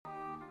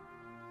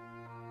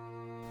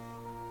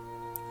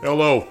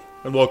Hello,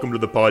 and welcome to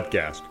the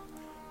podcast.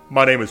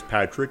 My name is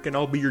Patrick, and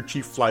I'll be your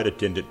chief flight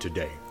attendant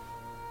today.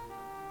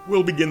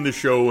 We'll begin the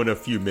show in a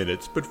few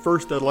minutes, but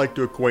first I'd like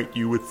to acquaint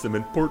you with some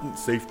important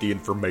safety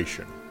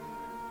information.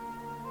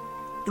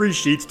 3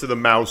 Sheets to the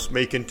Mouse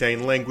may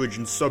contain language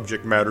and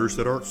subject matters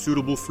that aren't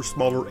suitable for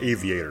smaller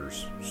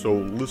aviators, so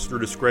listener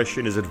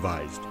discretion is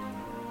advised.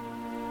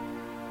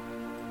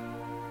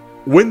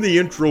 When the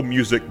intro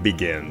music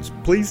begins,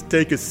 please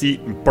take a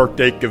seat and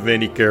partake of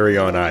any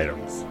carry-on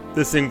items.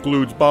 This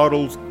includes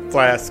bottles,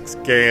 flasks,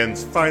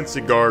 cans, fine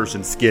cigars,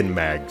 and skin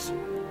mags.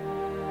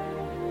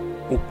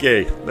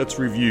 Okay, let's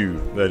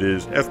review. That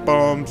is,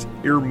 F-bombs,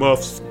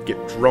 earmuffs, get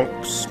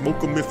drunk,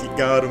 smoke 'em if you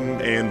got 'em,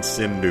 and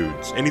send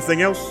nudes.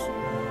 Anything else?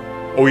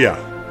 Oh yeah.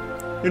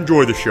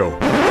 Enjoy the show. Fuck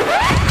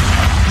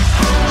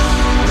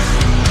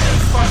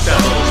that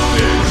little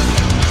bitch.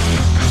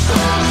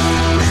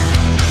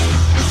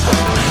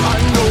 I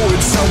know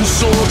it sounds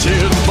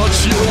sorted, but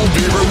you'll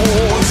be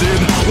rewarded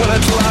when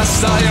at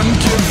last I am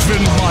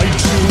given my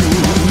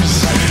dues.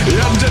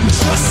 And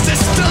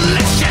injustice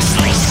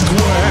deliciously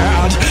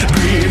squared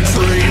be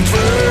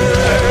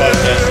prepared.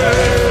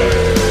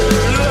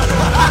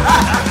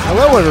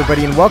 Hello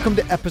everybody and welcome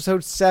to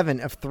episode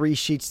 7 of 3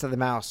 Sheets to the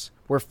Mouse.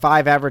 We're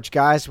 5 average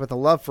guys with a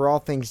love for all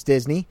things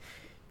Disney.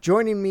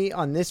 Joining me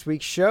on this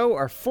week's show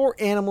are 4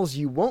 animals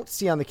you won't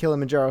see on the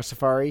Kilimanjaro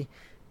Safari.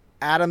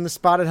 Adam the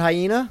Spotted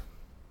Hyena.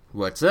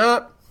 What's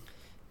up?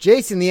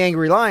 Jason the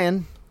Angry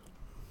Lion.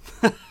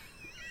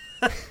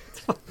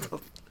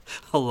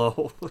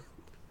 Hello.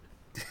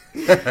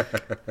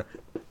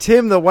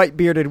 Tim the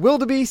White-Bearded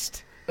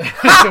Wildebeest.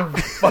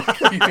 Fuck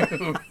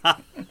you.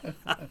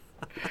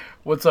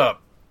 What's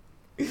up?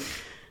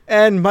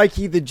 And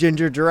Mikey the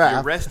Ginger Giraffe.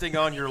 You're resting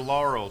on your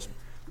laurels.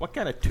 What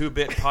kind of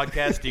 2-bit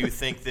podcast do you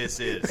think this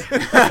is? We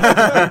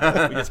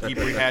just keep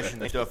rehashing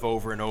the stuff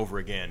over and over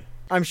again.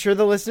 I'm sure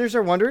the listeners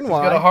are wondering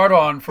why. Got a hard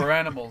on for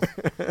animals.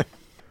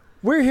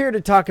 We're here to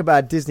talk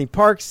about Disney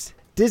parks,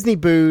 Disney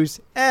booze,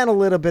 and a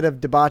little bit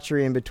of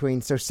debauchery in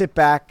between. So sit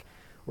back,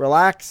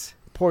 relax,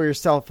 pour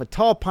yourself a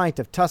tall pint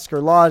of Tusker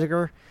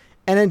Lager,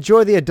 and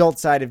enjoy the adult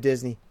side of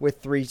Disney with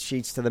 3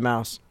 Sheets to the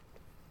Mouse.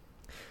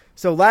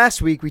 So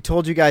last week we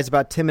told you guys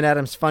about Tim and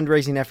Adam's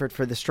fundraising effort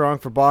for the Strong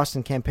for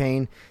Boston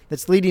campaign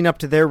that's leading up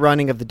to their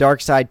running of the Dark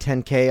Side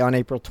 10K on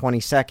April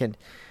 22nd.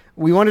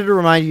 We wanted to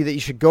remind you that you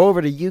should go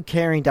over to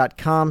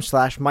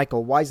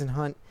youcaring.com/Michael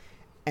Weisenhunt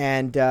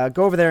and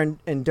go over there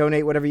and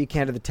donate whatever you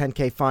can to the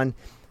 10K fund.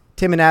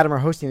 Tim and Adam are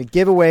hosting a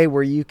giveaway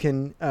where you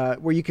can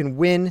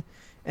win,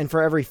 and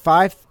for every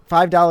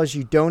 $5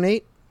 you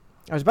donate,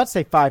 I was about to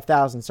say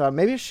 5,000, so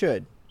maybe I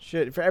should.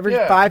 For every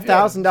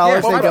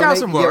 $5,000 they donate,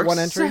 you get 1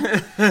 entry.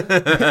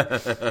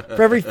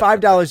 For every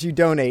 $5 you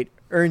donate,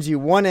 earns you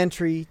 1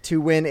 entry to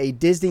win a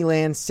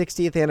Disneyland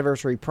 60th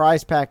anniversary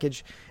prize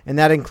package, and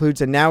that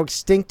includes a now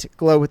extinct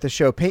Glow with the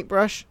Show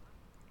paintbrush.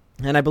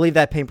 And I believe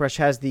that paintbrush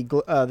has the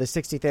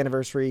 60th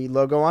anniversary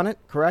logo on it,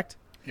 correct?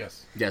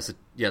 Yes. Yes, it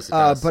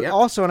does. But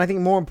also, and I think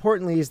more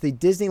importantly, is the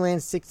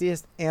Disneyland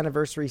 60th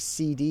anniversary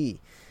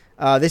CD.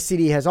 This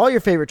CD has all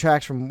your favorite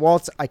tracks from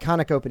Walt's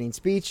iconic opening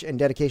speech and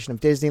dedication of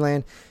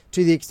Disneyland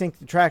to the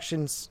extinct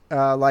attractions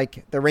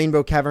like the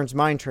Rainbow Caverns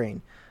Mine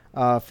Train.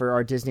 For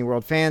our Disney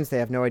World fans, they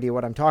have no idea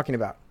what I'm talking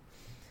about.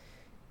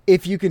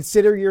 If you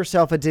consider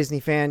yourself a Disney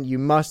fan, you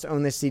must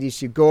own this CD,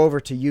 so you go over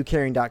to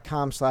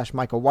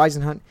youcaring.com/Michael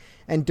Weisenhunt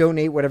and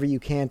donate whatever you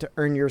can to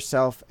earn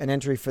yourself an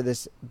entry for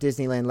this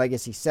Disneyland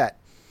Legacy set.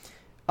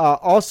 I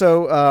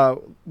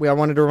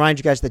wanted to remind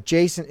you guys that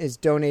Jason is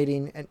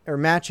donating or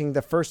matching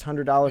the first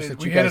 $100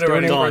 that you guys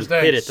donated.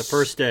 Hit it the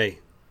first day.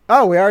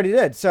 Oh, we already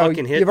did. So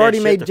you've already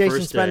shit made the Jason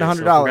first spend day,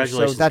 $100.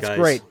 so So that's guys.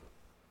 great.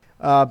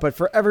 But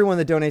for everyone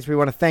that donates, we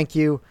want to thank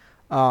you.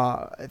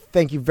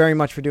 Thank you very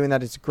much for doing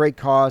that. It's a great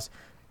cause.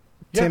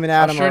 Yeah, Tim and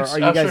Adam, are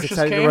you guys just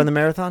excited to came, run the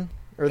marathon?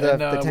 Or the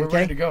 10K? We're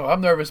ready to go.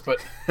 I'm nervous, but...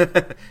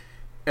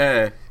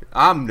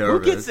 I'm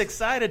nervous. Who gets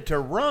excited to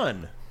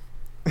run?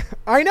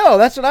 I know.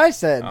 That's what I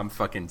said. I'm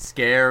fucking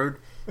scared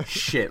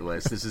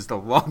shitless. This is the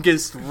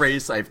longest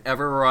race I've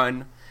ever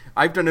run.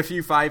 I've done a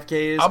few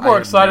 5Ks. I'm more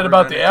excited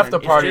about the after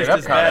party It's at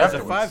just as bad as a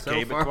afterwards.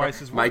 5K, but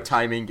twice as worse. My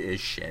timing is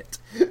shit.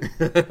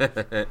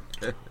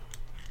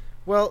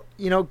 Well,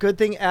 good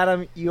thing,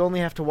 Adam, you only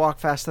have to walk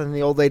faster than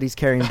the old ladies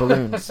carrying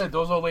balloons.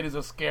 Those old ladies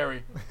are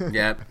scary.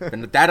 Yep,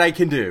 and that I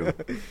can do.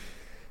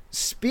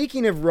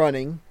 Speaking of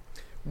running,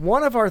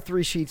 one of our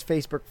 3 Sheets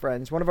Facebook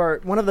friends, one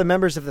of the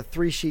members of the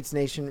 3 Sheets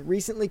Nation,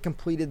 recently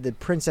completed the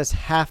Princess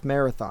Half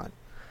Marathon.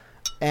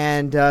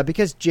 And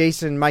because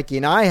Jason, Mikey,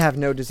 and I have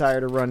no desire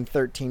to run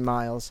 13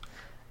 miles,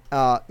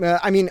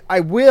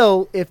 I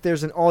will if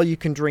there's an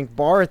all-you-can-drink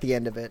bar at the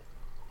end of it,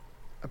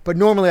 but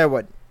normally I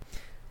wouldn't.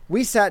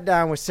 We sat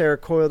down with Sarah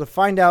Coyle to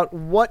find out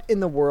what in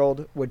the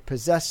world would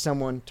possess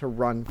someone to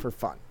run for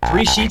fun.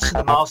 3 Sheets to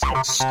the Mouse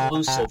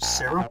exclusive.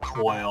 Sarah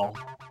Coyle,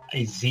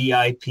 a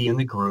VIP in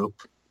the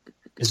group,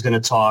 is going to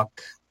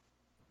talk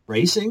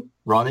racing,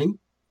 running,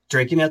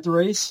 drinking at the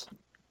race,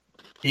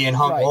 being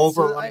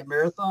hungover, running a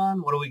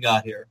marathon. What do we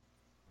got here?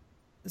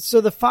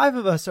 So the five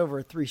of us over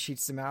at Three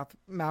Sheets to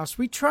Mouse,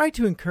 we try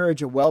to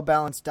encourage a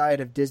well-balanced diet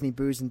of Disney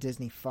booze and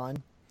Disney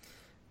fun.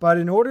 But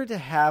in order to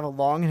have a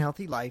long and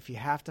healthy life, you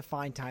have to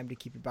find time to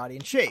keep your body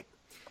in shape.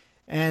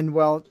 And,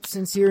 well,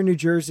 since here in New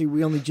Jersey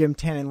we only gym,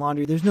 tan, and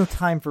laundry, there's no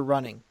time for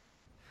running.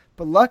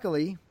 But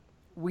luckily,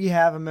 we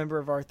have a member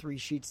of our Three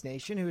Sheets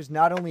Nation who is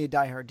not only a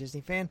diehard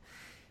Disney fan,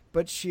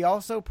 but she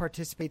also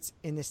participates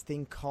in this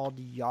thing called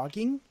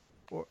yogging,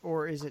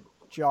 or is it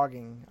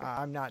jogging?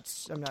 I'm not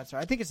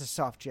sorry. I think it's a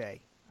soft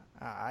J.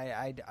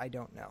 I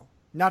don't know.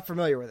 Not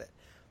familiar with it.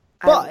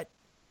 But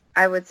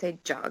I would say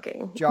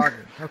jogging.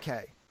 Jogging,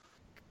 okay.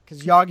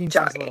 Because yogging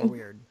sounds a little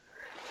weird.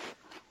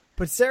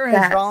 But Sarah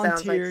has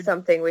volunteered. Sounds like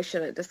something we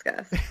shouldn't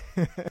discuss.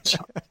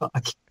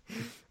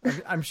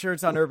 I'm sure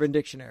it's on Urban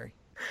Dictionary.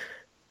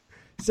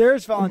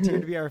 Sarah's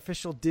volunteered to be our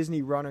official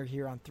Disney runner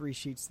here on Three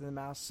Sheets to the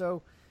Mouse.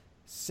 So,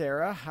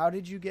 Sarah, how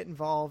did you get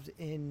involved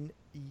in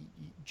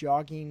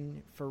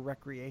jogging for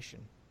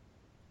recreation?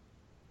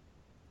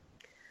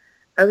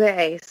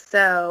 Okay,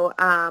 so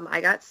I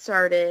got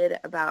started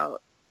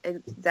about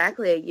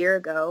exactly a year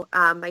ago.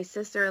 My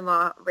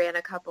sister-in-law ran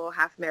a couple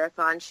half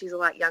marathons. She's a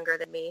lot younger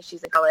than me.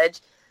 She's in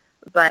college,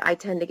 but I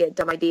tend to get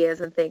dumb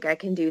ideas and think I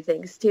can do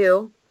things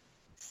too.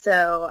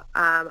 So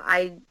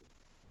I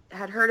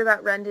had heard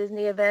about Run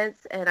Disney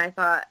events, and I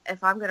thought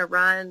if I'm going to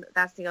run,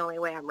 that's the only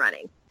way I'm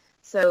running.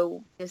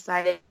 So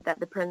decided that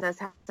the Princess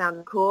House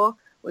sounded cool.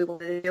 We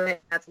wanted to do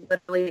it. That's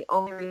literally the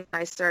only reason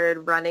I started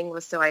running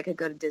was so I could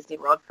go to Disney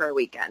World for a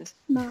weekend.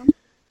 Mom.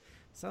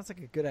 Sounds like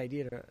a good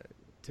idea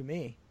to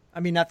me. I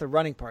mean, not the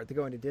running part, the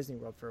going to Disney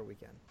World for a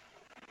weekend.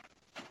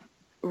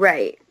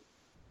 Right.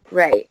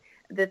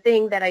 The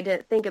thing that I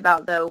didn't think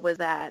about, though, was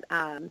that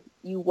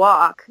you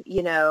walk,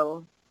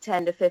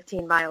 10 to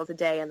 15 miles a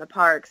day in the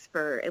parks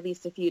for at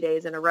least a few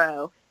days in a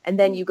row, and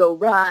then you go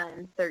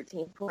run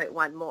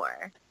 13.1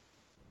 more.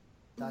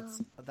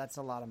 That's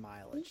a lot of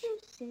mileage.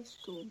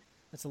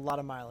 That's a lot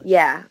of mileage.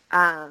 Yeah.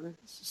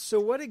 So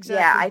what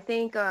exactly? Yeah, I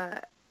think.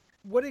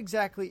 What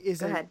exactly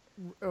is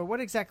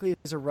What exactly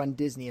is a Run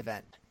Disney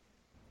event?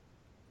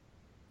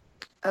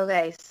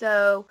 Okay,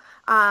 so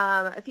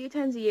a few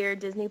times a year,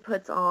 Disney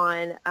puts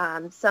on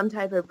some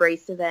type of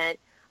race event.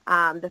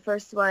 The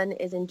first one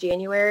is in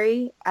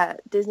January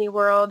at Disney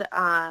World.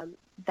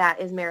 That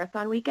is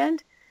marathon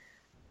weekend.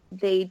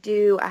 They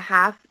do a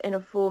half and a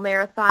full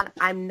marathon.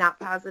 I'm not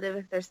positive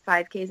if there's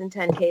 5Ks and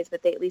 10Ks,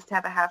 but they at least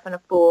have a half and a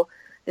full.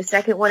 The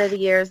second one of the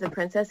year is the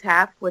Princess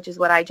Half, which is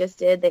what I just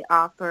did. They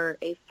offer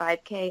a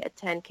 5K, a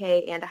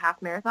 10K, and a half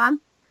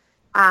marathon.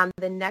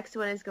 The next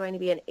one is going to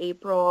be in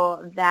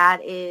April.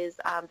 That is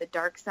the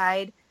Dark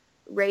Side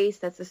race.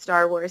 That's the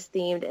Star Wars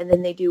themed. And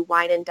then they do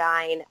Wine and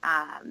Dine.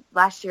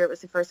 Last year it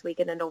was the first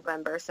weekend in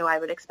November, so I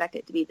would expect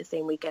it to be the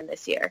same weekend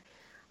this year.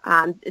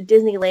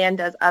 Disneyland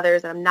does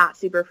others I'm not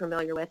super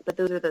familiar with, but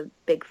those are the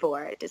big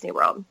four at Disney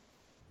World.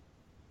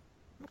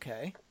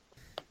 Okay.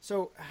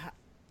 So,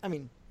 I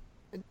mean,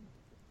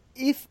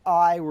 if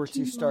I were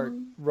to start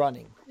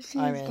running,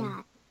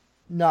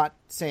 not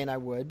saying I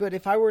would, but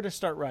if I were to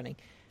start running,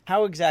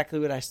 how exactly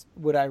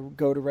would I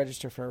go to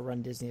register for a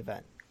Run Disney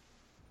event?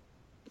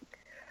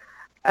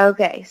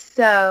 Okay,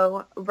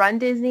 so Run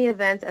Disney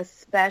events,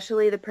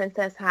 especially the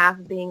Princess Half,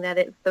 being that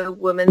it's the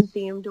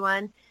woman-themed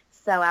one,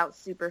 sell out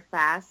super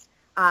fast,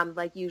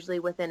 like usually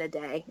within a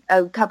day,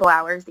 a couple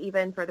hours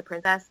even for the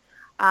Princess.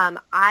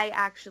 I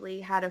actually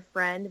had a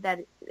friend that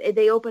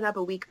they open up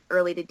a week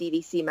early to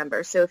DVC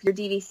members. So if you're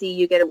DVC,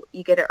 you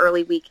get an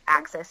early week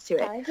access to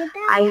it.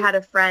 I had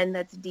a friend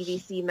that's a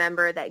DVC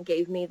member that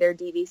gave me their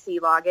DVC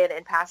login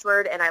and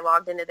password, and I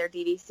logged into their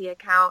DVC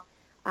account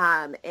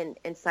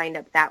and signed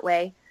up that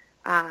way.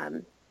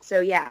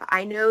 So yeah,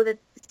 I know that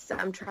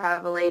some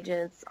travel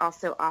agents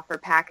also offer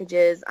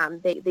packages.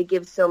 They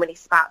give so many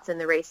spots in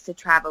the race to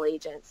travel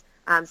agents.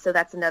 So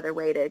that's another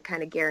way to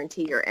kind of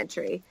guarantee your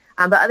entry.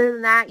 But other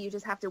than that, you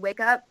just have to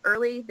wake up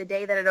early the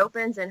day that it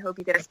opens and hope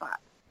you get a spot.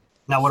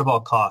 Now, what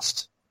about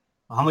cost?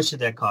 How much did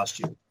that cost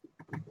you?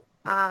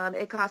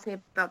 It cost me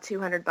about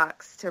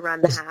 $200 to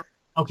run the half.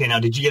 Okay, now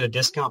did you get a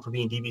discount for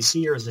being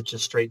DVC, or is it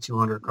just straight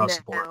 $200 across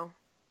the board?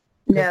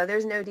 No,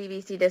 there's no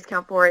DVC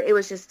discount for it. It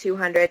was just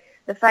 $200.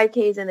 The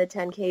 5Ks and the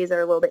 10Ks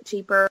are a little bit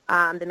cheaper.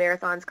 The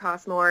marathons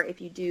cost more. If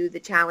you do the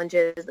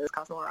challenges, those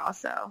cost more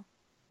also.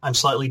 I'm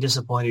slightly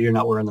disappointed you're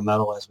not wearing the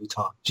medal as we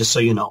talk, just so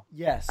you know.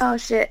 Yes. Oh,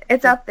 shit.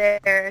 It's up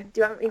there.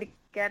 Do you want me to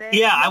get it?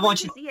 Yeah, I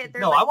want you to see it.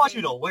 No, I want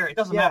you to wear it. It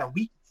doesn't matter.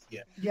 We see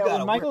it.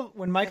 Yeah,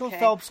 when Michael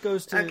Phelps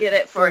goes to I'll get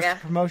it for you.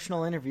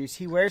 Promotional interviews,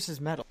 he wears his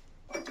medal.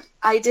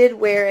 I did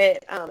wear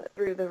it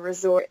through the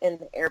resort and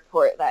the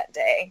airport that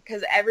day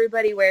because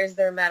everybody wears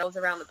their medals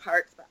around the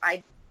parks, but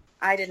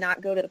I did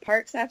not go to the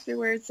parks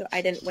afterwards, so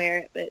I didn't wear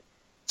it. But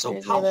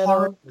so how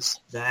hard is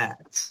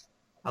that?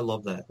 I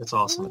love that. That's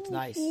awesome. It's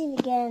nice.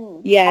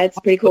 Yeah, it's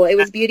pretty cool. It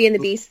was Beauty and the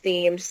Beast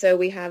themed, so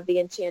we have the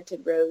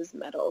Enchanted Rose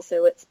medal,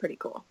 so it's pretty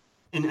cool.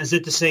 And is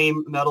it the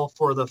same medal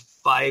for the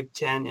 5,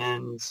 10,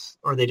 and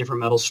or are they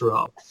different medals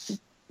throughout?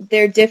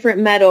 They're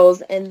different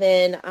medals, and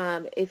then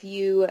if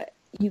you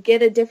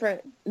get a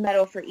different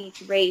medal for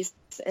each race,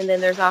 And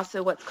then there's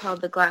also what's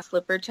called the Glass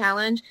Slipper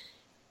Challenge.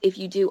 If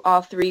you do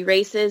all 3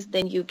 races,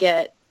 then you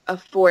get a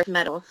 4th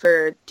medal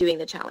for doing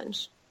the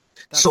challenge.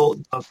 So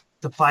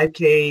the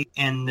 5K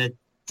and the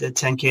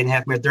 10K and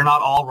half marathon, they're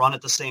not all run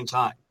at the same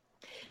time.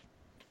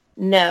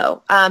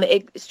 No,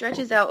 it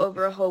stretches out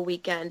over a whole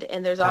weekend,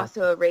 and there's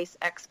also a race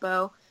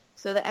expo.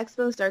 So the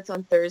expo starts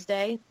on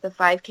Thursday. The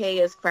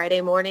 5K is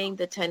Friday morning,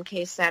 the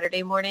 10K is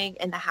Saturday morning,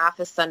 and the half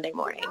is Sunday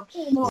morning.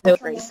 So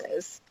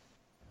races.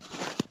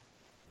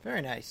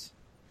 Very nice.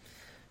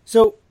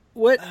 So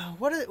what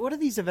are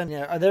these events?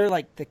 Are there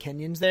like the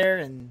Kenyans there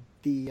and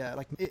the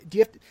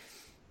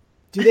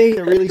do they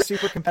really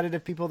super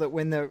competitive people that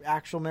win the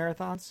actual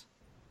marathons?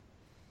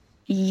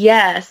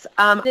 Yes.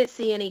 I didn't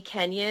see any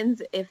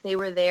Kenyans. If they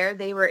were there,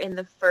 they were in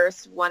the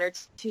first 1 or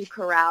 2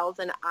 corrals,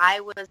 and I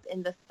was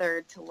in the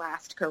 3rd to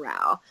last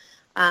corral.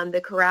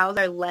 The corrals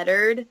are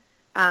lettered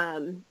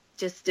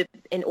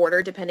in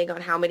order depending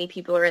on how many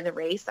people are in the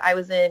race. I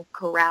was in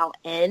corral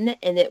N,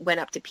 and it went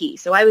up to P.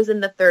 So I was in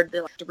the 3rd,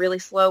 the really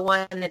slow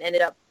one, and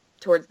ended up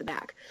towards the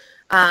back.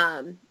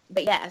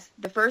 But yes,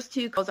 the first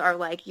 2 goals are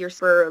like your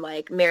for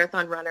like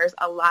marathon runners.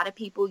 A lot of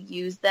people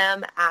use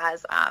them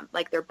as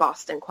like their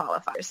Boston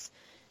qualifiers.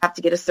 You have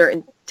to get a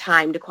certain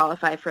time to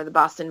qualify for the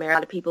Boston Marathon. A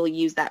lot of people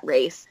use that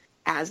race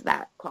as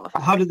that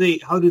qualifier. How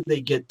do they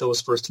get those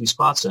first 2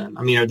 spots in?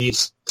 I mean, are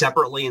these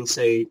separately and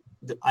say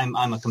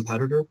I'm a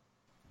competitor?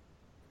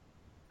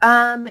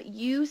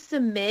 You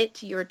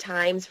submit your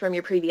times from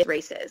your previous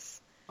races.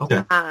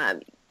 Okay.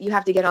 You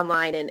have to get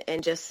online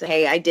and just say,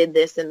 hey, I did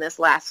this in this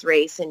last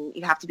race, and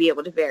you have to be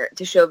able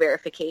to show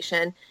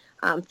verification.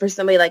 For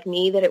somebody like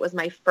me, that it was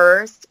my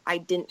first, I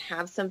didn't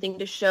have something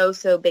to show,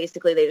 so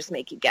basically they just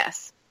make you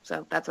guess.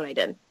 So that's what I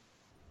did.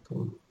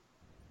 Cool.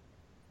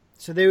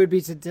 So they would be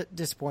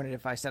disappointed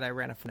if I said I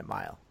ran a 1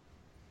 mile.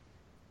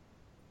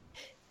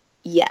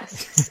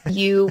 Yes,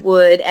 you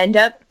would end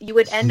up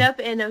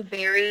in a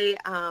very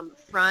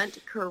front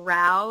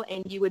corral,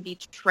 and you would be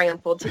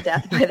trampled to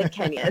death by the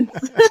Kenyans.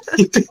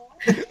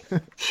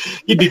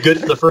 You'd be good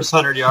for the first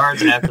 100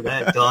 yards, and after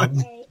that,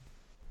 done.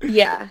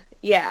 Yeah.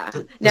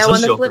 Now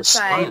on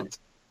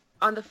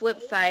the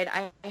flip side,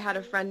 I had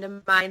a friend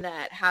of mine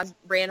that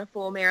ran a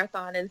full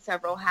marathon and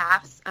several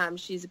halves.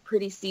 She's a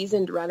pretty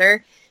seasoned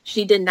runner.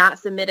 She did not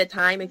submit a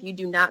time. If you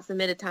do not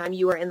submit a time,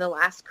 you are in the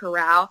last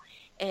corral.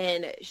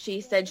 And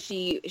she said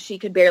she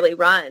could barely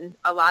run,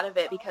 a lot of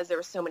it because there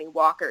were so many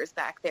walkers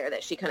back there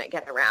that she couldn't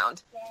get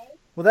around.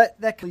 Well,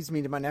 that leads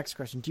me to my next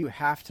question. Do you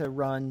have to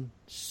run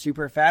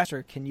super fast,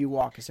 or can you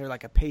walk? Is there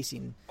like a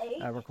pacing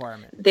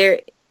requirement?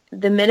 The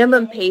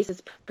minimum pace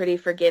is pretty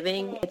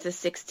forgiving. It's a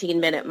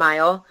 16-minute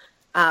mile.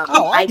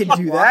 I can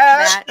do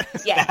that.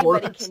 Yeah,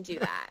 anybody can do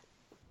that.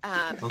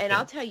 Okay. And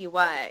I'll tell you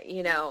what,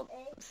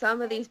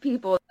 some of these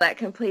people that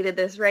completed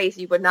this race,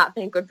 you would not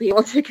think would be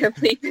able to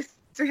complete this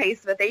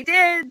race, but they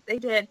did.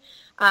 And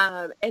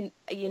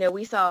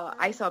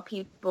I saw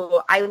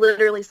people, I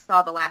literally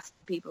saw the last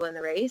people in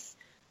the race.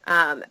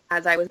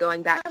 As I was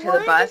going back to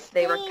the bus,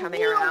 they were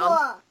coming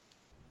around.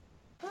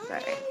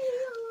 Sorry.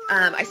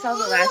 I saw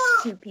the last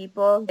 2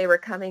 people. They were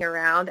coming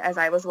around as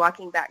I was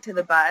walking back to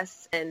the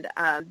bus, and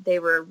they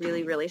were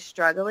really, really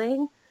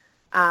struggling.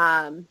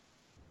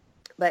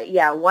 But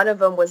yeah, one of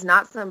them was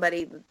not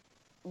somebody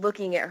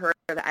looking at her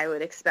that I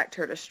would expect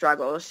her to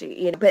struggle.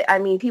 But I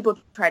mean, people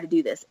try to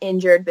do this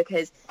injured,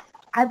 because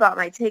I bought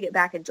my ticket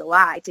back in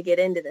July to get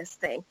into this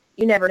thing.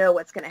 You never know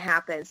what's going to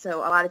happen. So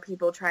a lot of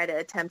people try to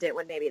attempt it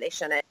when maybe they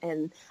shouldn't.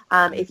 And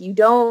if you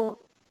don't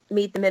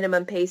meet the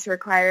minimum pace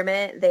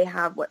requirement, they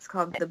have what's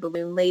called the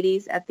balloon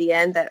ladies at the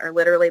end that are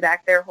literally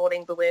back there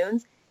holding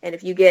balloons. And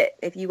if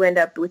you end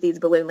up with these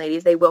balloon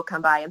ladies, they will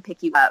come by and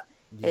pick you up.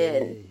 Yay.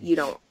 And you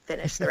don't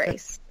finish the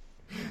race.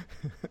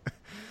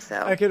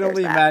 So I can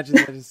only imagine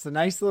that it's a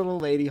nice little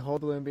lady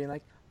holding balloon being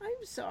like, I'm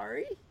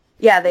sorry.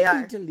 Yeah, they I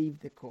are. need to leave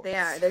the course. They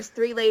are. There's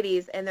 3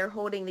 ladies, and they're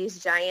holding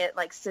these giant,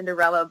 like,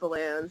 Cinderella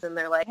balloons, and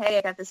they're like, hey,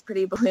 I got this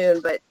pretty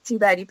balloon, but too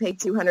bad you paid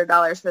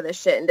 $200 for this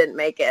shit and didn't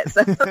make it.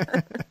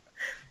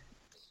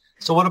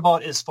 So what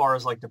about as far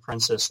as, like, the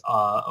princess?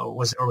 Are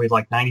we,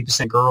 like,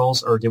 90%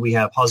 girls, or did we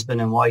have husband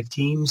and wife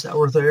teams that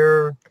were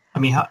there? I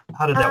mean,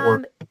 how did that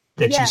work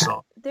that you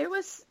saw?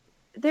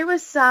 There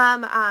was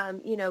some,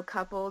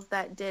 couples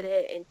that did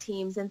it in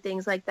teams and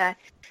things like that.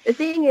 The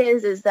thing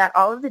is that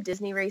all of the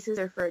Disney races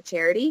are for a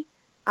charity.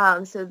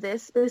 So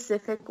this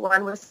specific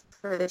one was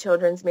for the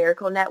Children's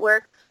Miracle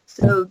Network.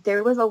 So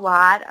there was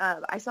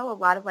I saw a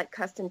lot of like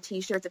custom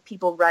T-shirts of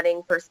people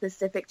running for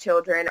specific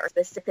children or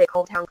specific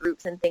hometown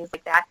groups and things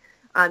like that.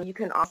 You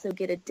can also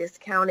get a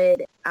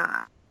discounted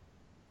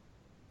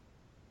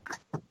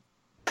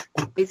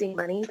raising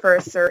money for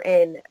a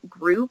certain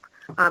group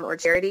or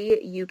charity.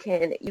 You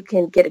can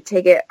get a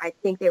ticket. I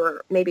think they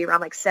were maybe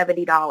around like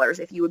 $70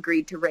 if you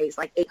agreed to raise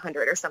like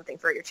 $800 or something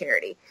for your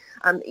charity.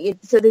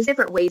 So there's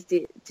different ways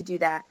to do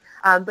that.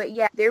 But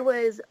yeah, there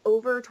was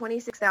over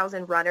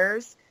 26,000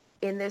 runners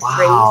in this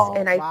race,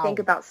 and I think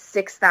about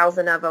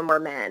 6,000 of them were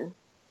men.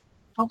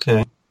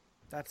 Okay,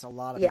 that's a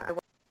lot of yeah.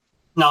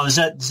 Now is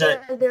that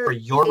for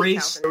your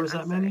race, or was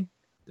that many?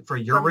 for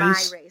your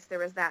race? My race, there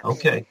was that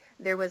Okay. many.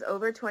 There was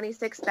over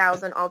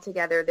 26,000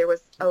 altogether. There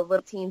was over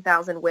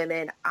 15,000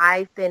 women.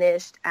 I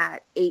finished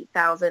at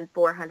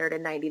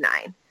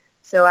 8,499.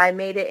 So I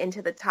made it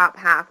into the top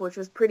half, which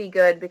was pretty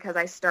good because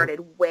I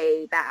started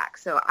way back.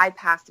 So I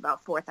passed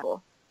about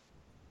 4,000.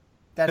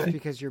 That's Okay.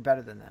 because you're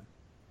better than them.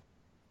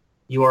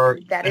 You are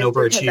That an is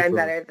because overachiever. I'm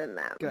better than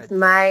them. Good.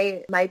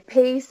 My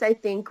pace, I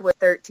think, was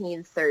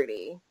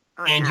 13:30.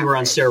 And you were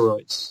on average.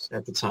 steroids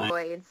at the time.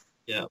 Steroids.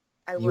 Yeah.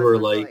 I You was were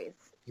on like- steroids.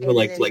 You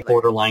were And like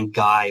borderline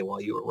guy while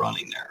you were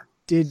running there.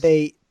 Did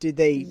they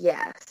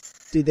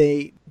Yes. did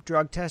they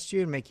drug test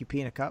you and make you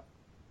pee in a cup?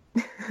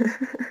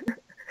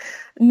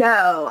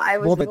 No, I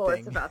was Bullet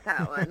bullets thing. about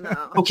that one.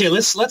 No. Okay,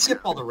 let's skip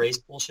all the race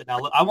bullshit now.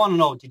 I want to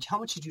know, how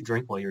much did you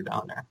drink while you were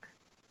down there?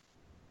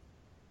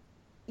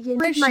 You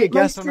Why know, is she my a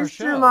guest on our show?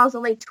 sister-in-law's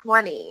only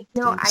 20.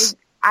 No, Thanks.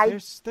 I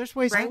There's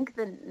ways. drank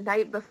the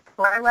night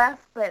before I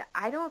left, but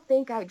I don't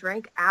think I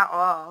drank at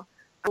all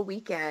a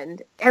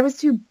weekend. I was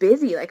too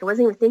busy. Like, I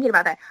wasn't even thinking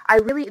about that.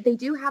 They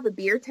do have a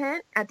beer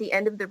tent at the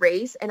end of the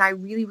race, and I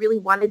really, really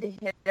wanted to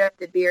hit up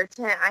the beer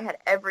tent. I had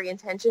every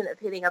intention of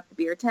hitting up the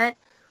beer tent,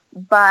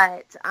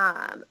 but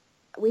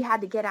we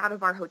had to get out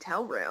of our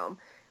hotel room.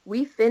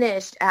 We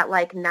finished at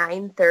like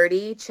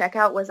 9:30.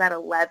 Checkout was at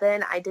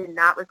 11. I did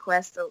not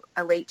request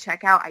a late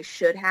checkout. I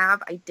should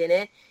have. I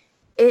didn't.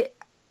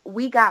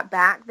 We got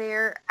back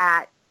there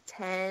at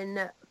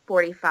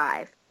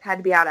 10:45. Had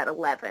to be out at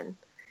 11.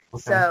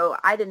 Okay. So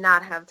I did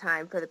not have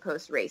time for the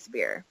post-race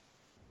beer.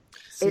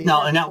 It No,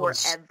 took and that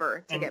was-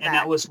 forever to And get back.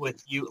 that was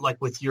with you, like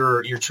with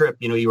your trip.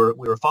 You know, we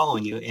were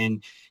following you,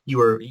 and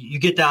you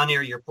get down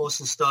there, you're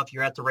posting stuff,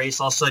 you're at the race,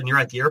 all of a sudden you're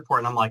at the airport,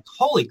 and I'm like,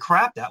 holy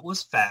crap, that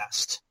was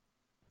fast.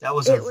 That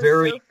was It a was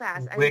very so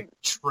fast. I quick mean-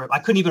 trip. I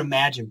couldn't even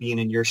imagine being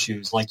in your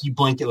shoes. Like, you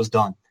blinked, it was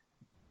done.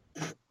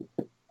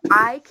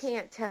 I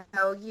can't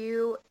tell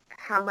you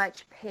how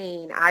much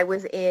pain I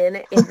was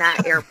in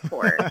that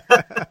airport.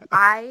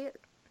 I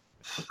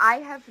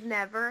have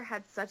never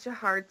had such a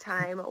hard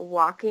time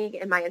walking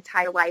in my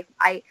entire life.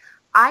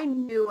 I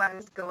knew I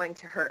was going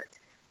to hurt.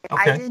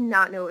 Okay. I did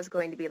not know it was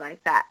going to be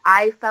like that.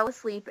 I fell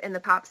asleep in the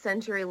Pop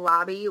Century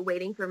lobby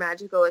waiting for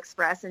Magical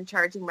Express and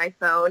charging my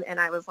phone, and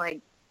I was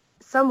like,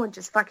 someone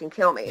just fucking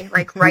kill me,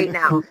 like right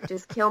now.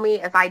 Just kill me.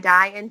 If I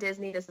die in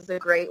Disney, this is a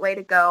great way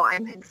to go.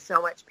 I'm in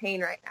so much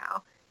pain right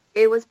now.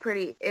 It was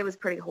pretty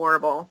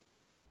horrible.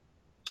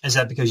 Is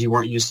that because you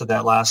weren't used to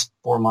that last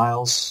 5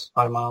 miles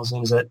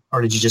in?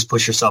 Or did you just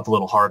push yourself a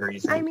little harder, you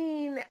think? I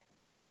mean,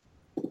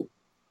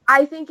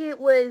 I think it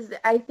was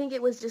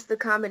just the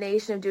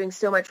combination of doing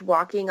so much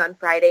walking on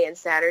Friday and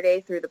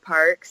Saturday through the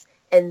parks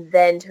and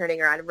then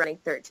turning around and running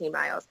 13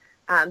 miles.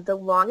 The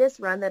longest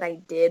run that I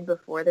did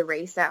before the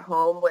race at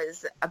home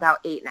was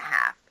about 8.5.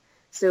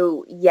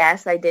 So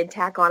yes, I did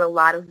tack on a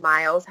lot of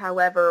miles.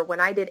 However, when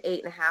I did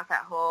 8.5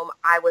 at home,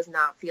 I was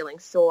not feeling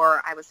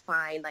sore. I was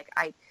fine. Like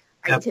I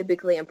Yep.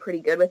 typically am pretty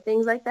good with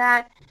things like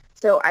that.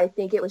 So I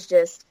think it was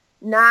just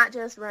not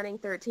just running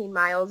 13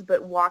 miles,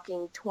 but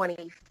walking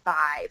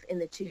 25 in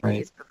the 2 Right.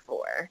 days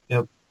before.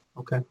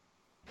 Okay.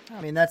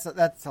 I mean, that's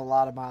a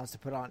lot of miles to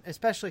put on.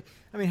 Especially,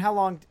 I mean, how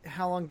long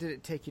did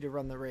it take you to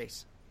run the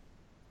race?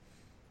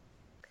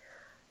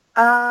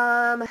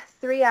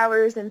 3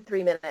 hours and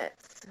 3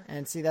 minutes.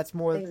 And see, that's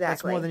more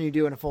Exactly. than you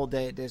do in a full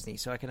day at Disney.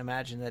 So I can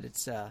imagine that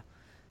it's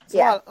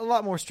Yeah. a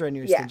lot more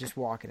strenuous Yeah. than just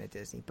walking at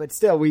Disney. But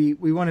still, we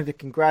wanted to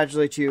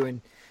congratulate you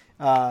and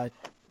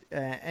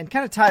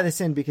kind of tie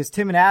this in because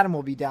Tim and Adam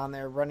will be down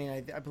there running.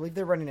 I believe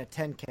they're running a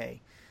 10K.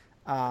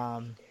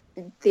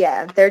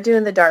 Yeah, they're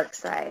doing the dark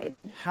side.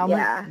 How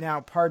Yeah. many?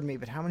 Now, pardon me,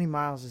 but how many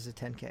miles is a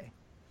 10K?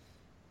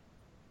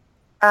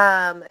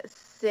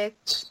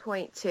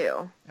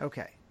 6.2.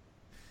 Okay,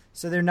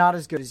 so they're not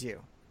as good as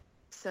you.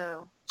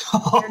 So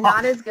they're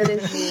not as good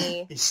as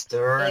me. He's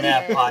stirring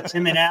that pot.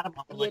 Tim and Adam,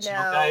 I'm going to let you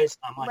know, guys,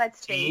 I'm on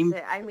Let's your team.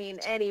 face it. I mean,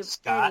 anyone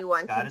Scott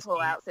can is pull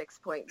team. out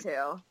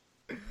 6.2.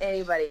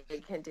 Anybody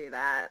can do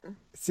that.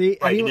 See,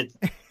 Right, anyone,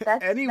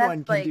 anyone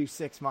that's can like, do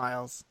 6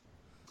 miles.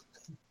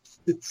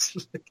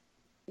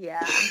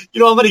 Yeah,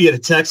 You know, I'm going to get a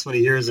text when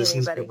he hears this.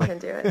 He's anybody gonna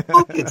be can like, do it.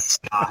 fucking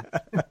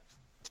Scott.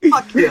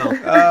 Fuck him.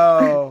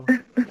 Oh,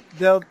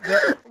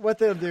 what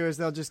they'll do is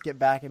they'll just get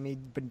back at me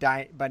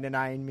by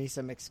denying me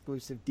some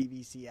exclusive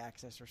DVC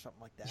access or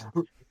something like that.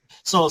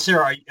 So,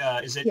 Sarah,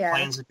 is it Yeah.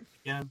 plans to do it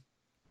again?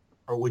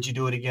 Or would you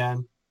do it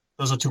again?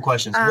 Those are 2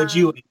 questions. Would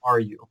you and are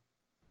you?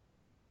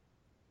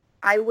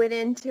 I went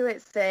into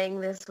it saying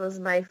this was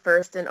my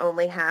first and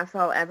only half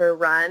I'll ever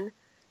run.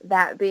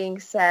 That being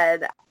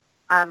said,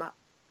 I'm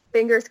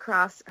fingers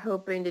crossed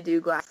hoping to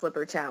do Glass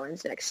Slipper Challenge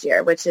next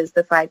year, which is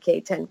the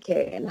 5K,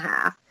 10K, and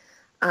half.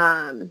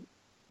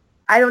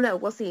 I don't know.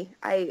 We'll see.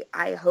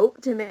 I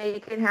hope to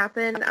make it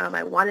happen.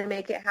 I want to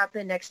make it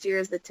happen. Next year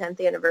is the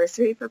 10th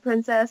anniversary for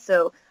Princess,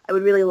 so I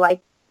would really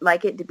like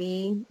it to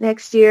be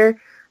next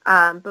year.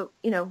 But,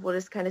 we'll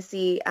just kind of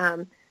see.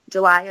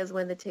 July is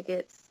when the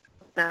tickets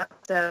open up,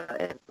 so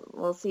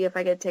we'll see if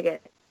I get a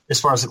ticket. as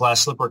far as the glass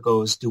slipper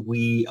goes, do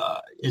we,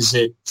 is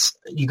it,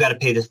 you got to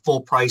pay the full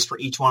price for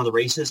each one of the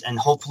races and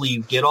hopefully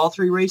you get all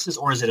 3 races,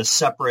 or is it a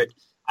separate,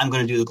 I'm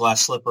going to do the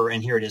glass slipper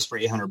and here it is for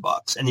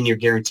 $800 and then you're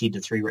guaranteed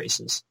to 3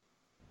 races?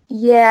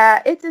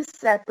 Yeah, it's a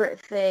separate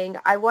thing.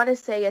 I want to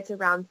say it's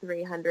around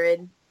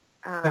 300.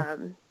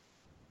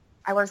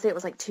 I want to say it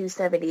was like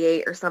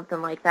 278 or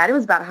something like that. It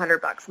was about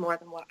 $100 more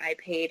than what I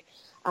paid.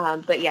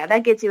 But yeah,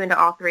 that gets you into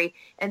all 3.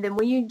 And then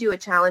when you do a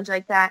challenge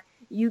like that,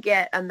 you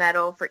get a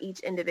medal for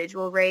each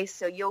individual race.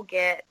 So you'll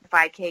get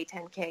 5K,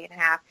 10K, and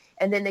half.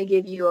 And then they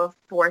give you a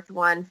 4th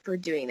one for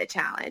doing the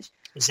challenge.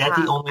 Is that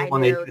the only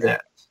one they do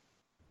that?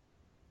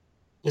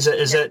 Is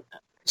it?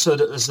 So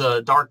is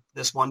the dark,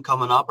 this one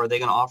coming up, are they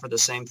going to offer the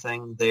same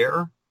thing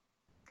there?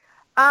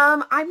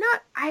 I'm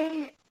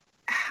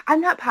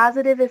not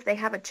positive if they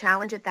have a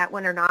challenge at that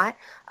one or not.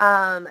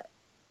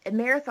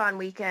 Marathon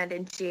weekend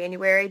in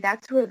January,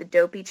 that's where the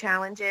Dopey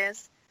challenge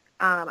is.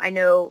 I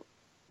know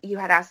you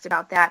had asked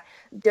about that.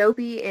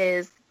 Dopey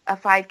is a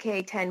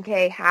 5K,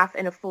 10K, half,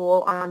 and a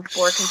full on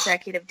 4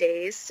 consecutive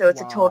days. So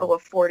it's a total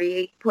of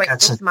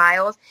 48.6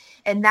 miles.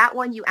 And that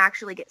one you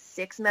actually get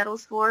 6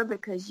 medals for,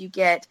 because you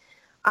get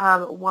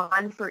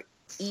 1 for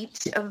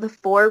each of the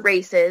 4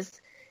 races.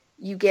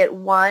 You get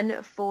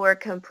 1 for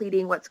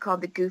completing what's called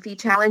the Goofy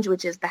Challenge,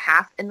 which is the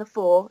half and the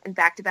full in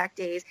back-to-back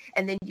days.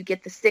 And then you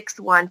get the 6th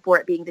one for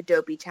it being the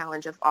Dopey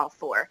Challenge of all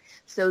 4.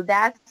 So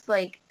that's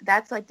like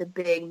the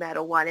big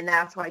medal one. And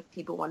that's why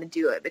people want to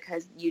do it,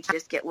 because you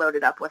just get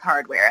loaded up with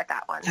hardware at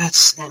that one.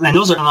 And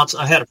those are,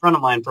 I had a friend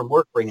of mine from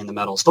work bringing the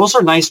medals. Those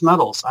are nice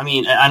medals. I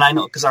mean, and I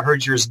know, because I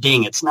heard yours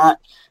ding. It's not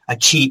a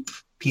cheap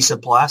piece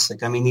of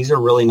plastic. I mean, these are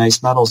really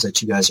nice medals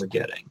that you guys are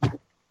getting.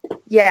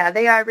 Yeah,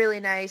 they are really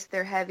nice.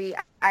 They're heavy.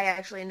 I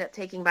actually ended up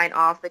taking mine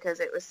off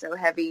because it was so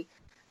heavy.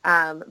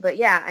 But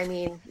yeah, I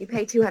mean, you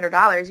pay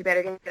 $200, you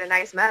better get a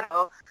nice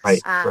medal. Right,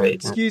 right.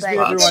 Excuse me,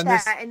 everyone.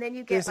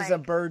 This is a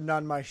burden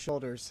on my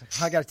shoulders.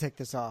 I got to take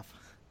this off.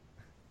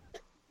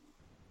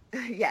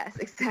 Yes,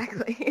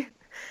 exactly.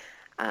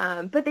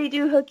 But they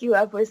do hook you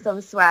up with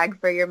some swag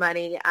for your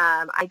money.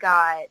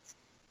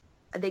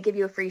 They give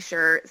you a free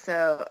shirt.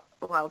 So,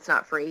 well, it's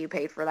not free. You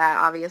paid for that,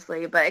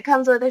 obviously. But it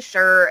comes with a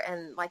shirt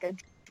and like a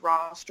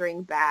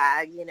drawstring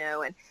bag,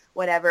 and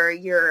whatever,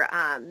 your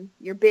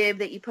bib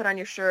that you put on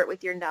your shirt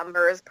with your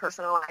numbers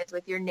personalized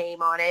with your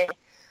name on it.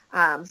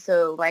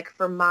 So like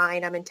for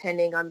mine, I'm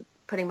intending on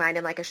putting mine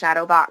in like a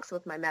shadow box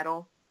with my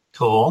medal.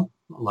 Cool.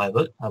 Love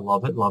it. I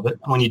love it. Love it.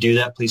 When you do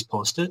that, please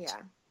post it.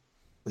 Yeah.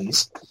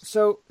 Please.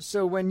 So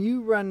when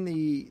you run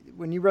these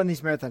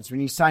marathons,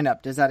 when you sign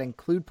up, does that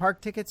include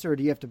park tickets, or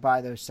do you have to buy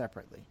those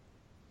separately?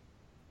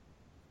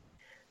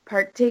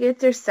 Park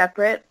tickets are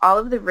separate. All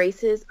of the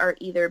races are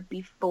either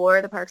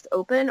before the parks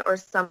open, or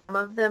some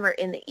of them are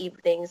in the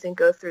evenings and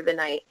go through the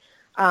night.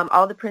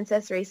 All the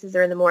Princess races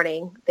are in the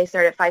morning. They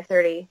start at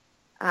 5:30.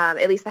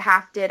 At least the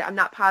half did. I'm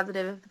not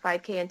positive if the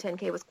 5K and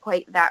 10K was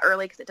quite that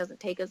early because it doesn't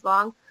take as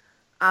long.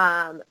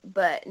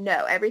 But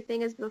no,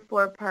 everything is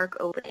before park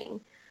opening.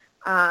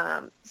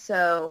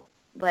 So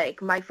like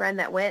my friend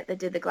that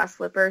did the glass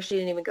slipper, she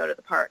didn't even go to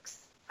the parks.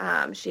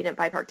 She didn't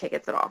buy park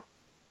tickets at all.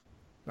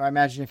 I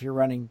imagine if you're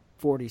running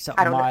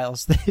 40-something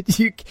miles, that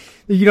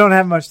you don't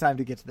have much time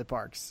to get to the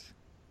parks.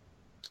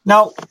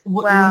 Now,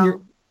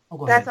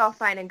 that's all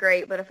fine and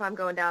great, but if I'm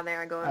going down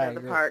there, I'm going to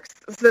the parks.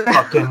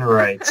 Fucking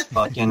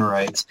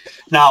right.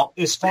 Now,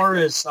 as far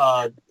as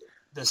the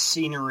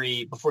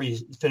scenery, before you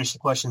finish the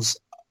questions,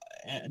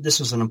 this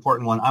was an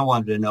important one. I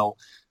wanted to know,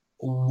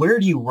 where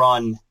do you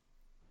run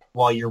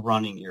while you're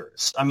running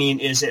yours? I mean,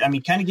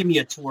 kind of give me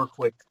a tour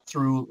quick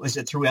through, is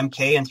it through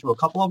MK and through a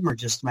couple of them, or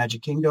just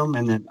Magic Kingdom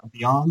and then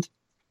beyond?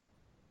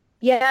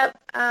 Yeah,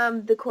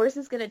 the course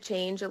is going to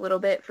change a little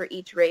bit for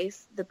each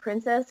race. The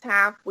Princess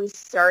half, we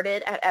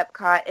started at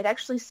Epcot. It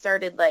actually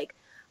started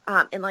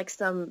in like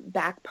some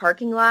back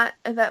parking lot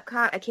of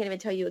Epcot. I can't even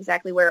tell you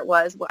exactly where it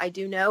was. What I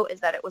do know is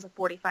that it was a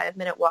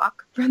 45-minute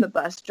walk from the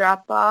bus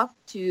drop-off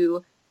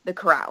to the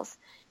corrals.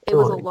 It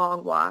was a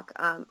long walk,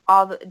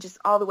 all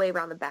the way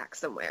around the back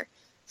somewhere.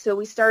 So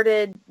we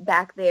started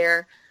back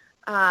there,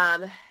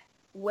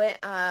 went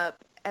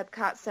up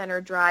Epcot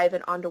Center Drive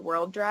and onto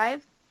World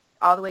Drive,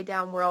 all the way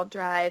down World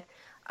Drive,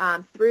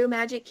 through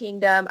Magic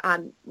Kingdom.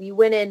 We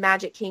went in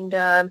Magic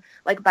Kingdom,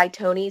 like by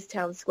Tony's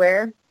Town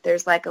Square.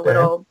 There's like a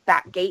little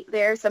back gate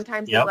there.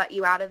 Sometimes they let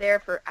you out of there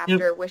for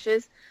after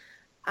wishes.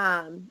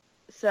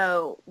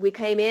 So we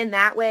came in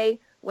that way,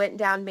 went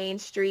down Main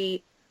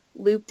Street,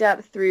 looped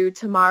up through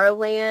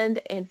Tomorrowland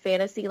and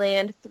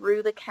Fantasyland,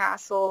 through the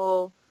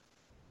castle,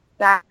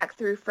 back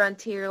through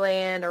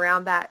Frontierland,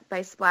 around back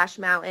by Splash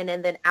Mountain,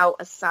 and then out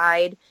a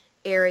side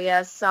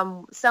area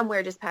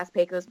somewhere just past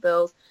Pecos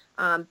Bills.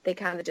 They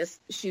kind of just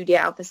shoot you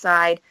out the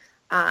side,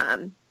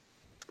 and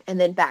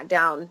then back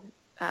down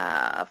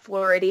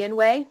Floridian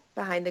Way,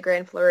 behind the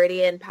Grand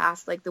Floridian,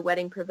 past like the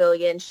Wedding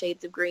Pavilion,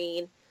 Shades of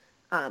Green,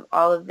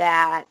 all of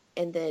that,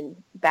 and then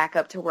back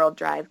up to World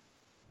Drive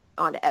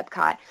onto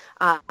Epcot.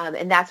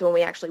 And that's when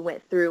we actually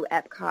went through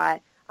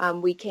Epcot.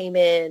 We came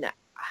in,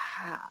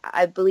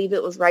 I believe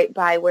it was right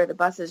by where the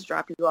buses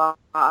drop you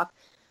off,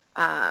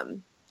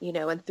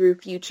 and through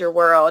Future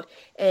World.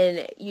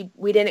 And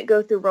we didn't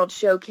go through World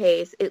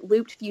Showcase. It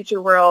looped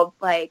Future World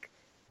like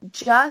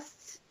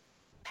just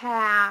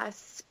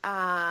past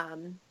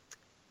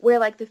where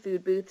like the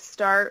food booths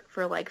start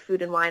for like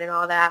food and wine and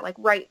all that, like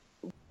right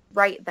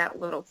that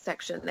little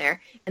section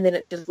there. And then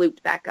it just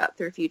looped back up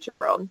through Future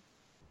World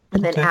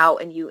and then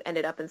out, and you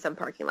ended up in some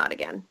parking lot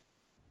again.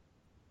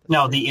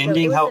 Now, the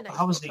ending, was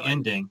how was the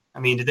ending? I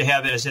mean, did they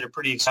have it? Is it a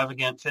pretty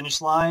extravagant finish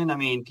line? I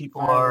mean,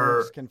 people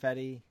are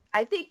confetti.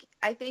 I think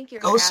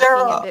you're Go, asking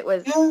Sarah. if it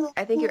was. Yeah.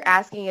 I think you're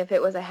asking if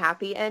it was a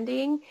happy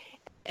ending,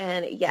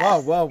 and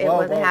yes, whoa, it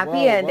was a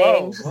happy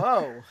ending.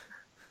 Whoa.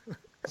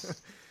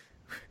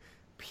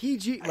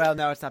 PG. Well,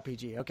 no, it's not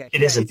PG. Okay.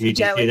 It isn't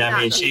PG. No, it's I mean, not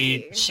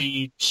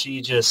PG.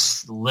 she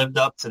just lived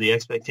up to the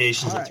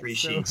expectations All of right, Three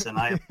so- Sheets, and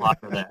I applaud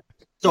her that.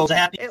 So it was a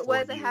happy. It for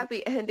was a you.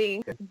 happy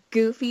ending.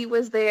 Goofy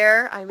was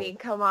there. I mean,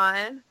 come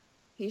on,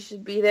 he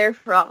should be there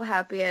for all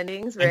happy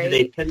endings, And right?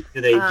 do they give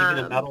you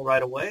the medal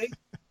right away?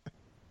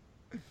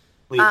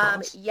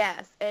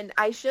 Yes, and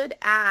I should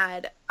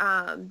add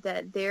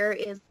that there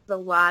is a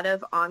lot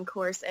of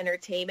on-course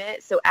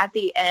entertainment. So at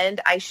the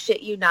end, I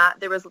shit you not,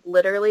 there was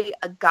literally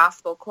a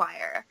gospel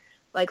choir,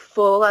 like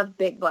full of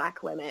big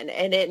black women,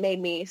 and it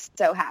made me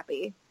so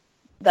happy.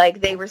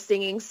 Like they were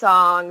singing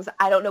songs.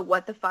 I don't know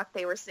what the fuck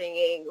they were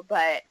singing,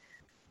 but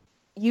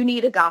you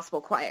need a gospel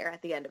choir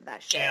at the end of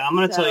that shit. Yeah, I'm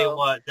going to tell you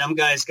what, them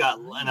guys got,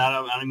 and I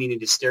don't mean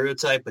to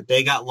stereotype, but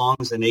they got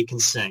lungs and they can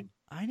sing.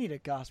 I need a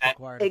gospel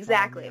choir. To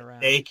Exactly. follow me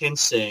around. They can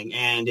sing,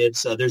 and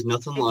it's there's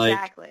nothing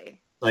Exactly.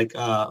 like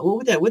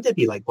what would that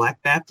be, like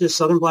Black Baptist,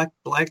 Southern Black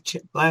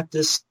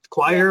Baptist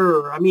choir,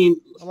 or I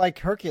mean, Like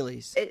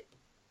Hercules.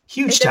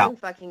 huge It town. doesn't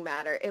fucking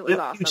matter. It was Yep,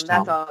 awesome. huge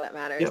That's town. all that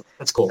matters. Yep,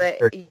 that's cool.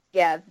 But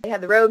yeah, they had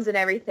the robes and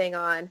everything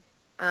on.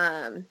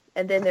 And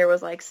then there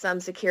was like some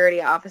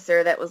security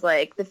officer that was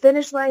like, the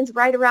finish line's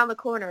right around the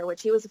corner,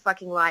 which he was a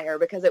fucking liar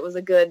because it was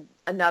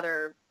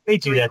another They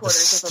do that.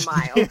 3/4 of a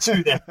mile. They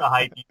do that to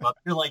hype you up.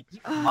 You're like, you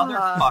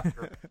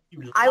motherfucker.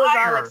 You I was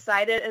liar. all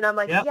excited and I'm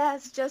like, Yep.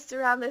 yes, just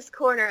around this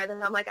corner. And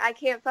then I'm like, I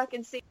can't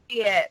fucking see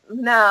it.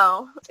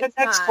 No, The it's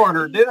next not.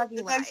 corner, You dude. fucking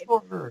The next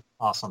lied. corner.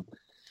 Awesome.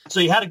 So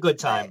you had a good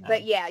time.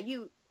 But yeah,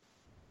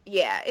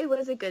 it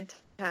was a good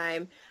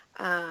time.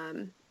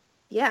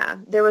 Yeah,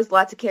 there was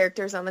lots of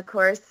characters on the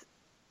course.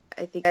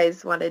 I think you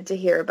guys wanted to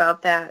hear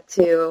about that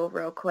too,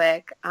 real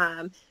quick.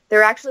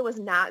 There actually was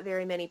not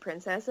very many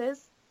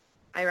princesses.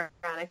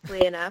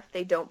 Ironically enough,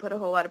 they don't put a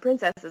whole lot of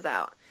princesses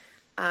out.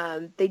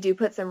 They do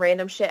put some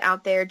random shit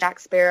out there. Jack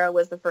Sparrow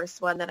was the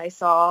first one that I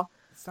saw.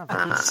 It's not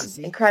very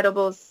easy.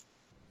 Incredibles.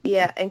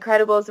 Yeah,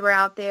 Incredibles were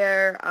out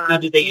there. now,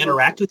 did they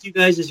interact with you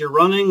guys as you're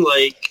running?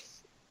 Like,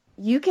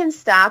 You can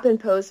stop and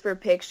pose for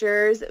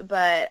pictures,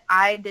 but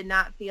I did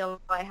not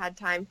feel I had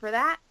time for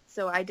that,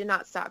 so I did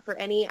not stop for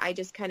any. I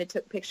just kind of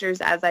took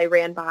pictures as I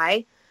ran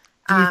by.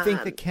 Do you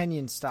think the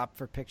Kenyans stopped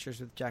for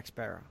pictures with Jack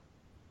Sparrow?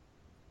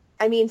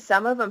 I mean,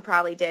 some of them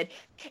probably did.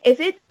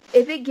 If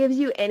it gives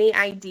you any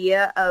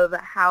idea of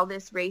how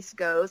this race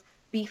goes,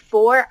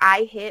 before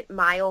I hit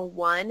mile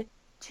 1,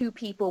 2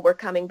 people were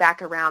coming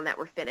back around that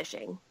were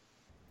finishing.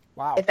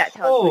 Wow. If that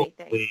tells you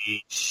anything.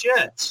 holy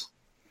shit.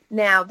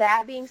 Now,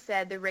 that being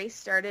said, the race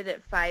started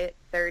at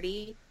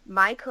 5:30.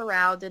 My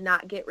corral did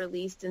not get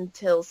released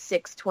until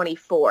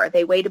 6:24.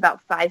 They wait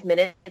about 5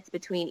 minutes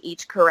between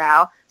each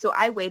corral. So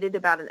I waited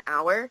about an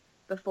hour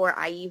before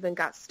I even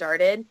got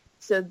started.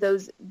 So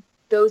those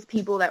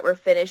people that were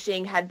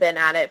finishing had been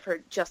at it for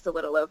just a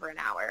little over an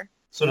hour.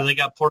 So do they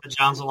got porta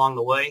johns along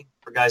the way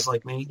for guys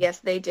like me? Yes,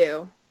 they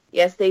do.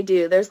 Yes, they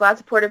do. There's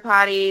lots of porta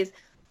potties.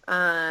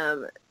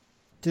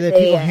 Do they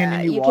people they,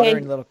 handing you you water can-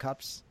 in little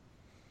cups?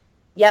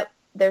 Yep.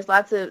 There's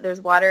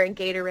water and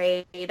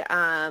Gatorade.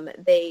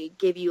 They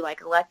give you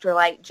like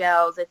electrolyte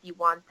gels if you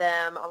want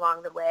them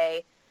along the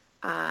way.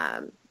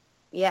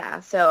 Yeah.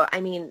 So,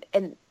 I mean,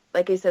 and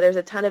like I said, there's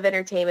a ton of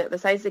entertainment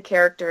besides the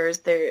characters.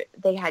 They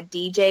had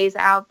DJs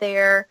out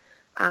there,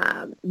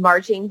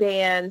 marching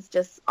bands,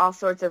 just all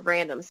sorts of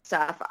random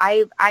stuff.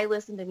 I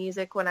listen to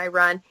music when I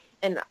run,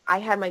 and I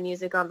had my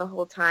music on the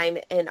whole time.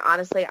 And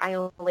honestly, I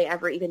only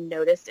ever even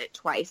noticed it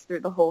twice through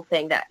the whole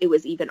thing that it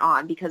was even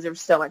on because there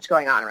was so much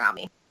going on around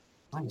me.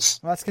 Nice.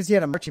 Well, that's because you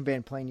had a marching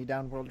band playing you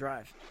down World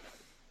Drive.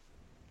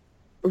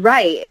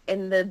 Right.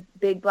 And the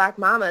big black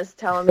mama's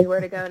telling me where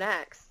to go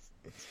next.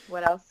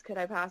 What else could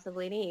I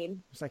possibly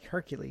need? It's like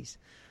Hercules.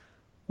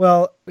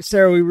 Well,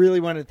 Sarah, we really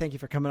wanted to thank you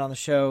for coming on the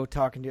show,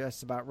 talking to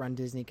us about Run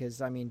Disney,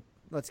 because, I mean,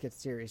 let's get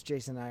serious.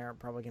 Jason and I aren't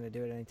probably going to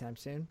do it anytime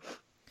soon.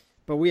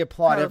 But we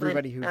applaud Probably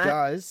everybody who not.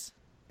 does,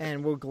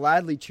 and we'll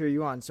gladly cheer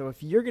you on. So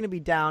if you're going to be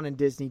down in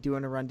Disney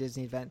doing a Run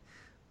Disney event,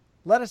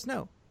 let us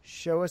know.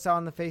 Show us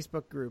on the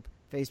Facebook group,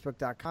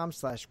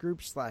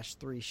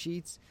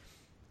 facebook.com/group/3sheets.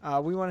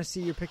 We want to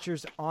see your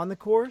pictures on the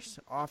course,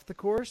 off the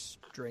course,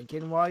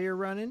 drinking while you're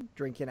running,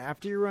 drinking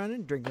after you're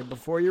running, drinking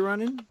before you're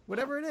running,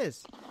 whatever it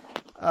is.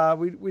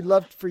 We'd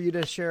love for you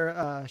to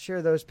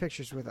share those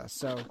pictures with us.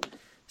 So,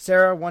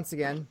 Sarah, once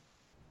again,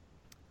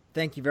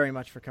 thank you very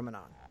much for coming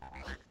on.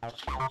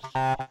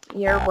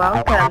 You're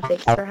welcome.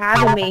 Thanks for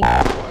having me.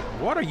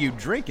 What are you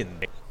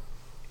drinking?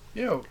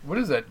 Yo, what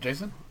is that,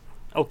 Jason?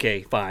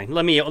 Okay, fine.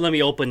 Let me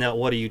open that.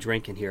 What are you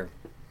drinking here?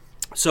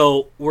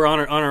 So we're on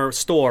our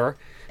store.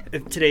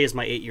 Today is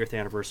my 8-year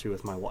anniversary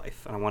with my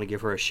wife, and I want to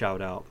give her a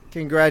shout out.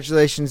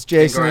 Congratulations,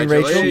 Jason and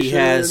Rachel. She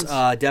has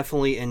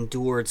definitely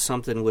endured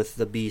something with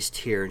the beast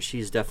here, and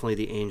she's definitely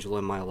the angel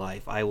in my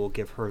life. I will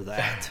give her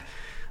that.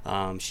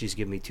 She's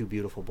given me 2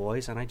 beautiful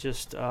boys, and I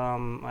just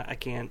I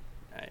can't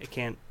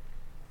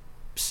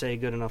say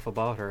good enough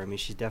about her. I mean,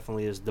 she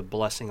definitely is the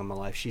blessing of my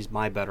life. She's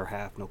my better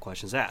half, no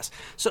questions asked.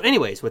 So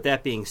anyways, with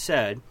that being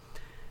said,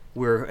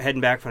 we're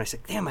heading back, and I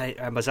said, damn,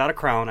 I was out of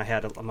Crown. I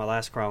had my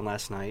last Crown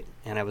last night,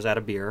 and I was out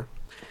of beer.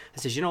 I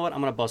says, you know what? I'm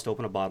going to bust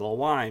open a bottle of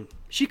wine.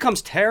 She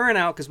comes tearing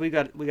out, because we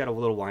got a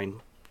little wine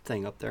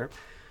thing up there.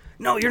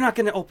 No, you're not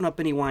going to open up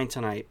any wine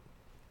tonight,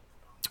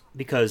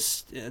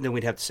 because then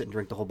we'd have to sit and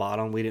drink the whole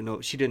bottle,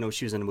 and she didn't know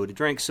she was in the mood to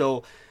drink,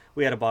 so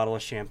we had a bottle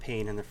of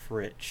champagne in the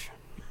fridge.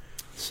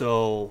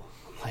 So,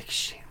 I'm like,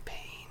 champagne.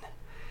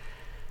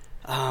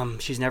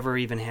 She's never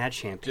even had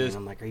champagne.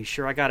 I'm like, are you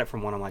sure? I got it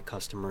from one of my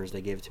customers.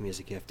 They gave it to me as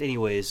a gift.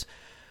 Anyways,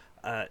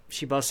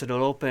 she busted it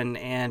open,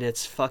 and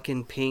it's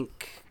fucking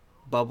pink,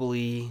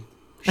 bubbly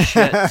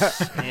shit.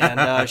 And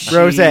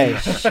rosé.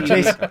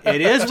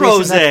 It is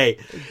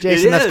rosé.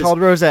 Jason, that's called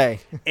rosé.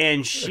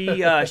 And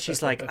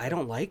she's like, I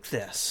don't like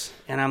this.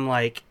 And I'm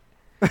like,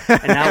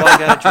 and now I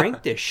gotta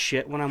drink this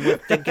shit when I'm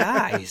with the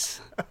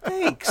guys.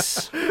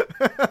 Thanks.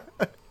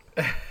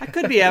 I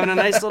could be having a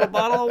nice little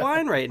bottle of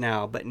wine right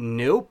now, but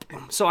nope.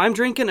 So I'm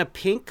drinking a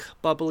pink,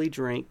 bubbly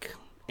drink,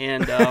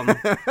 and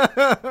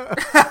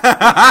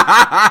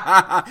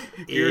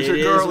here's your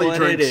girly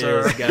drink,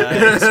 sir.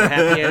 Guys. So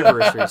happy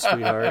anniversary,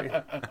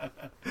 sweetheart.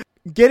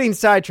 Getting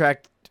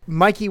sidetracked,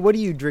 Mikey, what are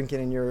you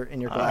drinking in your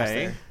glass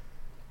there?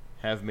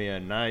 Have me a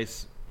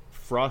nice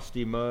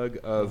frosty mug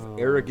of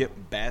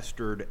Arrogant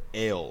Bastard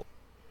Ale.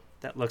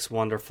 That looks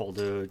wonderful,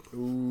 dude.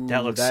 Ooh,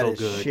 that looks so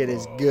good. Shit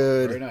is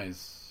good. Very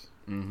nice.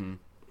 Mm-hmm.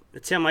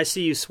 Tim, I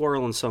see you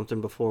swirling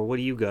something before. What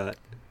do you got?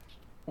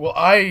 Well,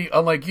 I,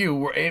 unlike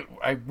you,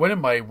 I went in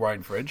my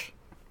wine fridge,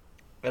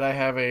 and I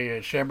have a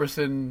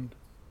Chamberson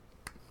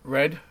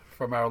Red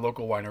from our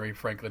local winery,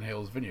 Franklin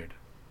Hills Vineyard.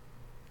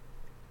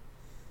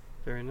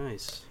 Very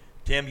nice.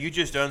 Tim, you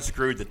just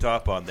unscrewed the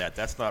top on that.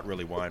 That's not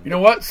really wine. You know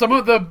what? Some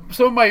of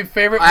my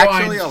favorite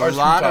wines are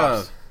screw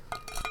tops.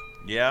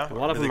 Yeah, a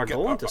lot of them are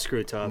going to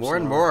screw tops. More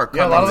and more.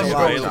 Yeah, a lot of them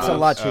are it's a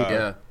lot cheaper.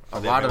 Yeah. A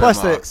lot of plus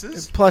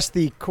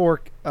the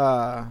cork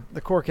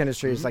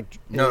industry is like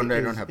they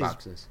don't have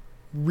boxes.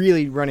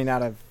 Really running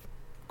out of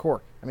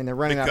cork. I mean, they're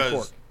running out of cork.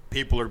 Because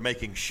people are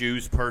making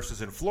shoes, purses,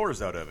 and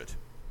floors out of it.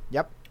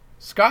 Yep.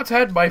 Scott's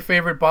had my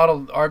favorite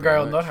bottle,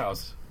 Argyle Nut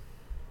House.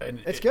 And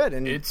it's good,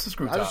 and it's a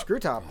screw top. It's a screw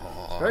top.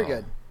 It's very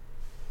good.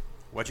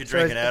 What you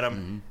drinking, Adam?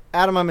 Mm-hmm.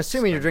 Adam, I'm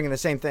assuming you're drinking the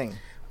same thing.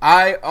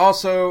 I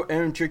also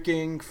am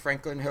drinking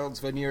Franklin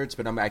Hills Vineyards,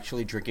 but I'm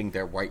actually drinking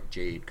their White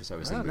Jade because I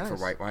was in the mood for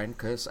white wine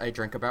because I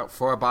drank about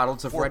 4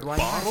 bottles of red wine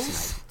last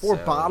night. 4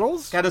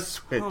 bottles? Gotta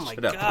switch Oh my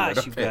it up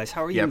gosh, you guys!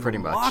 How are you pretty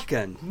much.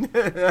 walking?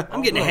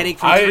 I'm getting a headache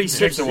from 3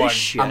 sips of this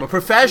shit. I'm a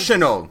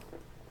professional.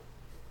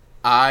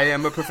 I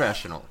am a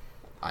professional.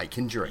 I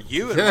can drink.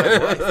 You and my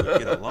wife would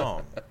get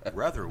along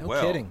rather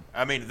well. Kidding.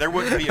 I mean, there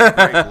wouldn't be a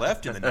break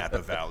left in the Napa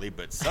Valley,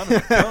 but son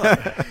of a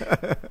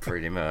gun.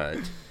 Pretty much.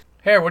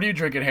 Hare, what are you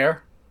drinking,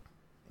 Hare?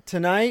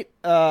 Tonight,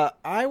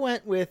 I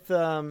went with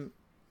 2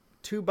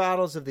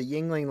 bottles of the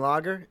Yuengling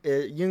Lager.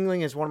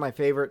 Yuengling is one of my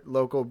favorite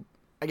local.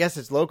 I guess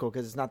it's local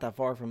because it's not that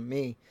far from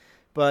me,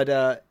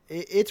 but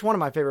it's one of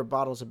my favorite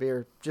bottles of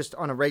beer just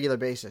on a regular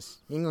basis.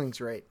 Yuengling's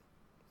great,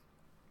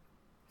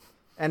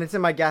 and it's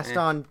in my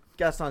Gaston's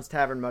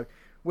Tavern mug,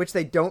 which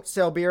they don't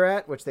sell beer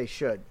at, which they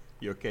should.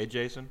 You okay,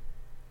 Jason?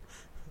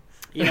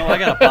 You know, I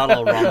got a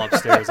bottle of rum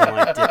upstairs I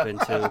might dip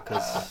into.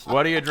 Cause...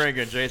 What are you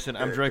drinking, Jason?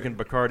 I'm drinking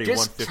Bacardi 151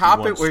 Just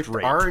top it with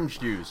straight. orange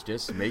juice.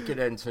 Just make it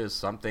into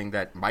something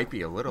that might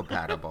be a little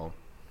palatable.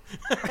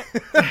 I'm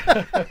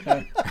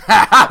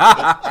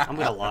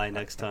going to lie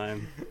next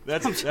time.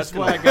 That's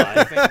why I got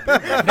Next time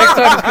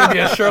it's going to be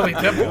a Shirley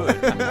Temple.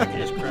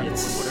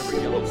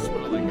 Whatever yellow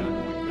swill I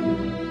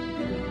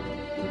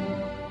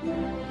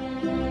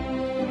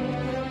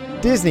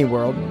got. Disney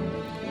World,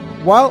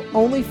 while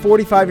only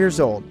 45 years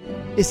old,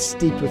 is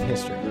steeped with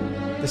history.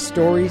 The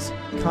stories,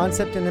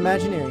 concept, and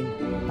imagineering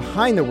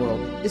behind the world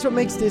is what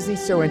makes Disney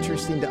so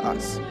interesting to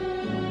us.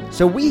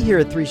 So we here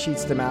at 3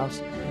 Sheets to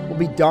Mouse will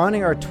be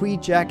donning our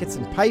tweed jackets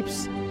and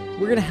pipes.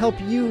 We're going to help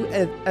you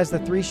as the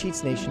 3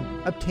 Sheets Nation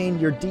obtain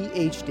your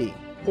DHD,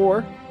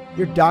 or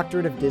your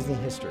Doctorate of Disney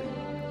History.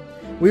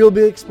 We will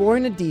be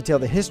exploring in detail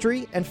the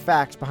history and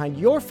facts behind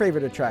your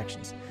favorite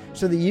attractions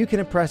so that you can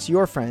impress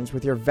your friends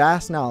with your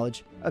vast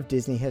knowledge of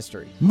Disney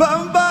history.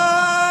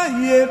 Bamba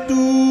yetu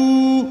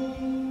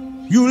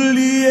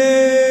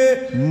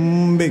yulie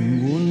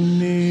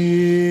mbinguni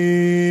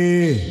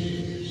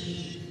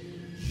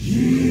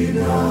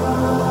jina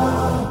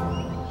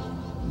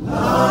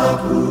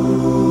lako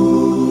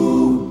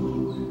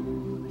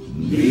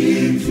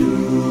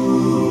litukuzwe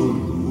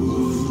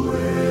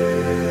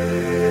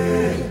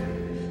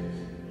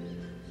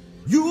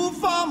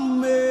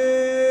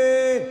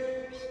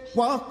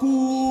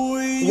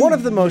One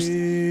of the most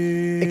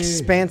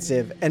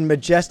expansive and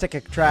majestic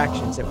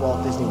attractions at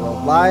Walt Disney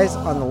World lies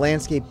on the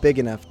landscape big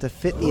enough to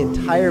fit the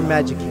entire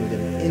Magic Kingdom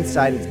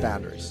inside its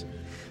boundaries.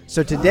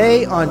 So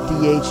today on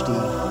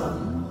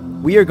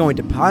DHD, we are going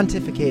to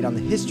pontificate on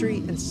the history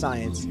and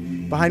science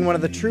behind one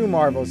of the true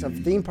marvels of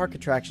theme park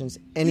attractions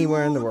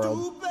anywhere in the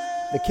world,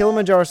 the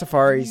Kilimanjaro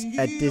Safaris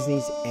at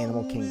Disney's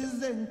Animal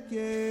Kingdom.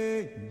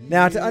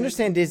 Now, to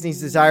understand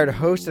Disney's desire to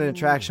host an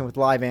attraction with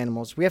live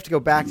animals, we have to go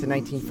back to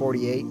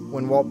 1948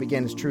 when Walt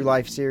began his True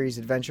Life series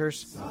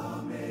adventures.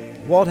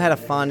 Walt had a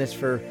fondness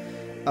for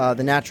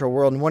the natural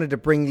world and wanted to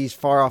bring these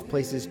far-off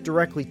places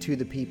directly to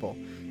the people.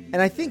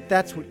 And I think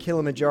that's what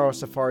Kilimanjaro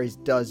Safaris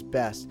does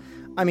best.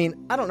 I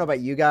mean, I don't know about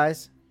you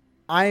guys.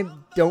 I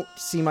don't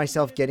see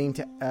myself getting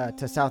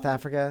to South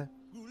Africa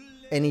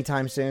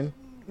anytime soon.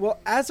 Well,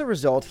 as a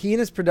result, he and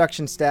his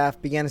production staff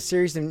began a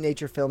series of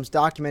nature films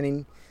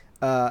documenting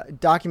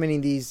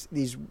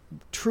these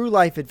true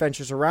life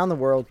adventures around the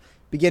world,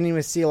 beginning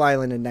with Seal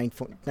Island in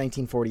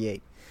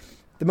 1948.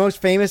 The most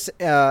famous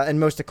and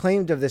most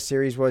acclaimed of this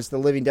series was The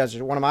Living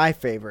Desert, one of my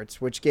favorites,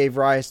 which gave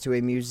rise to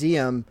a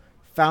museum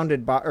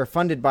funded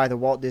by the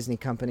Walt Disney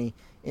Company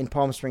in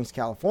Palm Springs,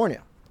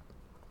 California.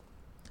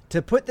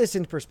 To put this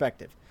into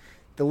perspective,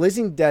 The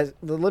Living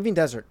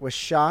Desert was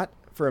shot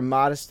for a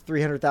modest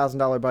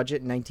 $300,000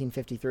 budget in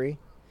 1953.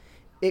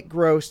 It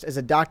grossed as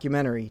a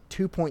documentary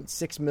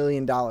 $2.6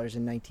 million in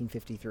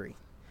 1953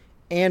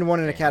 and won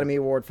an Academy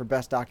Award for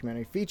Best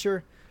Documentary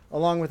Feature,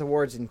 along with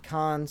awards in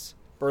Cannes,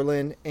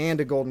 Berlin,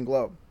 and a Golden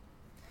Globe.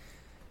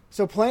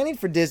 So planning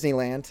for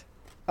Disneyland,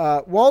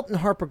 Walt and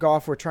Harper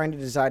Goff were trying to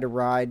design a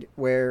ride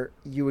where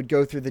you would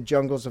go through the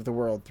jungles of the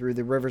world, through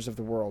the rivers of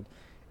the world.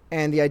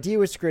 And the idea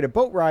was to create a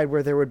boat ride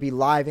where there would be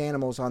live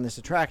animals on this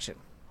attraction.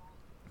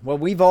 Well,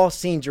 we've all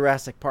seen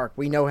Jurassic Park.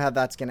 We know how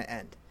that's going to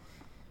end.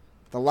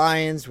 The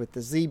lions with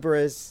the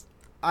zebras.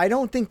 I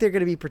don't think they're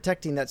going to be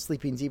protecting that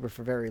sleeping zebra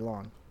for very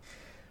long.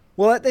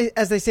 Well,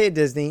 as they say at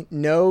Disney,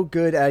 no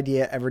good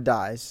idea ever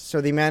dies.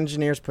 So the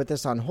Imagineers put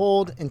this on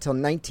hold until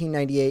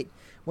 1998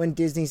 when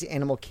Disney's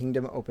Animal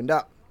Kingdom opened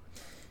up.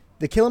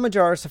 The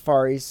Kilimanjaro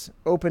Safaris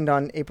opened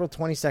on April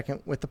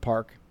 22nd with the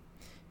park.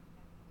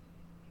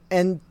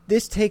 And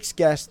this takes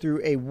guests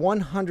through a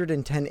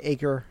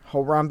 110-acre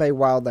Harambe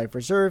Wildlife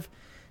Reserve.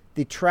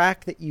 The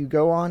track that you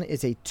go on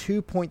is a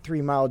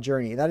 2.3-mile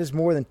journey. That is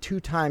more than 2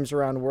 times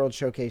around World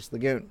Showcase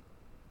Lagoon.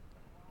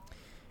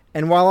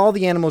 And while all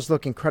the animals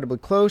look incredibly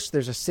close,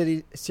 there's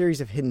a series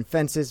of hidden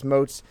fences,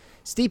 moats,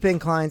 steep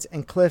inclines,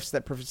 and cliffs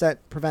that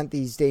prevent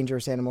these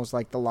dangerous animals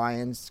like the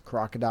lions,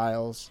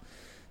 crocodiles,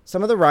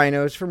 some of the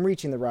rhinos from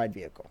reaching the ride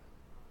vehicle.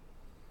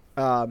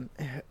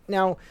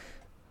 Now,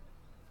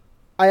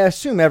 I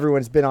assume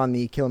everyone's been on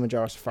the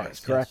Kilimanjaro Safaris,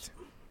 correct?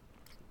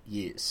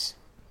 Yes.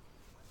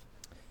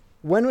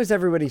 When was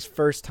everybody's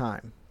first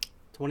time?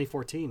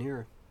 2014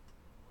 here.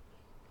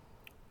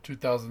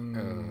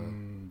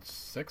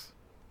 2006?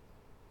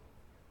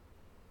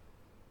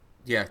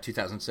 Yeah,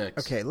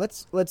 2006. Okay,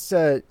 let's.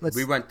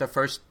 We went the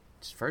first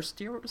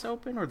year it was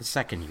open, or the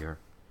second year?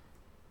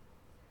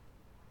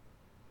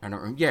 I don't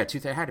remember. Yeah, it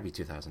had to be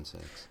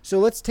 2006. So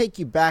let's take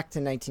you back to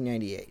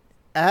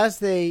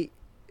 1998.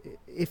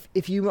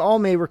 If you all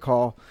may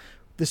recall,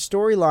 the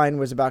storyline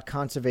was about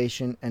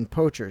conservation and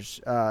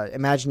poachers.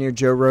 Imagineer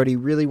Joe Rohde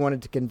really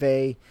wanted to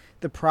convey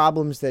the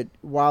problems that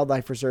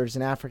wildlife reserves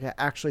in Africa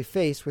actually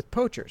face with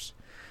poachers.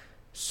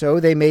 So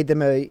they made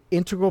them an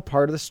integral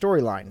part of the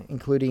storyline,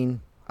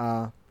 including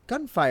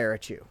gunfire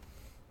at you.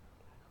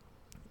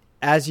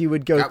 As you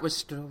would go... That was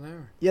still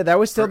there. Yeah, that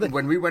was still there.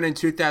 When we went in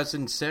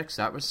 2006,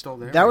 that was still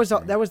there.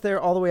 That was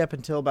there all the way up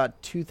until about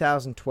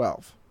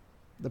 2012,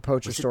 the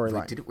poacher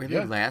storyline. Did it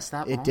really last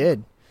that long? It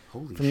did.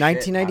 Holy From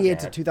 1998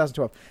 to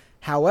 2012.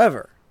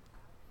 However,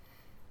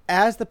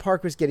 as the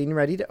park was getting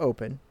ready to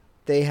open,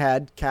 they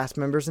had cast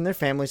members and their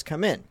families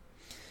come in.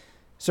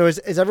 So as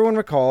everyone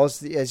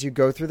recalls, as you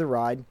go through the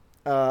ride,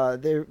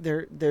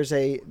 there's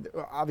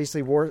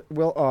obviously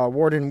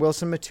Warden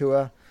Wilson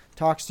Matua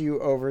talks to you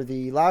over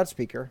the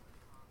loudspeaker,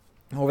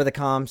 over the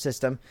comm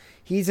system.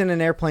 He's in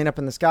an airplane up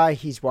in the sky.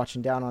 He's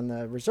watching down on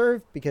the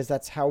reserve because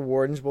that's how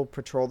wardens will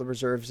patrol the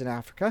reserves in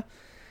Africa.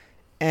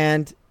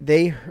 And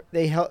they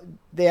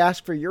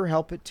ask for your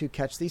help to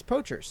catch these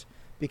poachers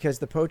because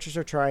the poachers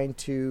are trying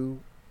to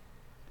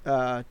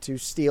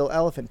steal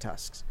elephant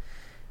tusks.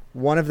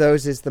 One of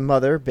those is the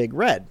mother, Big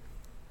Red.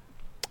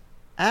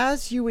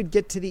 As you would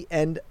get to the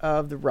end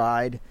of the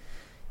ride,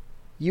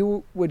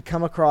 you would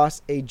come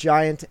across a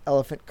giant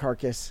elephant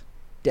carcass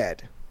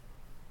dead.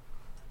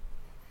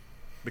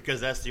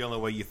 Because that's the only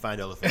way you find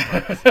elephant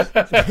carcasses.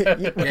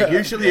 Yeah,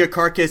 usually a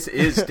carcass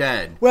is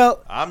dead.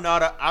 Well, I'm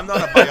not a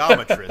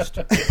biometrist,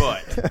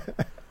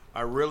 but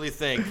I really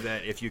think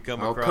that if you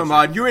come across... Oh, come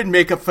on. You would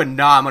make a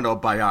phenomenal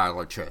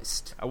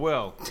biologist.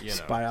 Well, you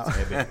know,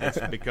 it's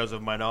because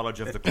of my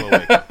knowledge of the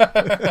cloaca,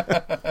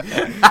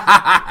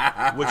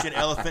 which an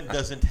elephant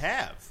doesn't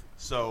have.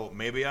 So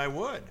maybe I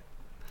would.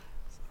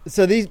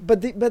 So these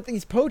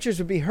poachers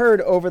would be heard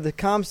over the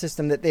comm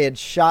system that they had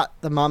shot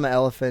the mama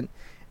elephant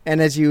And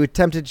as you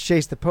attempted to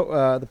chase the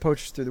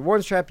poachers through the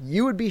warden trap,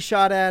 you would be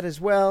shot at as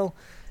well.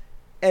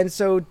 And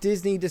so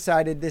Disney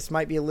decided this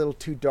might be a little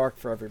too dark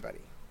for everybody.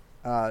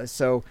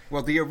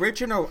 Well, the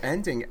original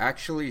ending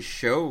actually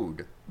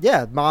showed.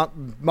 Yeah,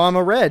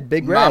 Mama Red,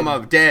 Big Red.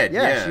 Mama dead,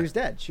 yeah. She was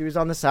dead. She was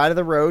on the side of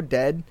the road,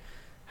 dead.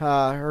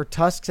 Her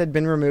tusks had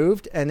been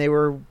removed, and they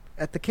were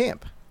at the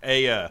camp.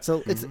 An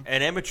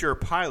amateur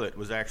pilot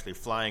was actually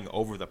flying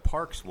over the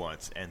parks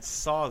once and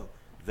saw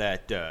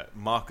that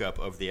mock-up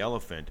of the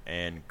elephant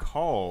and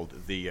called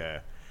the,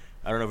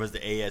 I don't know if it was the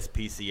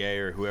ASPCA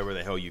or whoever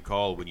the hell you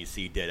call when you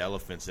see dead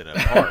elephants in a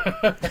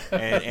park,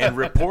 and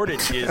reported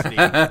Disney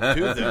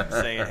to them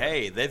saying,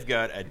 hey, they've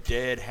got a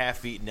dead,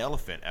 half-eaten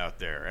elephant out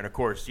there. And, of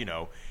course,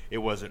 it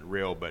wasn't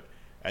real, but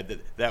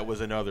that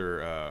was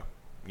another,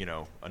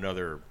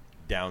 another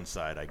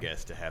downside, I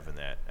guess, to having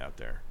that out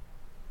there.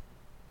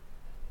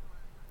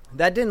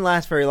 That didn't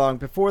last very long.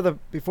 Before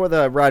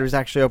the ride was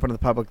actually open to the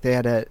public, they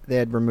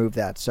had removed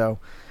that. So,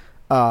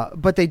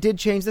 but they did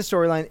change the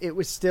storyline. It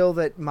was still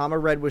that Mama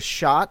Red was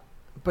shot,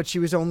 but she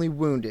was only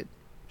wounded.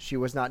 She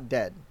was not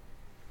dead.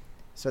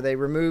 So they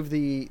removed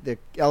the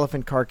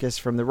elephant carcass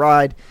from the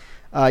ride.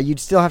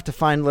 You'd still have to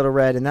find Little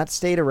Red, and that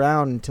stayed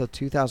around until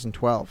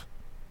 2012.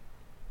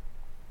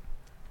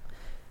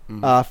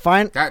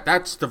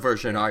 That's the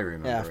version I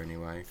remember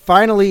anyway.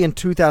 Finally, in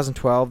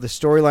 2012, the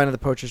storyline of the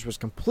poachers was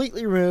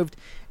completely removed,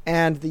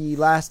 and the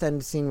last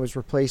end scene was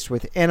replaced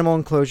with animal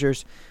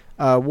enclosures.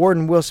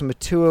 Warden Wilson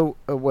Matua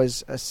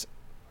was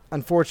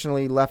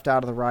unfortunately left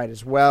out of the ride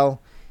as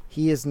well.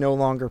 He is no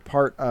longer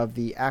part of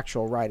the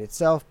actual ride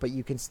itself, but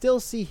you can still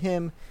see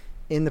him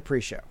in the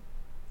pre-show,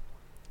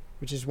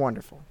 which is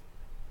wonderful,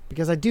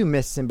 because I do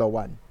miss Simba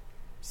 1.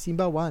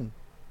 Simba 1.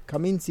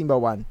 Come in, Simba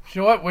 1.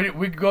 You know what?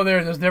 We could go there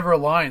and there's never a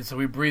line, so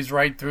we breeze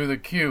right through the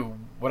queue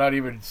without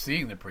even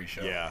seeing the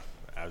pre-show. Yeah,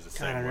 I was the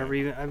same God, I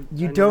way.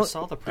 never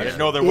saw the pre-show. I didn't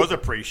know there was a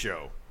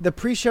pre-show. The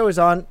pre-show is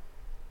on.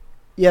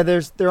 Yeah,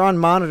 they're on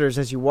monitors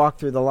as you walk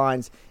through the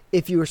lines.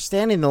 If you were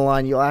standing in the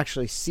line, you'll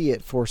actually see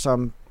it for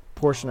some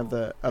portion of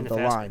the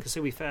line. Because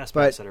we fast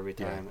pass it every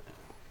time.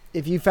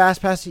 If you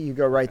fast pass it, you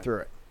go right through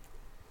it.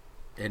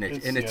 And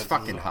it's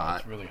fucking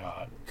hot. It's really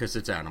hot. Because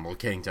it's Animal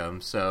Kingdom,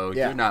 so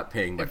you're not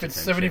paying much attention. If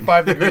it's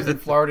 75 degrees in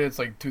Florida, it's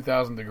like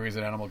 2,000 degrees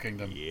in Animal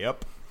Kingdom.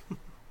 Yep.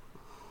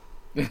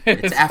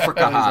 It's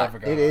Africa hot.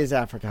 It is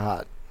Africa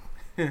hot.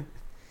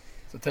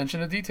 It's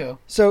attention to detail.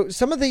 So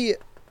some of the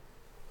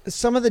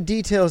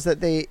details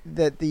that the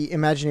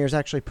Imagineers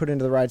actually put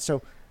into the ride.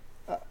 So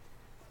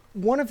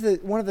one of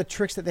the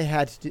tricks that they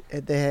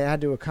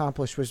had to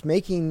accomplish was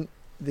making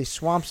the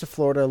swamps of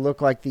Florida look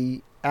like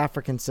the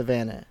African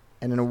savanna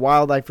and in a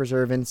wildlife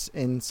reserve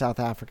in South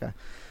Africa.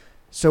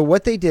 So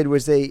what they did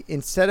was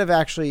instead of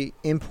actually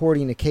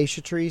importing acacia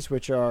trees,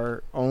 which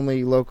are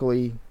only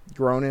locally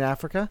grown in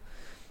Africa,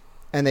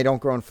 and they don't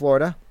grow in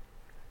Florida,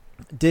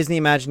 Disney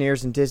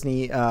Imagineers and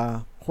Disney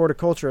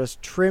horticulturists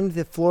trimmed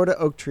the Florida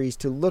oak trees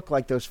to look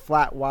like those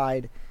flat,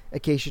 wide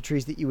acacia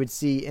trees that you would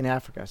see in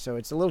Africa. So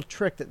it's a little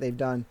trick that they've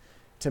done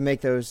to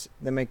make those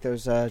kind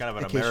of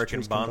an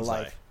American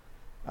bonsai.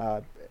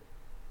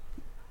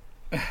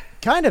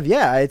 Kind of,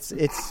 yeah.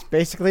 It's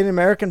basically an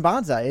American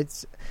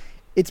bonsai.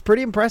 It's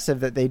pretty impressive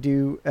that they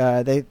do.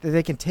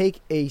 They can take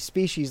a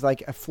species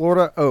like a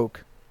Florida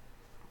oak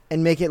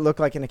and make it look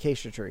like an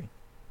acacia tree.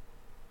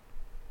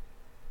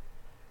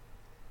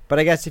 But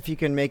I guess if you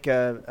can make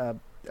a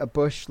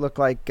bush look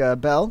like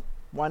Belle,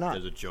 why not?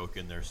 There's a joke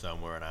in there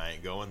somewhere, and I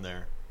ain't going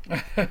there.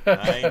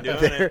 I ain't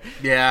doing it.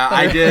 Yeah,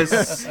 I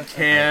just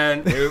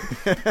can't. Nope.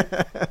 I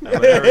would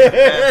never get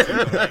past it,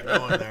 but I ain't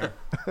going there.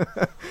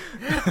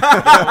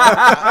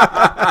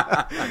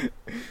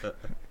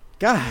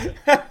 God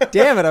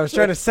damn it, I was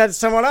trying to set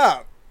someone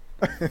up.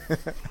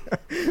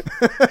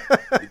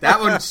 That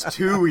one's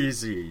too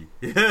easy.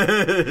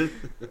 That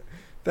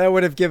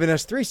would have given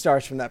us 3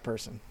 stars from that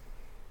person.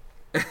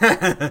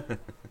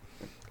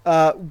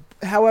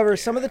 However,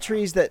 some of the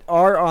trees that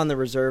are on the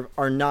reserve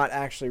are not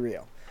actually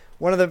real.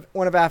 One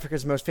of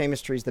Africa's most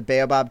famous trees, the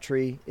baobab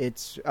tree.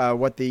 It's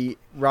what the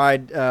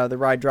ride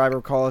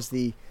driver calls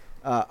the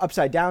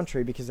upside down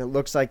tree because it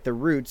looks like the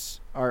roots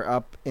are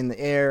up in the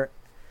air.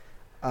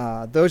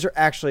 Those are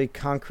actually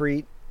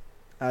concrete.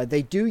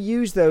 They do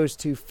use those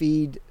to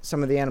feed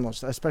some of the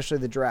animals, especially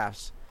the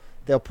giraffes.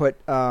 They'll put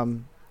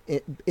in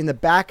the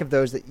back of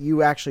those that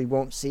you actually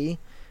won't see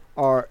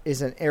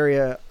is an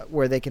area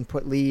where they can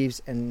put leaves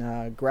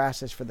and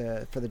grasses for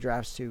the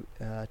giraffes to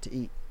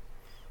eat,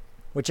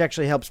 which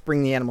actually helps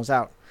bring the animals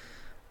out.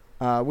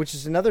 Which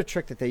is another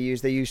trick that they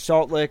use. They use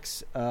salt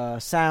licks,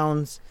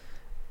 sounds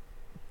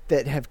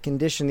that have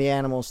conditioned the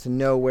animals to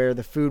know where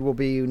the food will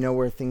be, know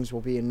where things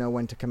will be, and know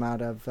when to come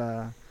out of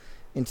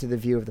into the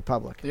view of the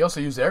public. They also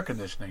use air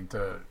conditioning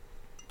to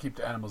keep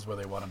the animals where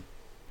they want them.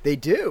 They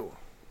do.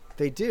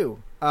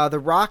 The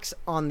rocks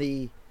on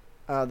the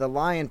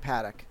lion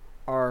paddock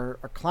are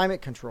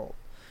climate controlled.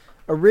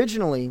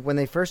 Originally, when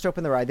they first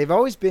opened the ride, they've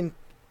always been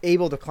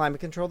able to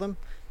climate control them,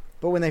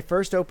 but when they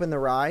first opened the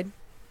ride,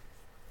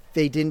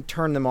 they didn't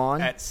turn them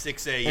on at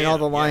 6 a.m. and all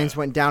the lions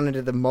went down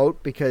into the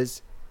moat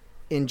because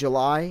in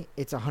July,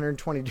 it's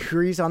 120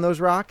 degrees on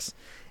those rocks,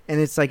 and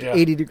it's like Yeah.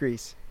 80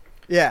 degrees.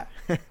 Yeah.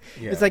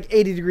 It's like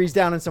 80 degrees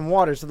down in some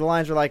water, so the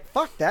lions are like,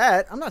 fuck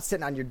that. I'm not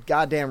sitting on your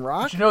goddamn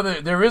rock. But you know,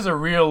 there is a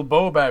real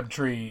baobab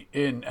tree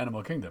in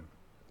Animal Kingdom.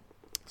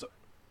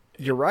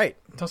 You're right.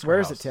 Tusker Where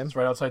House. is it, Tim? It's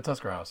right outside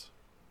Tusker House.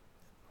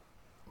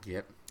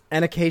 Yep.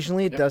 And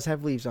occasionally it does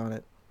have leaves on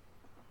it.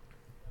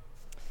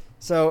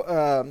 So,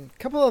 a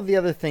couple of the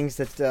other things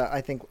that I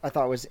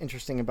thought was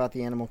interesting about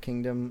the Animal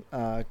Kingdom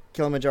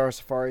Kilimanjaro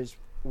safaris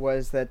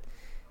was that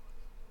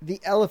the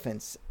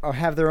elephants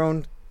have their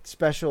own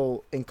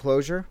special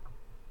enclosure,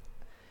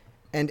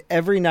 and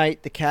every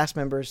night the cast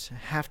members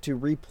have to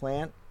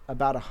replant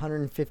about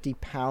 150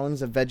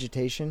 pounds of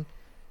vegetation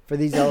for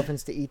these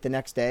elephants to eat the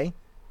next day.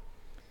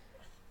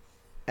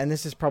 And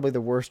this is probably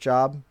the worst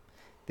job.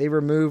 They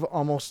remove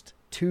almost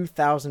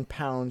 2,000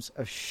 pounds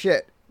of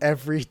shit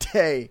every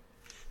day.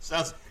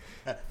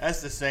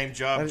 That's the same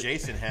job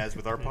Jason has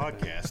with our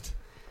podcast.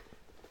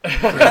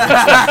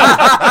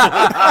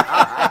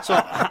 So,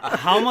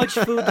 how much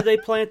food do they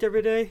plant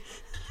every day?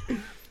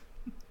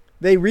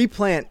 They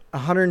replant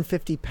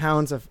 150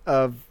 pounds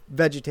of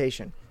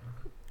vegetation.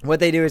 What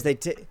they do is they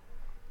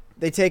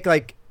take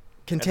like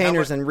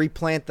containers and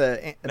replant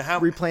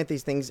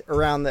these things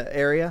around the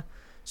area.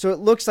 So it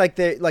looks like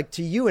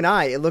to you and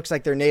I, it looks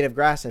like they're native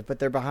grasses, but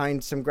they're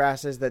behind some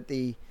grasses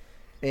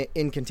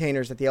in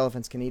containers that the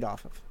elephants can eat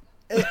off of.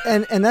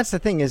 And that's the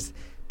thing is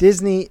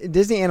Disney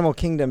Animal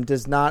Kingdom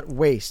does not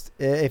waste.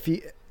 If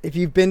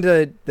you've been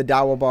to the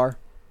Dawa bar,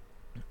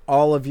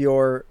 all of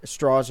your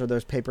straws are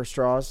those paper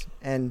straws,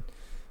 and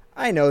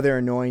I know they're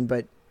annoying,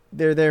 but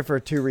they're there for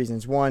two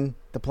reasons. One,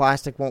 the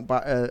plastic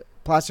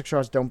plastic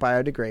straws don't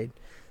biodegrade.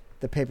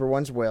 The paper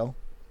ones will.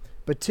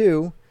 But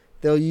two,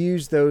 they'll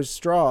use those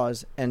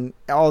straws and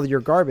all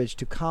your garbage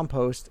to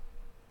compost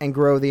and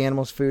grow the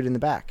animals' food in the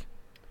back.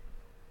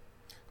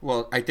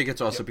 Well, I think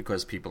it's also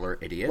because people are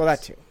idiots. Well,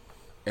 that too.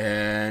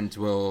 And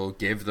will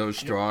give those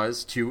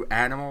straws to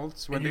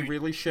animals when they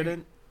really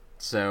shouldn't.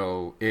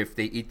 So if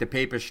they eat the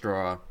paper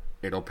straw,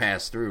 it'll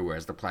pass through,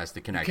 whereas the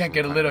plastic can actually You can't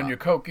get a lid on your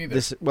Coke either.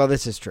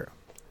 This is true.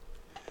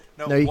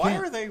 No, you why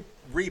can't. are they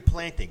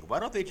replanting? Why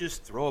don't they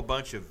just throw a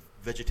bunch of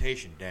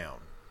vegetation down?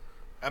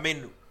 I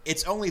mean,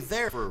 it's only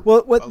there for a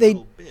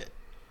little bit.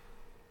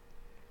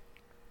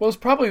 Well, it's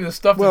probably the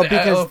stuff that the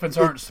because elephants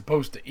aren't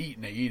supposed to eat,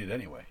 and they eat it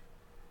anyway.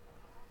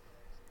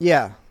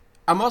 Yeah.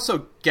 I'm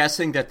also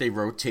guessing that they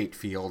rotate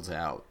fields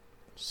out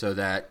so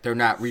that they're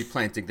not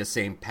replanting the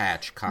same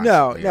patch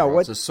constantly. No, or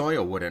else the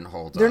soil wouldn't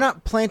hold They're up.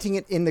 not planting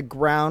it in the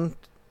ground.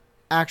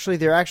 Actually,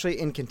 they're actually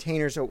in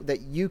containers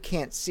that you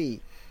can't see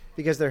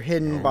because they're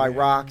hidden by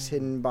rocks,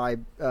 hidden by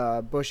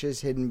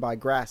bushes, hidden by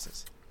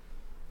grasses.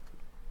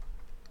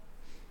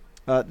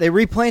 They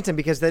replant them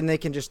because then they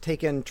can just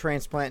take in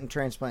transplant,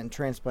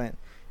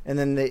 and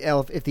then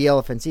if the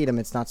elephants eat them,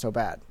 it's not so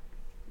bad.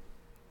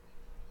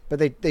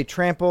 But they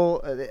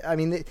trample. I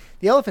mean,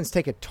 the elephants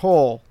take a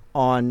toll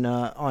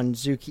on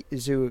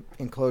zoo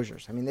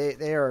enclosures. I mean,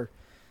 they're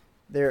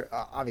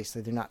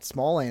obviously they're not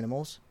small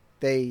animals.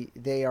 They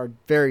are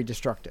very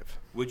destructive.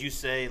 Would you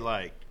say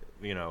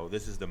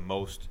this is the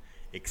most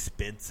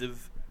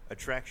expensive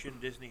attraction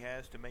Disney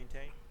has to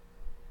maintain?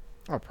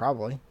 Oh,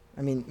 probably.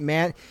 I mean,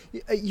 man,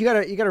 you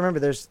gotta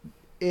remember.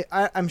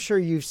 I'm sure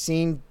you've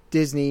seen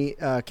Disney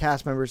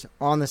cast members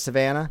on the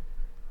Savannah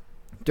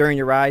during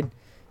your ride.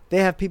 They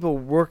have people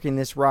working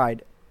this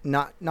ride,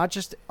 not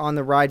just on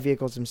the ride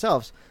vehicles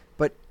themselves,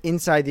 but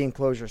inside the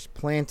enclosures,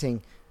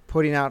 planting,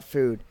 putting out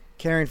food,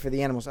 caring for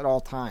the animals at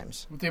all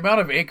times. With the amount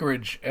of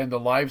acreage and the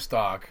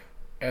livestock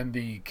and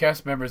the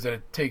cast members that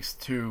it takes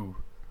to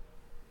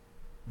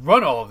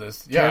run all of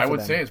this, I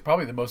would say it's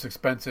probably the most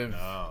expensive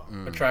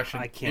attraction.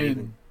 I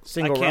can't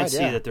see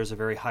that there's a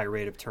very high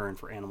rate of turn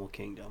for Animal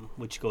Kingdom,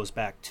 which goes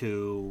back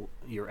to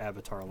your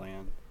Avatar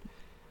land.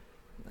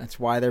 That's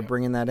why they're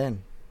bringing that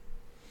in.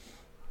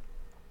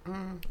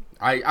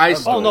 I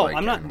still like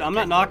I'm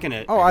not knocking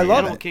it. Oh, I love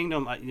Animal it.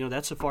 Kingdom.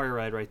 That safari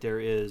ride right there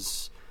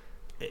is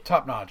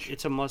top notch.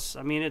 It's a must.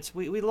 I mean,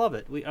 we love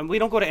it. We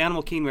don't go to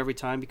Animal Kingdom every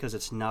time because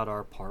it's not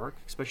our park,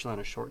 especially on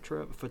a short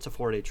trip. If it's a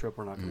 4-day trip,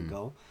 we're not going to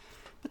go.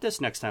 But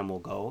this next time we'll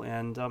go,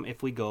 and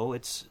if we go,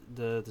 it's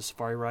the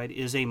safari ride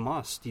is a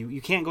must. You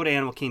can't go to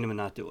Animal Kingdom and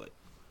not do it.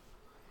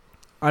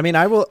 I mean,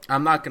 I will.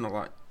 I'm not going to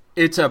lie.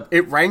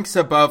 It ranks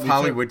above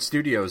Hollywood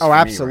Studios. Oh, for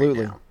absolutely.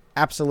 Me right now.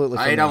 Absolutely.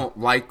 I don't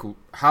like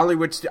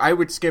Hollywood. I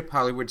would skip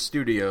Hollywood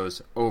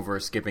Studios over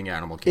skipping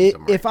Animal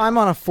Kingdom. If I'm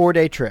on a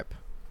 4-day trip,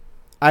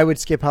 I would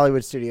skip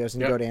Hollywood Studios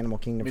and go to Animal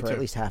Kingdom Me for too. at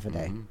least half a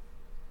day. Mm-hmm.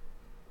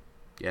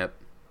 Yep.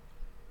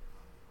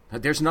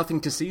 There's nothing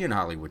to see in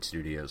Hollywood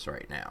Studios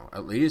right now.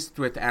 At least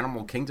with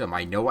Animal Kingdom,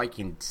 I know I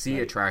can see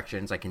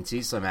attractions. I can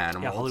see some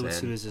animals. Yeah, Hollywood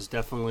Studios is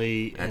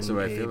definitely that's in the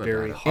way I a feel about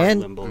very it. hard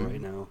limbo right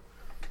now.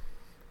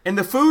 And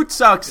the food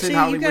sucks in See,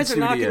 Hollywood you guys are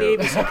knocking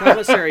the studios. ABC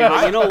commissary,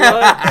 but you know what?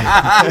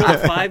 You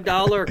know,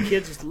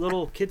 $5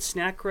 little kids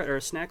snack or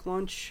snack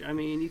lunch. I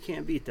mean, you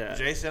can't beat that.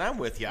 Jason, I'm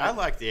with you. I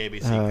like the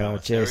ABC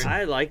commissary. Jason.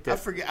 I liked it. I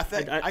forget.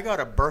 I got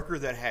a burger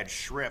that had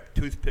shrimp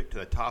toothpick to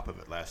the top of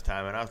it last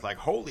time, and I was like,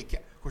 "Holy cow!"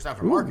 Of course, I'm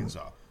from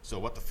Arkansas, so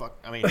what the fuck?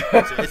 I mean,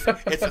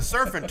 it's a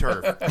surf and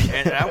turf,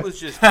 and I was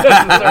just,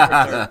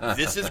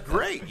 this is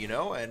great, you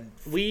know. And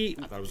I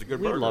thought it was a good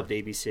burger. We loved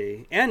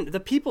ABC, and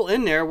the people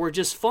in there were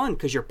just fun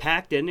because you're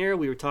packed in there.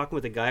 We were talking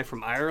with a guy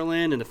from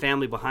Ireland, and the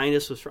family behind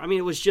us was. I mean,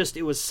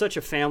 it was such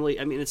a family.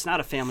 I mean, it's not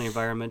a family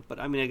environment, but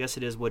I mean, I guess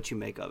it is what you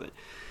make of it.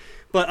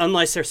 But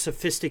unless they're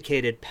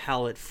sophisticated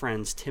palate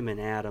friends, Tim and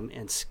Adam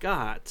and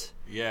Scott.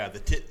 Yeah, the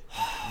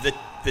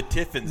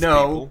Tiffins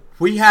No, people.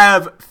 we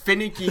have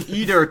Finicky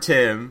Eater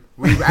Tim.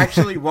 We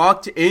actually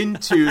walked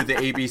into the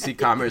ABC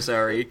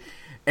commissary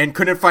and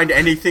couldn't find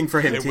anything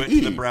for him They to went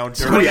eat. to the brown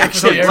So dirt. we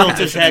actually Tilt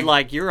his head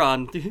like you're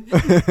on.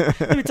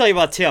 Let me tell you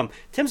about Tim.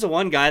 Tim's the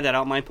one guy that I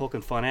don't mind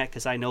poking fun at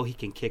because I know he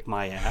can kick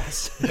my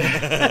ass,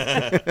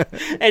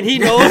 and he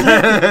knows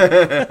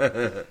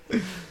it.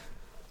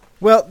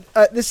 Well,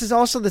 this is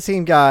also the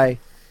same guy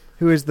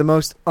who is the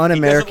most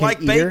un-American He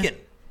doesn't like eater. bacon.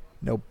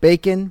 No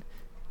bacon,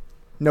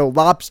 no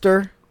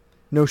lobster,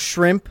 no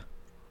shrimp.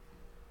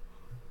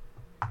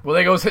 Well,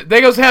 there goes half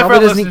Probably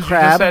our doesn't eat listeners. You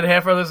crab. just said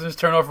half our listeners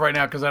turn off right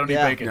now because I don't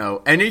Yeah. eat bacon.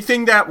 No,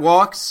 anything that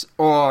walks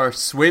or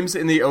swims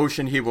in the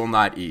ocean, he will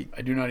not eat.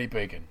 I do not eat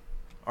bacon.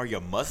 Are you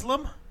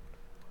Muslim?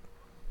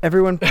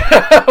 Everyone,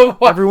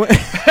 What? everyone.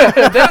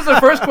 That is the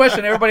first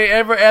question everybody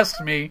ever asks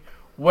me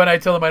when I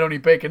tell them I don't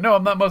eat bacon. No,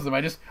 I'm not Muslim.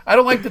 I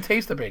don't like the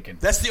taste of bacon.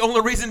 That's the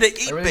only reason to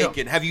eat really don't.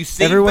 bacon. Have you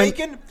seen Everyone-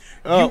 bacon?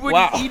 Oh, You wouldn't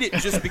wow. eat it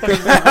just because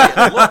of the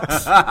way it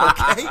looks.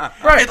 Okay,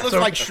 Right. It looks so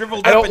like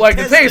shriveled I up don't like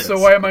the intestines. taste, so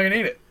why am I going to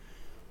eat it?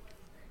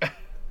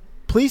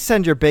 Please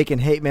send your bacon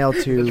hate mail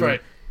to That's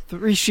right.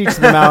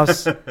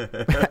 3sheetsofthemouse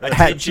at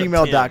Attention,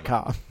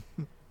 gmail.com.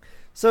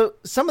 So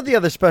some of the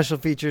other special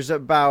features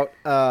about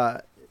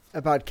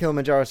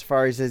Kilimanjaro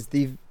Safaris is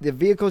the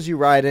vehicles you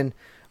ride in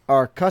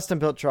are custom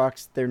built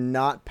trucks. They're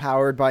not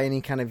powered by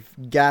any kind of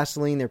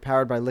gasoline. They're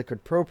powered by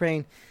liquid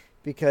propane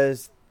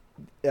because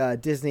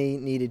Disney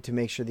needed to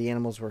make sure the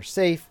animals were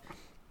safe,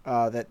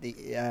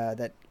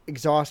 that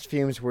exhaust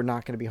fumes were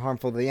not going to be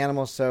harmful to the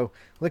animals. So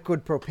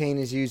liquid propane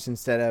is used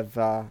instead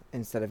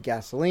of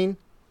gasoline.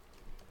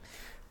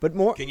 But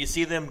more, Can you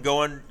see them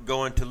going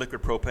to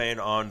liquid propane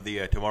on the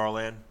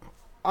Tomorrowland?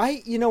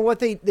 you know what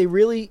they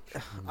really,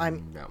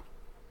 No.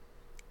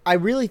 I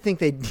really think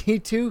they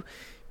need to,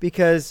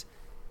 because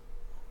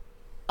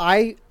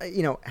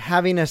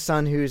having a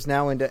son who's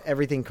now into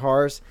everything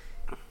cars,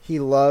 he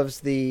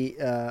loves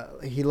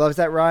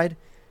that ride.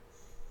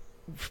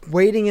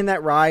 Waiting in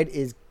that ride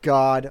is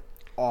god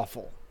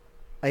awful.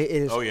 It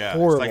is Oh, yeah. It's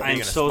horrible. like being I'm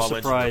in a so small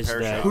engine surprised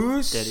repair that,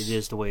 shop. that it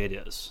is the way it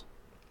is.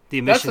 The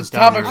That's emissions a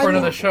topic down for there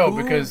another are show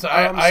Who, because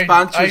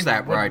sponsors I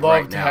that would ride love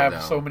right to now, have though?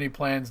 so many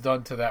plans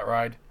done to that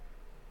ride.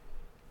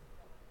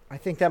 I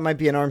think that might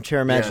be an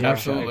armchair imagination.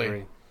 absolutely. I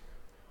agree.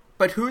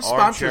 But who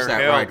sponsors Armchair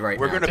that Hell. ride right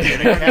We're now? going to be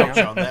in a couch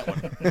on that one.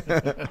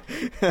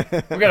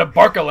 We got a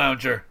Barca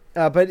lounger.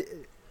 But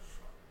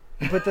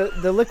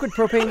the liquid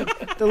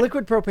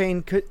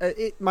propane could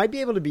it might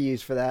be able to be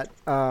used for that.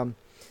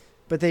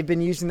 But they've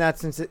been using that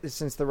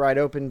since the ride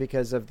opened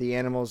because of the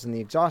animals and the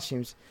exhaust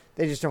fumes.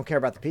 They just don't care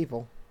about the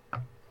people.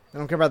 They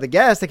don't care about the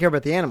guests. They care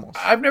about the animals.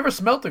 I've never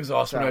smelt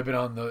exhaust when So- I've been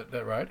on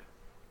that ride.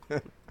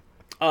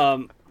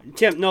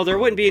 Tim, no, there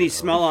wouldn't be any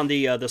smell on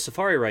the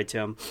safari ride,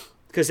 Tim,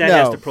 because that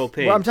has the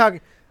propane. Well, I'm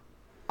talking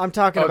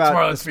Oh, about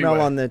Tomorrowland the smell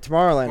Speedway. on the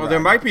Tomorrowland. Well, there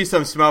ride. might be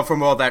some smell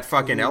from all that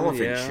fucking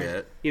elephant yeah.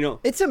 shit. You know,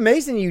 It's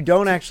amazing you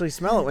don't actually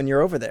smell it when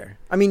you're over there.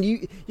 I mean,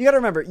 you got to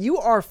remember you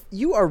are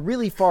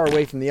really far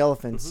away from the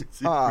elephants.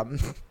 I'm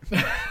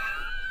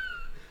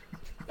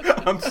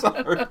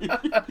sorry.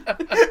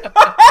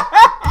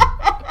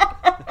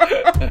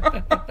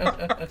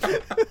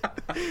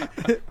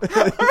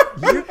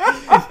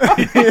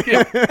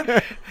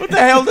 What the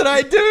hell did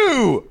I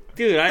do?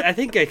 dude, I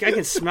think I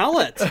can smell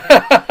it.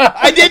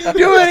 I didn't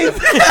do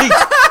anything.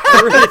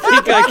 I really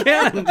think I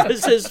can.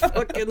 This is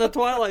fucking the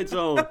Twilight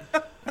Zone.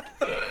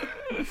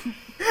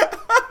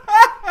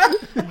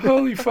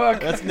 Holy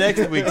fuck. That's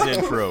next week's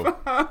intro.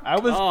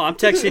 Oh, I'm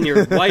texting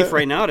your wife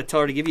right now to tell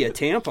her to give you a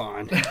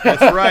tampon.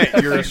 That's right.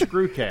 You're a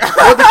screw cat.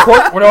 Well, the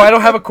cork, well, no, I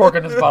don't have a cork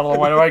in this bottle.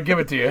 Why do I give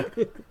it to you?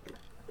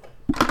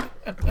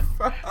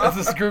 That's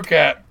a screw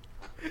cat.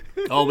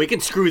 Oh, we can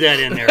screw that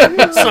in there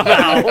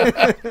somehow.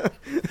 I can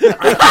get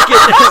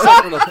that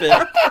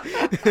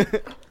sucker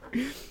to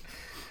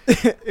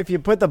fit. If you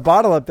put the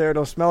bottle up there,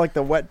 it'll smell like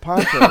the wet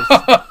ponchos.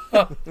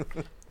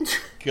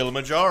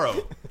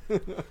 Kilimanjaro.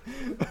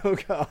 Oh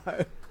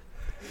God!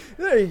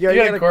 There you go.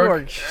 You You, got got a a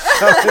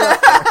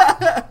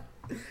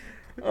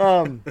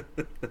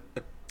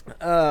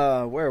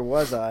cork. Where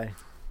was I?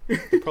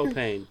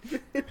 Propane.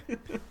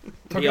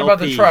 Talking about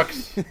the LP.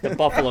 trucks. The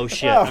buffalo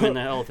shit. I mean,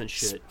 the elephant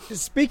shit.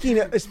 Speaking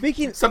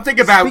Something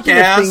about speaking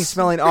gas. of things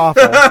smelling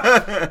awful.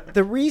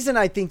 The reason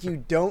I think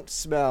you don't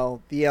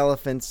smell the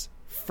elephants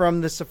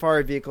from the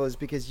safari vehicle is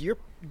because you're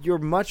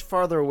much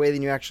farther away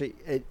than you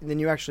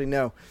actually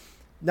know.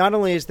 Not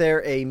only is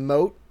there a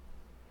moat,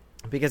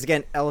 because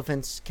again,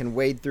 elephants can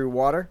wade through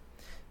water,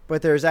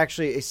 but there's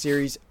actually a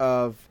series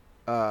of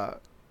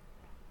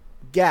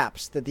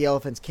gaps that the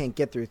elephants can't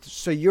get through.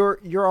 So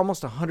you're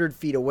almost 100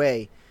 feet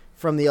away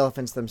from the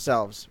elephants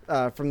themselves,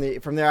 from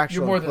their actual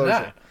You're more enclosure.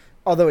 than that.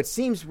 Although it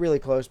seems really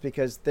close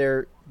because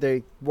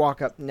they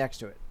walk up next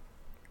to it.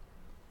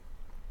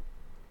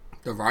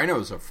 The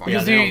rhinos are fun.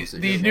 Because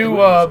the new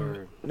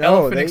No,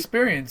 elephant they-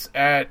 experience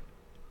at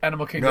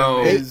Animal Kingdom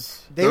No.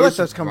 is... They let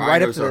those come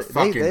right up to rhinos the, are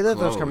they fucking let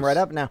those come close. right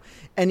up now.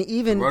 And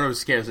even The rhino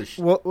scares the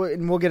shit.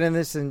 we'll get into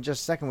this in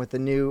just a second with the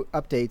new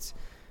updates.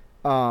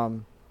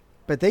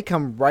 But they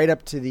come right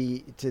up to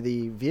the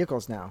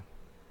vehicles now.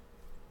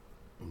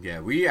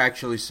 Yeah, we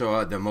actually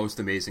saw the most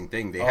amazing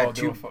thing. They Oh, had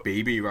they two were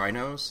baby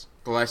rhinos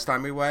the last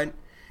time we went,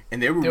 and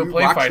we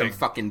play watched fighting. them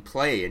fucking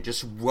play and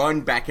just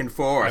run back and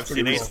forth. I've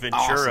seen It was Ace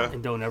Ventura. awesome.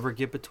 And don't ever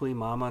get between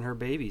mom and her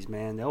babies,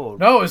 man. No, it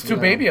was two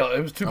baby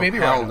Oh, baby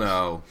hell rhinos.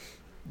 no.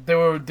 They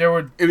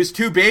were It was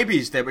two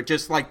babies that were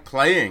just like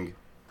playing.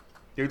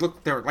 They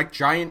were like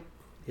giant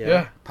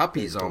yeah.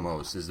 puppies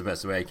almost. Is the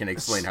best way I can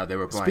explain how they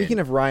were playing. Speaking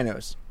of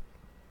rhinos,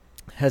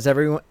 has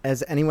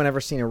anyone ever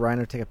seen a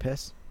rhino take a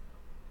piss?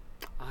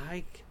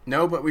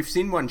 No, but we've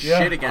seen one Yeah.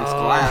 shit against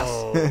glass.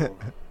 Was it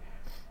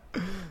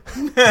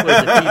pee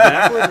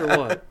backwards or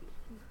what?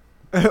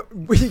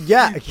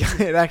 Yeah,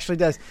 it actually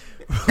does.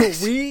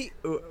 we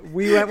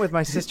went with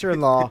my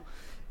sister-in-law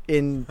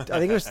in, I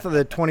think it was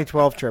the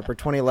 2012 trip or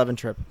 2011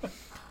 trip.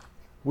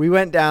 We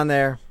went down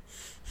there,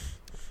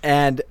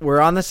 and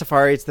we're on the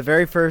safari. It's the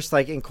very first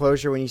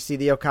enclosure when you see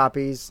the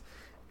okapis,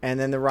 and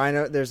then the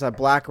rhino. There's a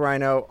black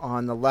rhino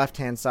on the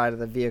left-hand side of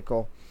the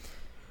vehicle.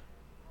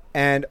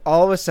 And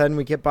all of a sudden,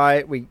 we get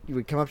by. We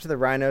come up to the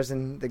rhinos,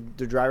 and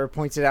the driver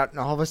points it out. And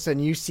all of a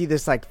sudden, you see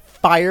this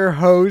fire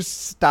hose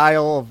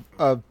style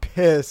of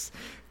piss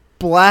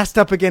blast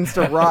up against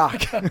a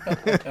rock.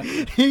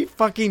 He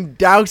fucking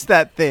doused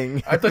that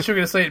thing. I thought you were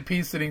going to say it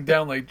pee sitting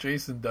down like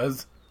Jason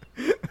does.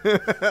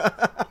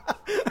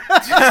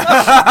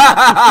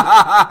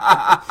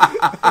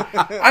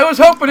 I was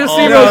hoping to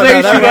see no,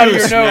 Rosé that shoot out of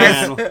your was-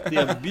 nose. Man,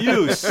 the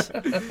abuse.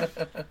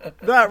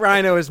 That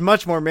rhino is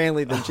much more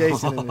manly than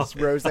Jason in his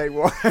rosé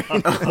wine.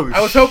 Oh,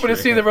 I was hoping to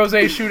see the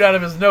Rosé shoot out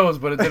of his nose,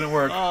 but it didn't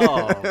work.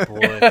 Oh,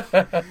 boy.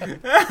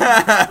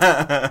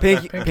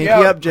 Pinky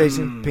up. up,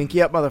 Jason.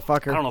 Pinky up,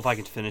 motherfucker. I don't know if I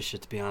can finish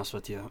it, to be honest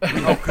with you.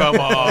 Oh, come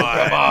on.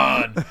 Come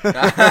on.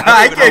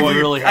 I know give we're you,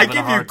 really I having a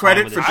give you hard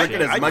credit time for with this drinking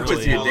shit. as much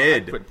really as you am.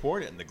 did. Quit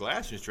pouring it in the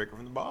glass and just drink it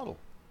from the bottle.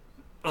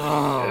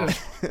 Oh,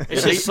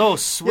 it's just so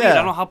sweet. Yeah. I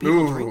don't know how people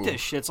Ooh. drink this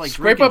shit. It's like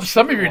Scrape drinking up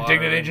some of sugar your water.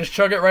 dignity and just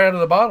chug it right out of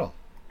the bottle.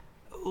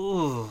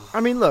 Ooh.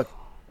 I mean, look,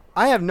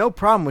 I have no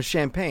problem with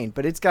champagne,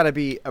 but it's got to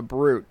be a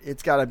brut.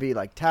 It's got to be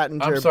like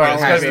Tattinger. I'm sorry, It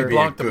it's Ballester. gotta has be to be a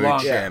Blanc de good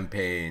Blanc.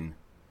 champagne.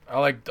 I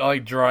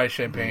like dry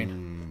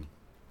champagne.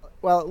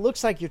 Well, it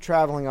looks like you're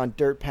traveling on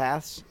dirt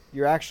paths.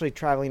 You're actually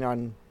traveling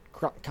on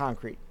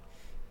concrete.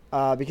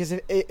 Because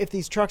if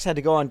these trucks had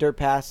to go on dirt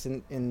paths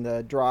in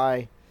the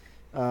dry,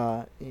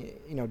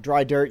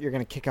 dry dirt, you're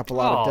going to kick up a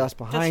lot of dust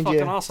behind that's you.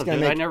 fucking awesome, It's gonna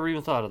dude. I make- never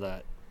even thought of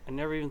that. I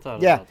never even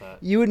thought Yeah, about that.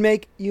 you would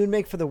make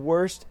for the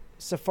worst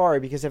safari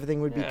because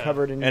everything would be Yeah.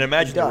 covered in And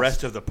imagine the dust.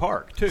 rest of the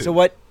park, too. So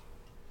what?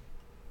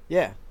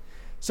 Yeah.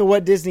 So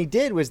what Disney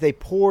did was they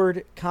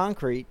poured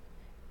concrete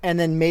and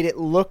then made it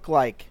look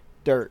like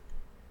dirt.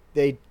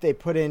 They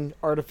put in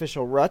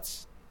artificial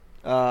ruts.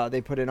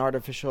 They put in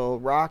artificial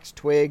rocks,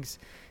 twigs,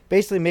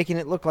 basically making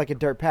it look like a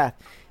dirt path.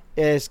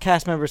 As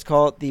cast members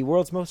call it, the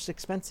world's most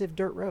expensive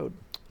dirt road.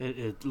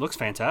 It looks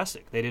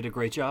fantastic. They did a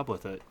great job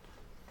with it.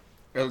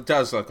 It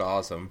does look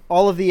awesome.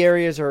 All of the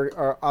areas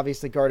are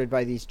obviously guarded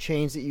by these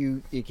chains that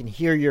you can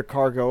hear your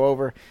car go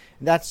over.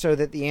 And that's so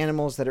that the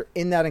animals that are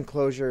in that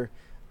enclosure,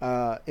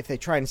 if they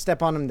try and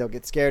step on them, they'll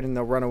get scared and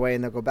they'll run away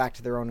and they'll go back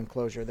to their own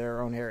enclosure,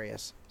 their own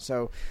areas.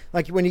 So,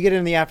 like when you get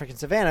in the African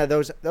savannah,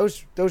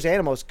 those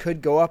animals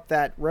could go up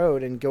that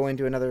road and go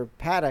into another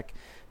paddock,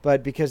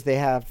 but because they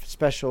have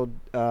special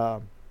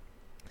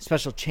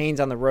chains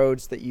on the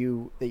roads that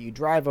you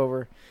drive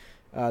over,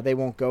 they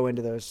won't go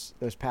into those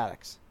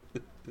paddocks.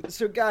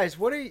 So, guys,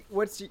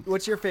 what's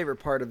your favorite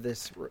part of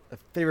this?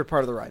 Favorite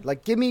part of the ride?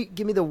 Like, give me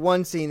the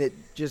one scene that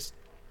just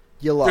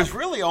you love. There's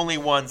really only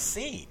one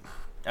scene.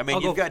 I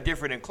mean, you've got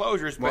different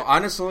enclosures, but Well,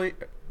 honestly,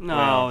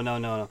 No. No.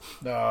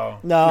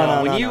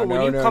 No, when you come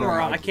no,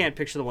 around, no. I can't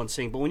picture the one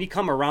scene, but when you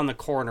come around the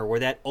corner where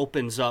that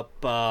opens up,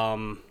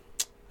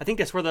 I think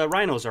that's where the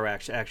rhinos are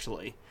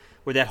actually,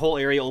 where that whole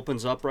area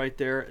opens up right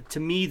there. To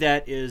me,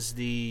 that is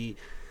the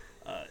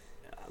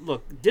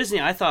look. Disney.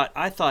 I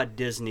thought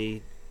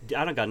Disney.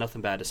 I don't got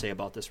nothing bad to say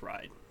about this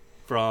ride.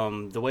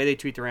 From the way they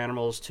treat their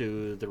animals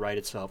to the ride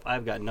itself,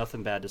 I've got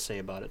nothing bad to say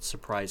about it.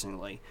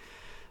 Surprisingly.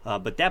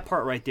 But that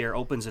part right there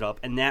opens it up,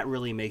 and that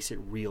really makes it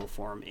real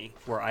for me,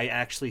 where I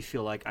actually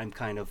feel like I'm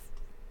kind of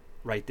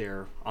right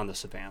there on the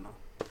savannah.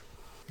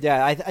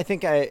 Yeah, I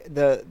think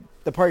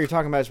the part you're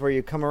talking about is where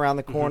you come around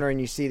the corner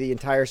and you see the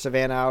entire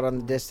savannah out on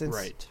the distance.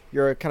 Right.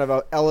 You're kind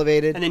of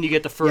elevated. And then you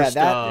get the first,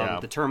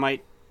 the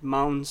termite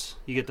mounds.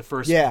 You get the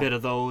first bit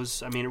of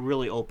those. I mean, it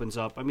really opens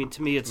up. I mean,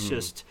 to me, it's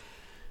just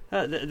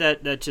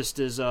that just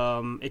is.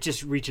 It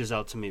just reaches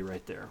out to me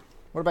right there.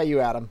 What about you,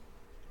 Adam?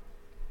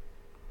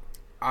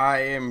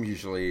 I'm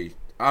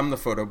the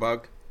photo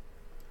bug,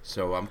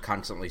 so I'm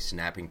constantly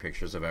snapping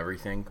pictures of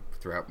everything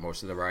throughout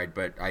most of the ride.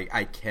 But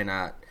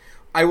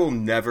I will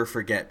never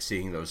forget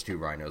seeing those two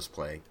rhinos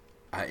play.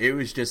 It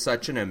was just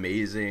such an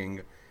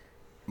amazing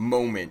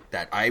moment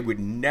that I would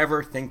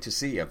never think to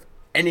see of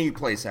any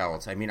place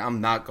else. I mean,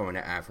 I'm not going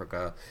to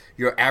Africa.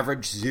 Your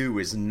average zoo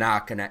is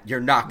you're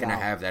not gonna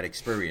have that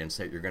experience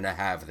that you're gonna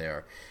have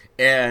there.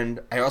 And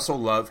I also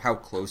love how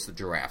close the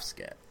giraffes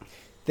get.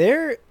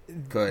 They're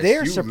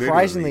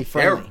surprisingly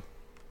friendly.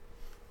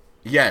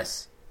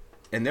 Yes,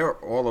 and they're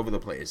all over the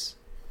place.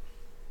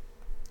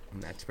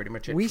 And that's pretty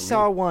much it. We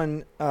saw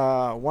one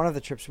of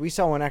the trips. We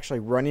saw one actually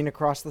running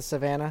across the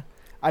savannah.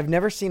 I've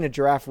never seen a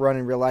giraffe run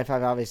in real life.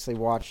 I've obviously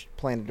watched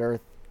Planet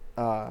Earth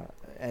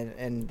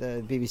and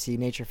the BBC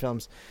nature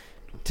films.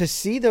 To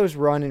see those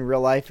run in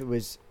real life, it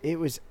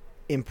was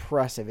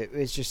impressive. It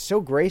was just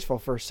so graceful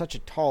for such a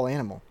tall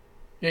animal.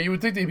 Yeah, you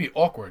would think they'd be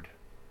awkward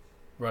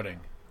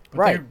running. But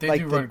right. They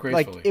do run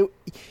gracefully.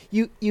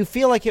 You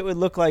feel like it would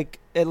look like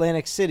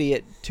Atlantic City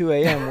at 2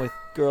 a.m. with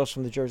girls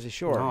from the Jersey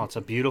Shore. No, it's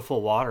a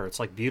beautiful water. It's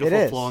like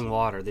beautiful flowing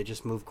water. They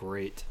just move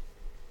great.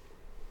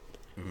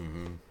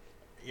 Mm-hmm.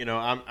 You know,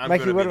 I'm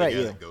Mikey, going to be the guy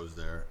you? that goes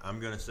there.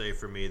 I'm going to say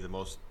for me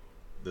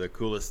the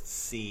coolest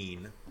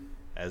scene,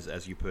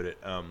 as you put it.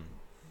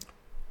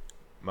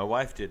 My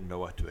wife didn't know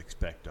what to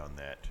expect on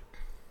that.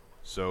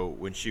 So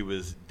when she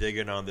was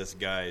digging on this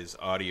guy's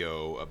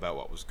audio about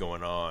what was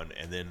going on,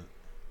 and then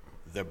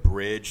the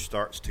bridge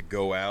starts to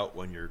go out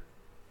when your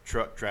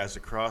truck tries to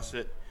cross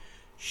it,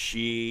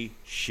 she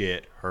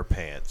shit her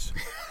pants.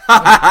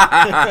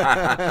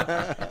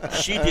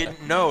 She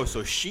didn't know,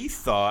 so she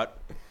thought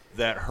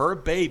that her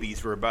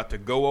babies were about to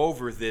go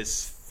over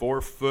this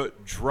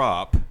 4-foot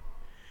drop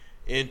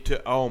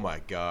into, oh my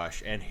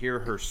gosh, and hear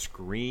her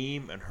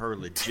scream and her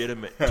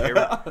legitimate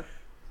terror.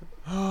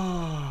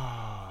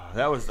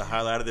 That was the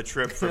highlight of the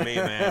trip for me,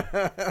 man.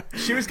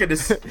 She was going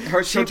to,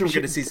 her children were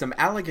going to see some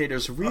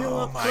alligators real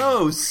up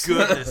close.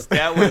 Goodness,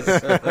 that was,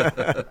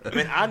 I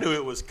mean, I knew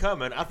it was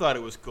coming. I thought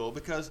it was cool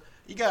because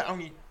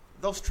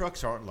those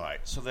trucks aren't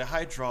light. So the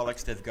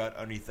hydraulics they've got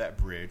underneath that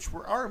bridge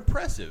are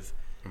impressive.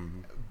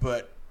 Mm-hmm.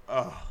 But,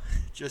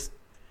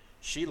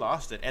 she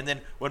lost it. And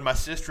then when my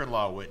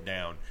sister-in-law went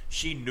down,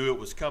 she knew it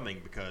was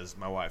coming because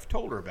my wife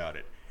told her about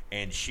it.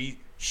 And she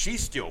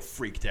still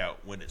freaked out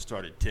when it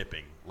started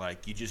tipping.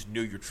 Like, you just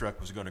knew your truck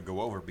was going to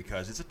go over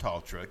because it's a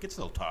tall truck. It's a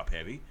little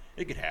top-heavy.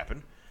 It could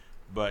happen.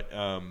 But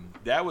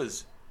that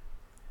was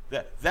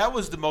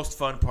the most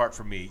fun part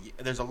for me.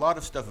 There's a lot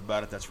of stuff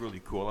about it that's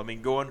really cool. I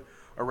mean, going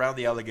around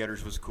the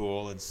alligators was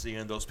cool, and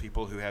seeing those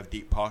people who have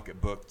deep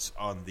pocketbooks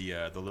on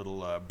the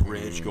little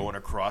bridge going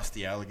across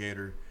the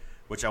alligator,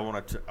 which I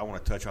want to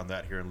touch on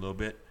that here in a little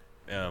bit.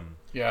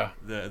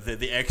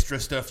 The extra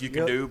stuff you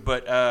can do,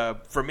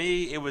 but for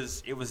me it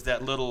was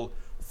that little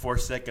 4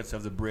 seconds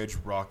of the bridge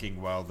rocking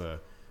while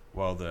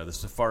the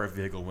safari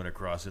vehicle went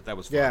across it. That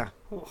was fun.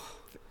 Yeah,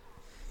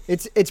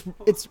 it's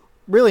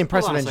really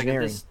impressive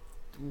engineering.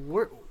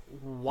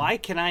 Why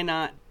can I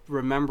not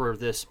remember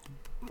this?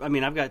 I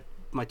mean, I've got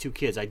my 2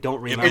 kids. I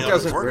don't remember. It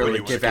doesn't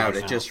really give out.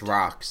 It just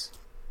rocks.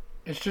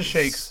 It just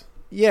shakes.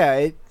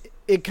 Yeah,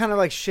 it kind of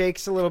like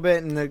shakes a little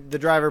bit, and the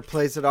driver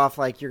plays it off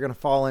like you're going to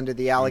fall into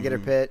the alligator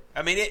pit.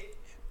 I mean,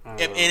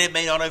 it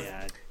may not have.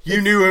 Yeah.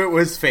 You knew it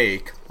was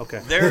fake.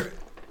 Okay.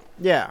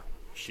 Yeah.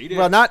 She did.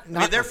 Well, not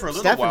I mean, there for a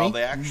little Stephanie. while.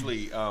 They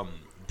actually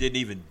didn't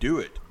even do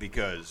it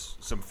because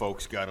some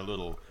folks got a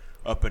little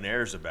up in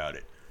airs about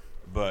it.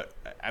 But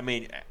I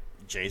mean,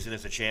 Jason,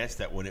 there's a chance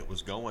that when it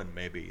was going,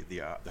 maybe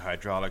the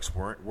hydraulics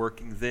weren't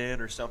working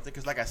then or something.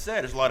 Because, like I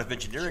said, there's a lot of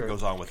engineering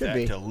goes on with Could that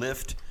be. to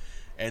lift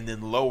and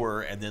then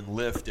lower and then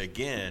lift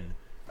again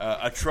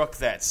a truck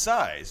that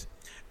size.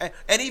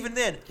 And even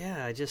then,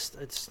 yeah,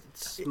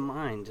 it's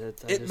mind.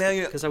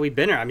 Because we've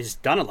been there. I mean,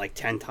 just done it like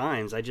 10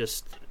 times. I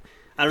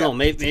don't know.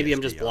 Maybe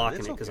I'm just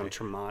blocking it because I'm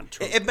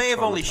traumatized. It may have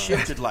only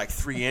shifted like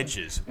 3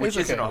 inches, which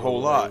isn't a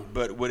whole lot.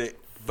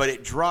 But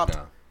it dropped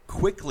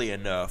quickly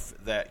enough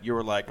that you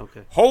were like,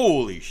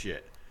 "Holy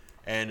shit!"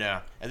 And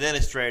then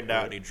it straightened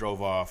out and he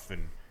drove off,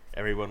 and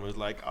everyone was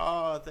like,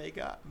 "Oh, they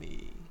got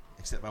me."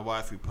 Except my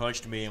wife, who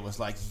punched me and was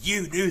like,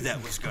 "You knew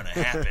that was going to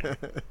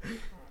happen."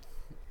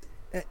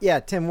 Yeah,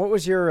 Tim, what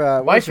was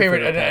your my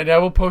favorite? And I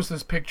will post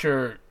this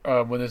picture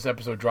when this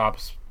episode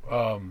drops.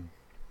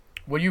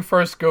 When you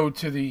first go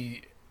to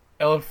the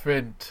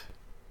elephant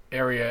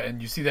area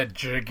and you see that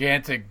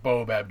gigantic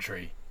baobab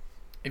tree,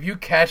 if you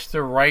catch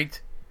the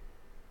right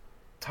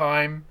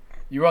time,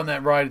 you're on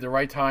that ride at the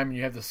right time, and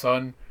you have the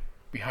sun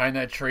behind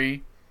that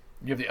tree,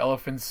 you have the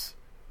elephants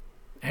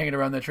hanging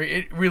around that tree.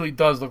 It really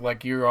does look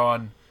like you're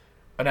on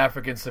an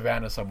African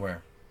savanna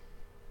somewhere.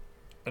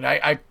 And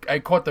I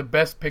caught the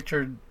best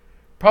picture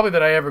probably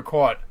that I ever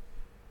caught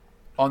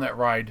on that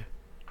ride.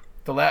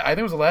 I think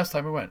it was the last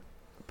time we went.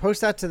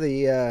 Post that to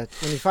the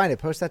when you find it.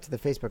 Post that to the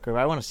Facebook group.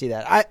 I want to see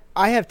that.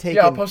 I have taken.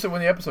 Yeah, I'll post it when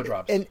the episode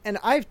drops. And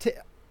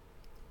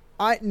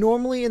I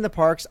normally in the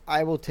parks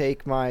I will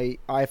take my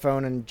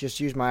iPhone and just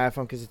use my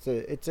iPhone because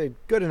it's a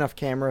good enough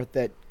camera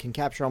that can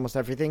capture almost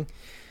everything.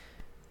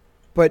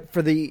 But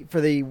for the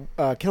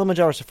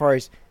Kilimanjaro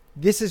safaris,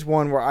 this is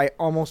one where I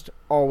almost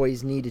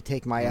always need to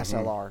take my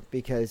SLR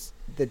because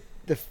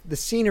the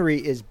scenery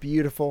is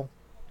beautiful.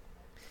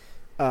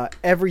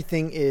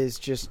 Everything is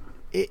just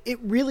it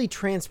really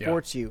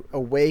transports you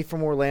away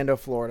from Orlando,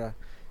 Florida,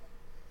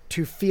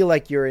 to feel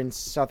like you're in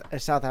South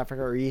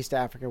Africa or East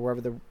Africa, wherever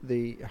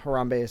the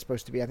Harambe is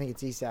supposed to be. I think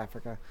it's East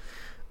Africa.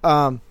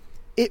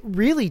 It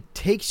really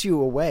takes you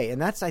away,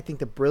 and that's, I think,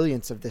 the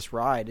brilliance of this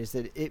ride is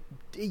that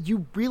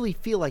you really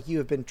feel like you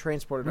have been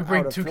transported out of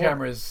Florida. We bring 2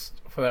 cameras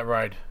for that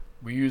ride.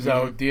 We use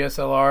our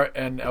DSLR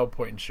and our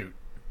point and shoot.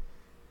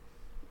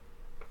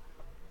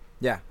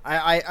 Yeah,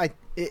 I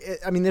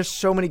mean, there's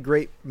so many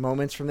great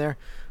moments from there.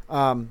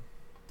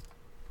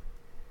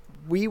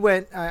 We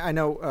went. I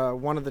know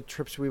one of the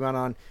trips we went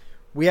on.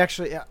 We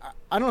actually. I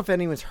don't know if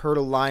anyone's heard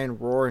a lion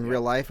roar in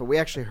real life, but we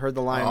actually heard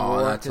the lion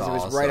roar because it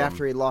was right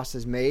after he lost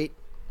his mate.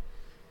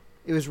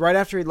 It was right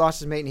after he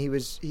lost his mate, and he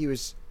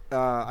was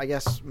I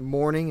guess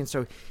mourning, and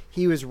so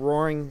he was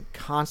roaring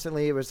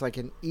constantly. It was like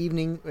an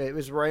evening. It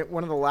was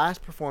one of the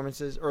last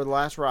performances or the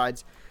last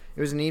rides.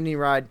 It was an evening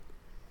ride.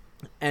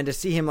 And to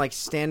see him like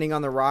standing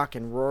on the rock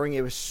and roaring,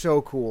 it was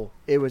so cool.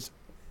 It was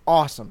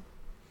awesome,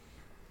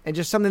 and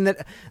just something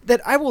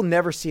that I will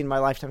never see in my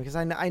lifetime because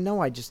I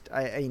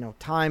know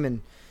time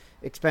and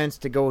expense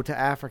to go to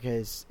Africa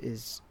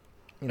is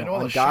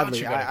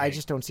ungodly. I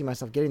just don't see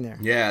myself getting there.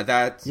 Yeah,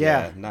 that's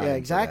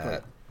exactly.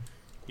 That.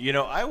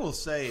 I will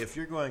say if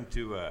you're going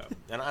to,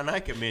 and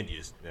I commend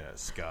you,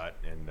 Scott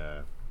and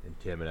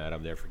Tim and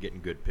Adam there for getting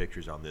good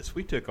pictures on this.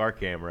 We took our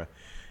camera.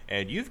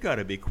 And you've got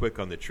to be quick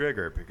on the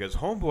trigger because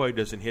Homeboy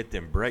doesn't hit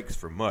them brakes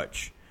for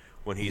much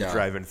when he's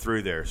driving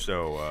through there.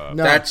 So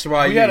that's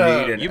why you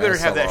need an You better SLR.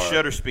 have that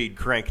shutter speed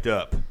cranked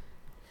up.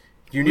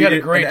 You need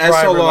a great an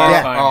driver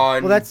SLR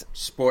on that's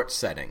sports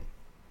setting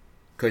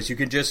because you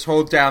can just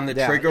hold down the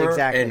trigger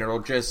exactly. and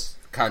it'll just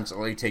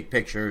constantly take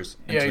pictures.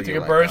 Yeah, you take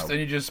a burst and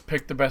you just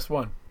pick the best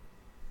one.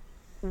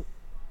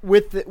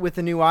 With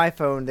the new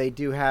iPhone, they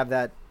do have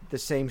the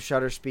same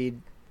shutter speed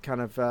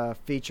kind of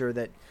feature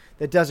that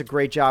does a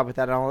great job with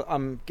that.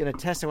 I'm going to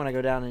test it when I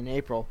go down in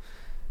April.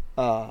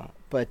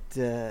 But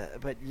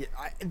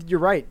you're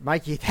right,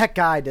 Mikey. That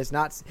guy does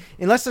not,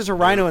 unless there's a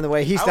rhino in the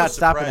way, he's not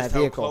stopping that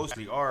vehicle. How close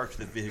we are to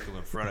the vehicle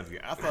in front of you.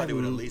 I thought it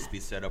would at least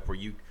be set up where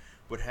you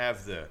would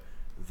have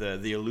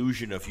the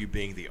illusion of you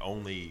being the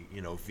only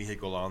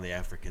vehicle on the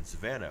African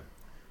savannah.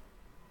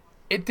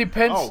 It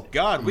depends. Oh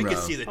God, we can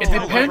see the. It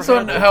depends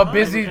on how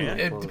busy.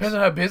 It depends on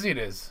how busy it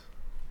is.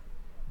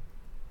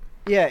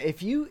 Yeah,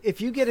 if you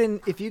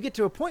get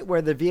to a point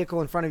where the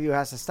vehicle in front of you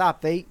has to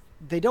stop, they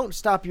don't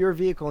stop your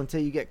vehicle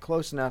until you get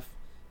close enough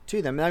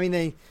to them. I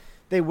mean,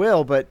 they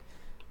will, but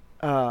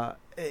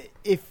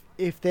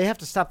if they have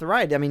to stop the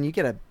ride, I mean, you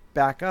get to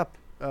back up.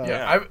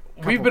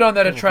 We've been on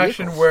that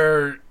attraction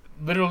where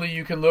literally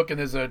you can look and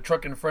there's a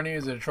truck in front of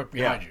you, there's a truck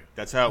behind you.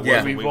 That's how it was.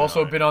 Yeah. We've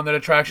also been on that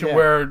attraction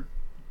where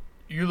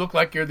you look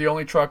like you're the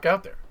only truck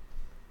out there.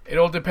 It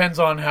all depends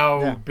on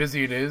how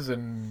busy it is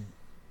and.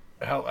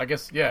 How, I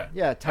guess, time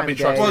of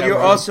day. Well, you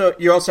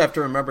also have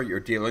to remember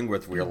you're dealing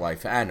with real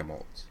life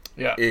animals.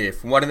 Yeah.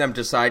 If one of them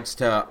decides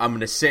I'm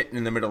going to sit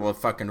in the middle of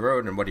the fucking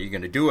road, and what are you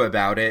going to do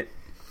about it?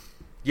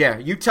 Yeah,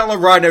 you tell a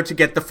rhino to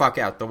get the fuck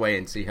out the way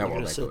and see how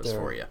well that goes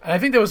for you. And I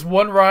think there was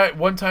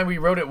one time we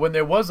rode it when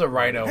there was a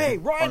rhino. Hey,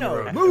 rhino, on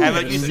the road. move!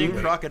 Haven't you seen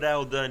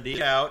Crocodile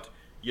Dundee? Out,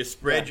 you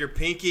spread your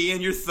pinky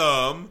and your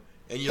thumb,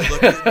 and you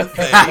look at the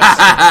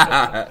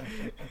face.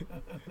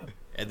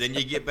 And then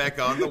you get back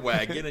on the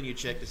wagon and you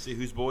check to see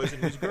who's boys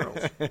and who's girls.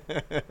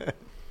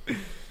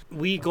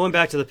 Going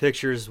back to the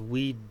pictures,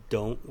 we're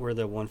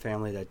the one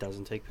family that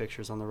doesn't take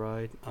pictures on the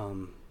ride.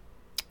 And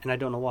I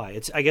don't know why.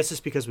 I guess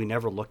it's because we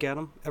never look at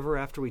them ever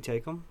after we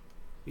take them.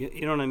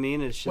 You know what I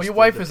mean? It's just your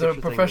wife is a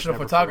professional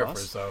photographer,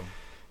 so.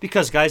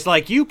 Because guys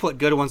like you put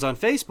good ones on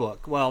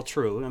Facebook. Well,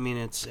 true. I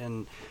mean,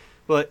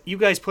 but you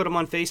guys put them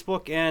on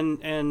Facebook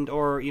and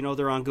or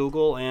they're on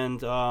Google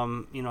and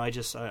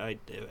I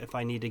if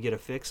I need to get a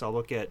fix, I'll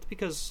look at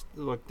because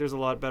there's a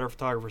lot better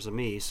photographers than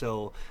me.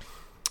 So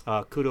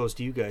kudos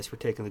to you guys for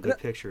taking the good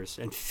pictures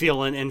and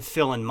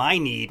filling my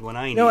need when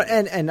I need.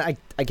 And I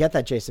get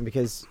that, Jason,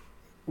 because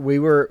we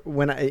were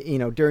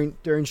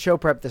during show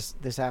prep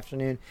this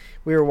afternoon,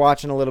 we were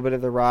watching a little bit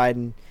of the ride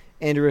and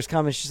Andrew was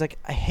commenting. She's like,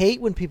 I hate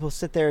when people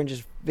sit there and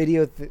just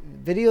video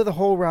the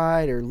whole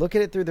ride or look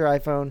at it through their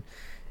iPhone.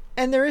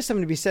 And there is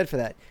something to be said for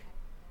that.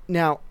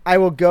 Now, I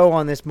will go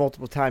on this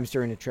multiple times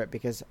during the trip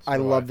because I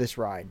love this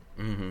ride.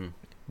 Mm-hmm.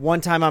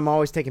 One time I'm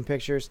always taking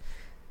pictures.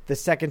 The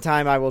second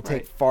time, I will take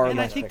Right. far And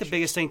less I think pictures. the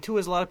biggest thing too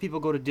is a lot of people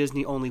go to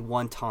Disney only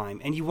one time,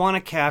 and you want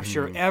to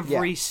capture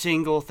every Yeah.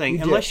 single thing. You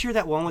do. Unless you're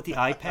that one with the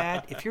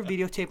iPad. If you're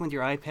videotaping with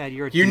your iPad,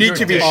 you're a You need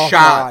to be Oh,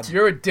 shot. God.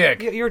 You're a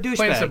dick. You're a Plain and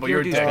douchebag. simple,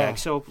 You're a dick. douchebag.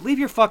 So leave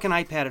your fucking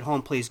iPad at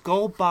home, please.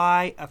 Go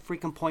buy a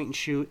freaking point and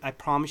shoot. I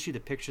promise you, the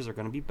pictures are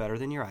going to be better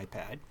than your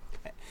iPad.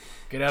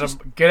 Get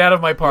out of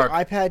my park.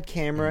 iPad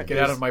camera. Get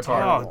out is of my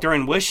park. Oh, terrible.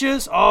 during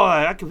wishes?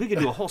 Oh, we could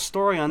do a whole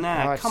story on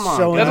that. Oh, it's Come on,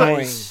 so guys.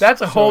 annoying.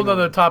 That's a whole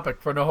other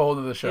topic for a whole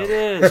other show. It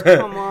is.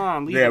 Come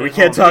on. leave Yeah, it we at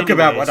can't home. talk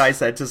about Anyways, what I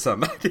said to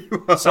somebody.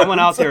 Someone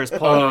out there is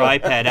pulling their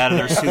iPad out of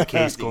their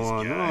suitcase,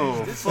 going,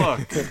 "Oh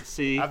fuck!"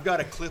 See, I've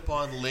got a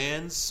clip-on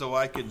lens so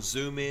I can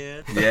zoom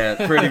in.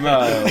 Yeah, pretty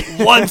much.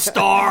 1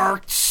 star.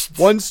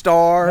 1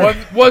 star.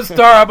 One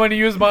star. I'm going to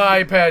use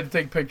my iPad to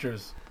take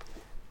pictures.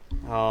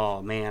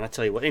 Oh man, I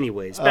tell you what.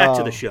 Anyways, back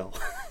to Oh. the show.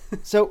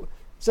 So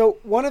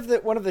one of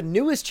the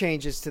newest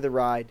changes to the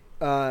ride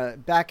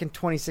back in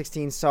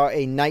 2016 saw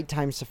a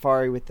nighttime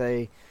safari with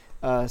a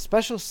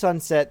special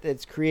sunset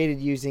that's created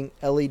using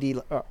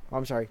LED.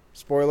 I'm sorry,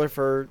 spoiler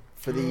for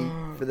the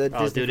Oh,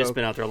 Disney dude, it's folk.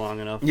 been out there long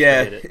enough.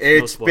 Yeah, Forget it. No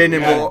it's spoilers.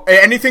 been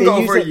anything They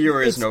over a use it-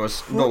 year is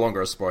it's no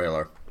longer a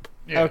spoiler.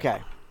 Yeah. Okay.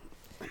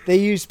 They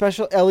use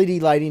special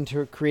LED lighting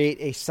to create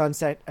a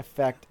sunset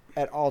effect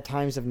at all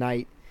times of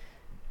night.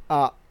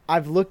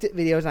 I've looked at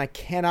videos and I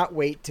cannot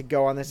wait to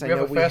go on this. I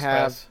know we Fast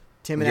have Pass.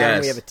 Tim and Adam.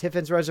 We Yes. have a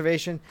Tiffin's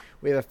reservation.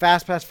 We have a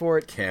fast pass for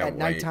it Can't at wait.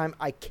 nighttime.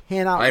 I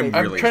cannot I'm wait.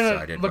 I'm really trying to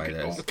excited look by at-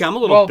 this. Okay, I'm a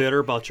little Well- bitter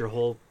about your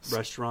whole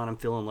restaurant. I'm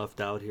feeling left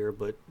out here,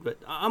 but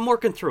I'm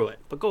working through it.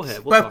 But go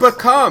ahead. We'll But talk about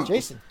come,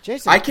 Jason,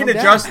 I can calm down.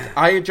 adjust.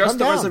 I adjust Calm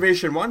the down.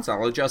 reservation once.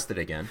 I'll adjust it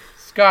again.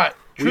 Scott,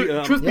 it. We,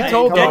 truth be yeah,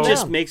 told, calm that though,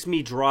 just down. makes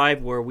me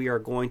drive where we are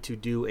going to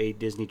do a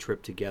Disney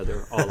trip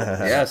together. All of us.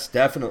 Yes,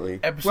 definitely.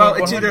 Episode Well,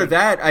 it's either 100.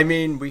 that. I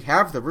mean, we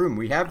have the room.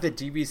 We have the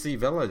DVC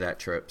Villa that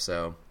trip.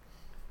 So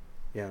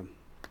Yeah.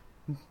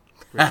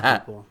 Rich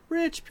people.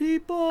 Rich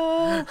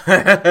people.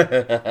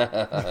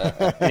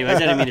 Anyways, I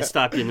didn't mean to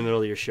stop you in the middle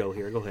of your show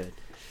here. Go ahead.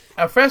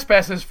 Fast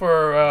Pass is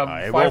for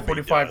it won't be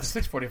 5:45 to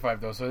dusk.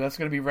 6:45 though, so that's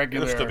going to be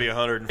regular It'll still be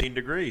 115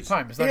 degrees.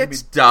 time. It's not going to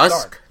it's be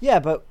dusk. dark. Yeah,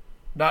 but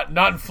Not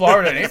in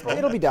Florida in April.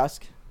 it'll be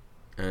dusk.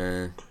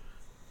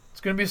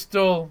 It's going to be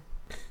still.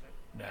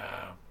 No,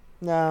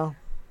 No,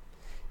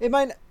 it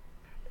might.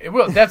 it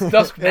will. That's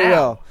dusk It now.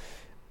 will.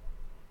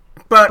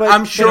 But But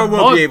I'm sure in a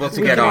we'll month, be able to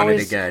we get can on it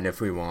always- again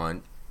if we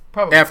want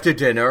Probably after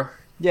dinner.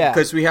 Yeah.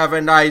 Because we have a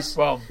nice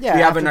Well, Yeah,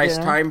 we have a after nice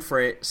dinner.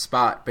 time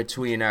spot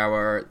between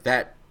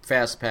that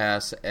fast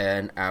pass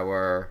and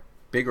our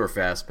bigger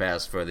fast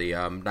pass for the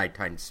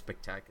nighttime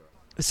spectacular.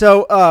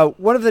 So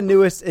one of the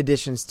newest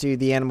additions to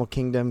the Animal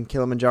Kingdom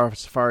Kilimanjaro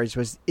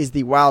Safaris is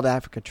the Wild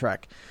Africa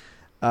Trek.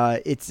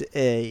 It's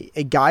a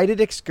guided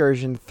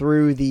excursion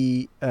through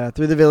the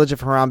village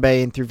of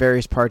Harambe and through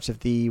various parts of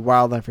the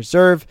wildlife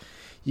reserve.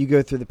 You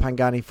go through the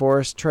Pangani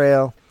Forest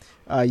Trail.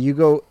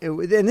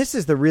 And this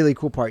is the really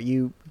cool part.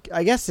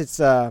 I guess it's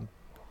kind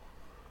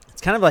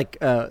of like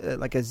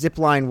a zip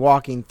line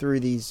walking through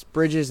these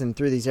bridges and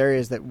through these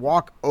areas that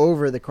walk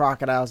over the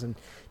crocodiles and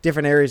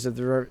different areas of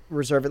the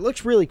reserve. It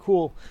looks really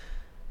cool.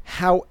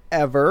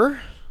 However,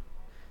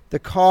 the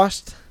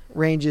cost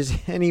ranges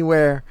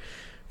anywhere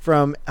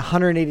from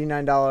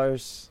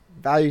 $189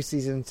 value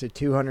season to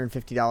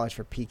 $250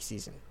 for peak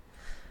season.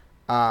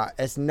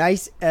 As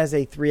nice as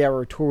a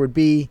 3-hour tour would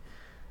be,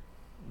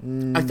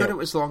 I thought it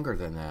was longer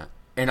than that,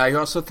 and I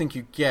also think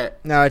you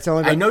get. no, it's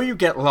only I know you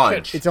get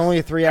lunch. it's only a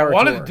I 3-hour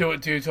wanted tour. to do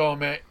it too. Told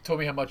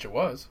me how much it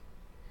was.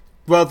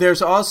 Well,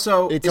 there's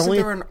also It's isn't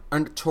only- there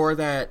a tour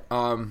that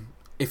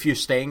if you're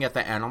staying at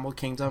the Animal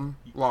Kingdom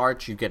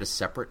Lodge, you get a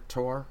separate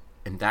tour,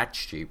 and that's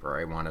cheaper.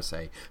 I want to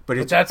say, but But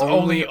it's that's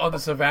only on the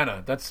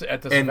Savannah. That's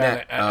at the And Savannah.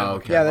 that- at oh, Animal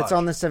okay. Kingdom Yeah, that's Lodge.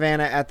 on the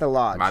Savannah at the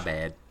lodge. my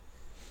bad.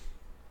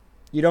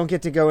 You don't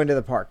get to go into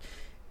the park.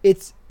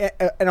 It's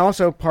and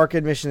also park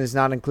admission is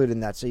not included in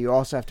that, so you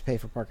also have to pay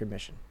for park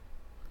admission.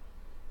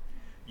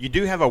 You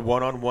do have a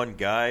one-on-one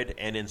guide,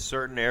 and in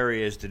certain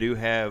areas, they do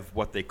have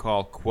what they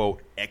call,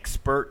 quote,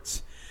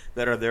 experts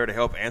that are there to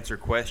help answer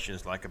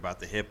questions like about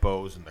the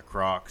hippos and the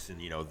crocs and,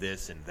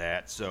 this and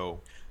that. So,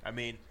 I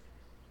mean,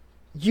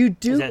 You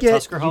do Is that get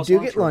Tusker House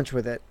lunch, or- lunch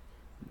with it,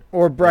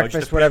 or breakfast,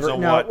 depends whatever.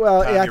 on No, what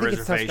well, time yeah, I your think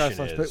it's Tusker House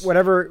reservation lunch, but is.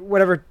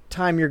 whatever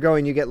time you're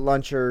going, you get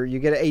lunch or you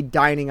get a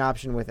dining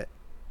option with it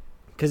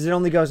because it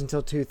only goes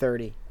until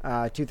 2:30.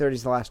 2:30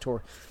 is the last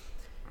tour.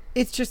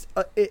 It's just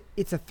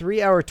it's a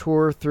 3-hour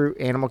tour through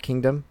Animal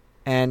Kingdom,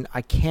 and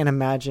I can't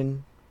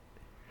imagine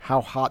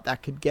how hot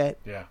that could get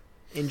Yeah.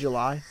 in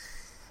July,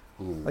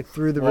 Ooh, like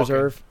through the Walking.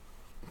 reserve.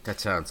 that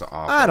sounds awful.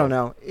 I don't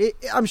know.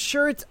 I'm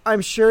sure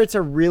it's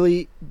a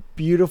really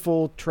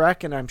beautiful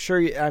trek, and I'm sure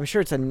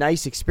it's a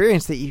nice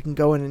experience that you can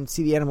go in and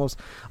see the animals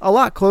a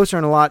lot closer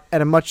and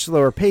at a much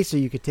slower pace, so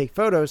you could take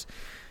photos.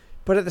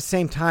 But at the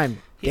same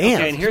time, damn.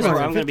 Okay, and here's where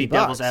I'm going to be $250.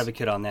 devil's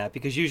advocate on that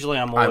because usually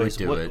I'm I would always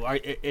do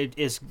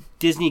is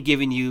Disney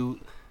giving you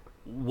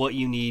what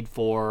you need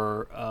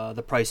for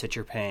the price that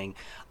you're paying?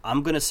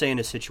 I'm going to say in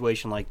a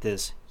situation like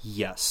this,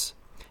 yes.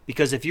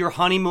 Because if you're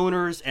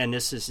honeymooners and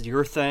this is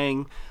your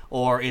thing,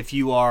 or if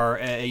you are,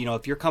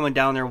 if you're coming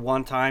down there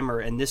one time,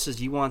 and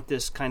you want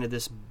this kind of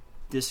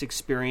this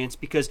experience,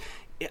 because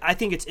I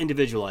think it's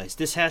individualized.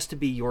 This has to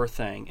be your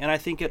thing, and I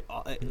think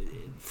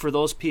for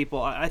those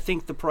people, I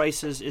think the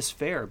price is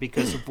fair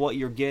because of what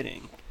you're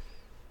getting.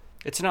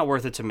 It's not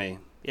worth it to me.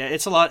 Yeah,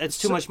 it's a lot. It's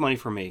too much money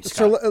for me,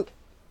 Scott. So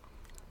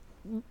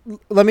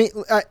let me.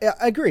 I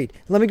agreed.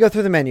 Let me go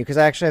through the menu because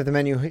I actually have the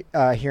menu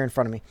here in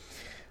front of me.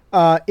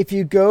 If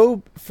you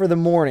go for the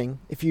morning,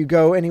 if you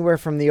go anywhere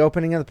from the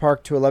opening of the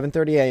park to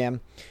 11:30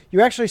 a.m.,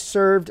 you're actually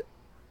served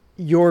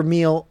your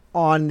meal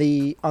on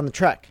the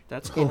trek.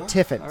 That's cool. In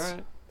tiffins. All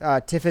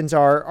right. Tiffins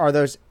are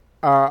those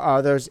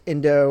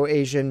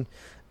Indo-Asian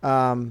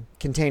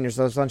containers,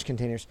 those lunch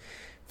containers.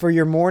 For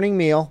your morning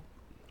meal,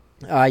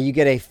 you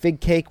get a fig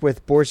cake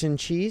with Boursin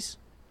cheese,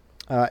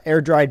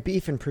 air-dried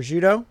beef and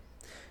prosciutto,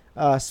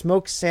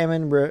 smoked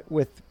salmon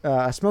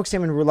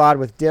roulade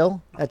with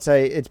dill.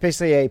 It's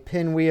basically a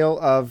pinwheel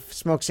of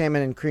smoked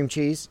salmon and cream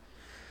cheese.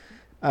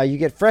 You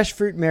get fresh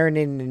fruit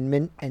marinated in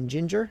mint and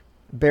ginger,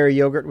 berry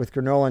yogurt with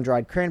granola and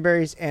dried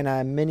cranberries, and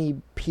a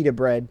mini pita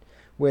bread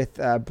with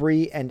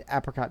brie and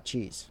apricot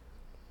cheese.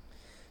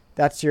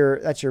 That's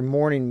your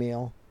morning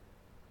meal.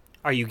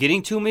 Are you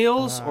getting 2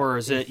 meals, or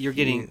is it you're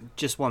getting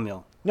just 1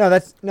 meal? No,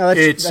 that's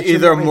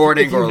either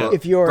morning or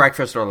if you're,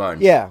 breakfast or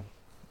lunch. Yeah.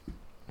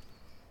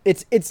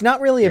 It's not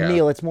really a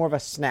meal. It's more of a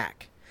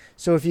snack.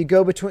 So if you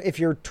go if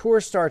your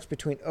tour starts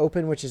between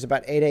open, which is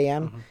about 8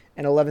 a.m.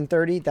 and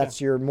 11:30, that's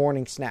your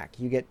morning snack.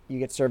 You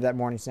get served that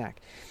morning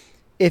snack.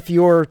 If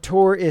your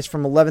tour is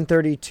from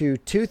 11:30 to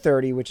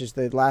 2:30, which is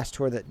the last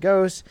tour that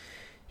goes,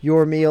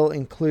 your meal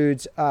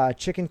includes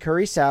chicken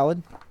curry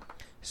salad,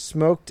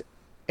 smoked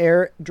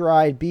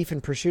air-dried beef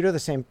and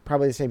prosciutto,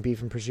 probably the same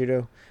beef and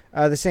prosciutto,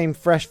 the same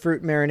fresh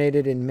fruit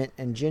marinated in mint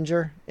and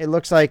ginger. It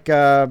looks like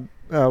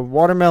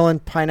watermelon,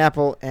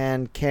 pineapple,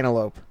 and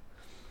cantaloupe.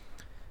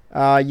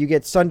 You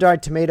get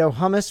sun-dried tomato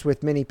hummus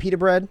with mini pita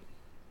bread,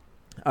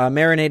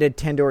 marinated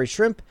tandoori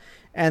shrimp,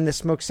 and the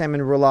smoked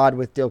salmon roulade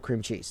with dill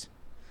cream cheese.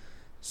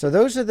 So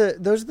those are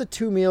the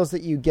 2 meals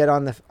that you get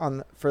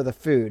for the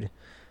food.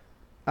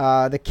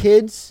 The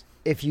kids,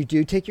 if you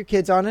do take your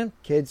kids on them,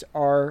 kids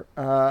are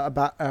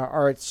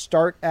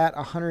start at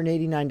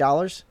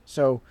 $189.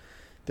 So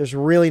there's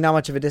really not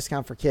much of a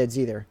discount for kids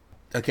either.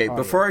 Okay,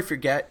 before I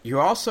forget, you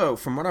also,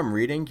 from what I'm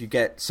reading, you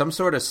get some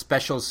sort of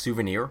special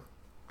souvenir,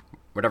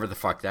 whatever the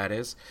fuck that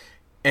is.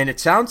 And it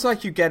sounds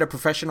like you get a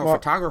professional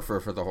photographer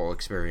for the whole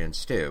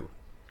experience, too.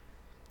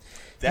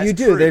 That's you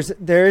do. true.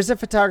 There is a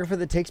photographer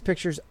that takes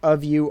pictures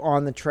of you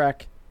on the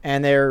trek,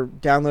 and they're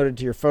downloaded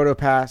to your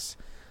PhotoPass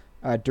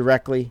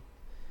directly.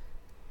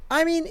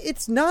 I mean,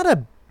 it's not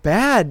a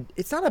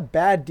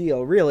bad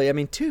deal, really. I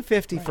mean,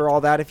 $250 for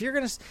all that. If you're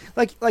gonna,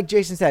 like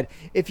Jason said,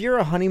 if you're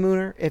a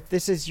honeymooner, if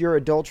this is your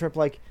adult trip,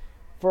 like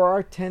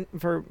for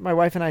my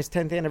wife and I's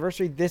 10th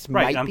anniversary, this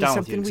might be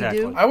something we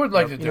do. I would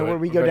like to do it where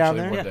we go down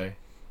eventually there.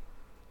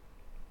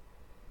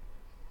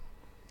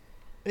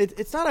 one day.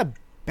 It's not a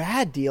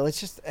bad deal. It's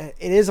just it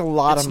is a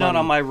lot of money. It's not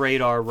on my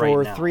radar right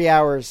now. For 3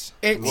 hours.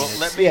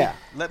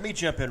 Let me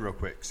jump in real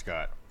quick,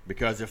 Scott,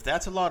 because if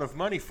that's a lot of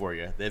money for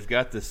you, they've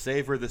got the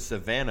Savor the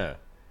Savannah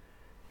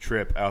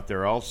trip out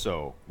there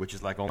also, which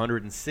is like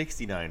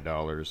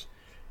 $169,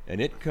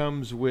 and it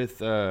comes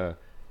with a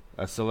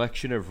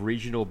selection of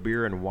regional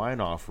beer and wine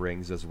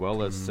offerings, as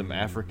well as some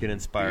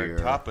African-inspired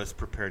tapas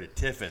prepared at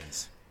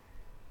Tiffin's.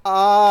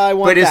 I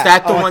want But is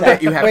that the one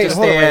that you have to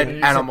hold stay on,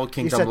 at Animal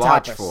Kingdom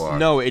Lodge tapas. for?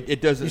 No,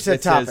 it doesn't. You said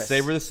It says tapas.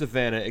 Savor the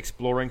Savannah,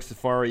 Exploring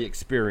Safari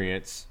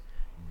Experience,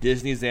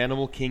 Disney's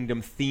Animal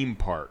Kingdom theme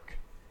park.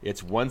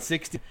 It's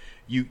 $160.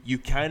 You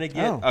kind of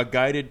get a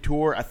guided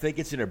tour. I think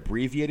it's an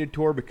abbreviated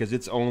tour because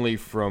it's only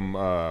from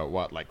 5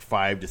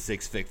 to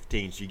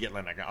 6:15. So you get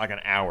like an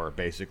hour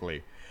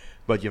basically.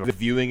 But you have a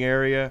viewing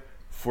area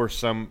for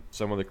some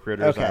of the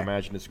critters. Okay. I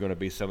imagine it's going to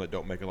be some that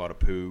don't make a lot of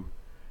poo.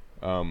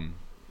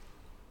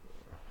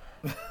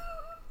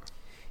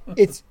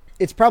 It's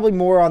probably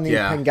more on the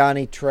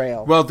Pangani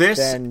Trail. Well, this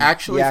than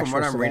actually, the from what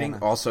I'm actual reading,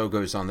 Savannah. also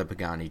goes on the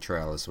Pagani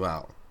Trail as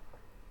well.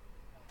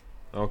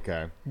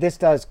 Okay. This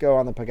does go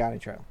on the Pagani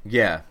Trail.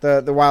 Yeah.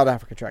 The Wild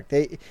Africa Trek.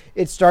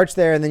 It starts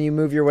there and then you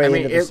move your way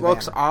into the it Savannah.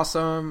 looks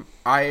awesome.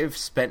 I've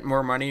spent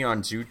more money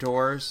on zoo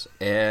tours,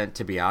 and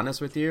to be honest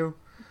with you,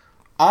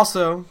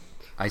 also,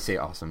 I say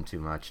awesome too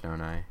much,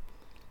 don't I?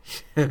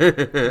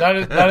 Not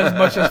as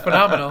much as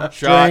phenomenal.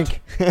 Shot.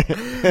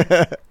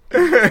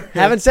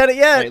 Haven't said it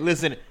yet. Hey,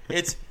 listen,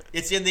 it's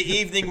in the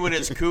evening when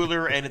it's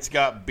cooler and it's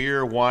got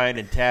beer, wine,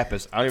 and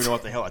tapas. I don't even know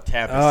what the hell a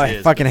tapas is.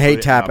 I fucking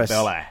hate Put it in my tapas.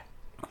 belly.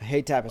 I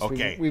hate tapas.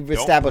 Okay, We've don't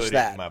established put it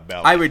that. in my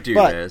belly. I would do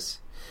this.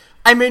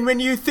 I mean, when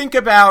you think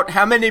about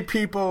how many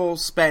people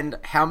spend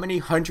how many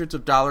hundreds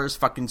of dollars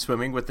fucking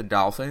swimming with the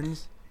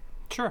dolphins.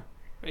 Sure,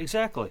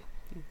 exactly.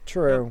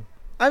 True.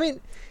 I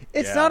mean,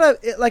 it's not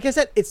like I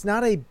said, it's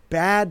not a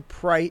bad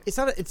price. It's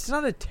not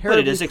a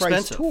terribly But it is priced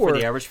expensive tour. for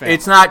the average family.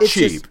 It's not It's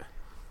cheap.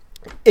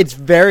 It's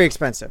very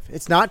expensive.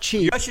 It's not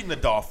cheap. Touching the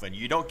dolphin,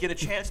 you don't get a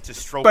chance to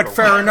stroke. But her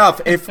fair wing. enough.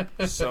 If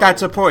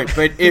that's a point.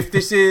 But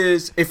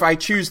if I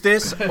choose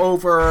this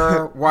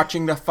over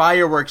watching the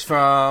fireworks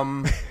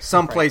from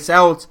someplace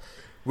else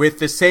with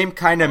the same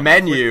kind of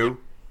menu,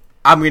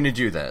 I'm going to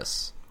do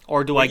this.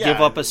 Or do I yeah,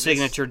 give up a this-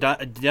 signature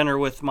dinner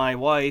with my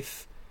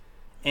wife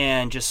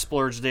and just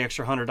splurge the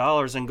extra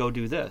 $100 and go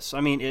do this?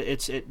 I mean,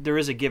 there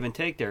is a give and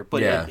take there.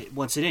 But Yeah.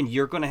 once again,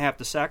 you're going to have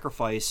to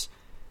sacrifice.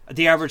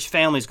 The average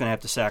family's going to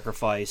have to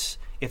sacrifice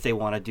if they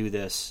want to do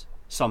this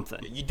something.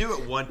 You do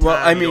it one time. Well,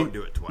 I you mean, don't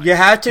do it twice. you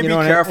have to You be know,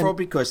 and- careful and-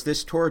 because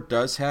this tour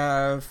does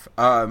have.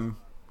 You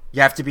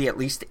have to be at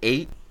least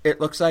 8.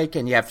 It looks like,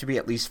 and you have to be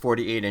at least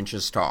 48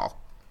 inches tall.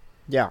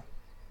 Yeah.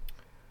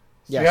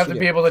 So you have to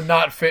be able to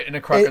not fit in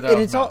a crocodile.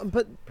 And it's all,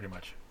 but pretty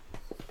much.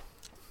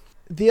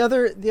 the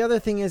other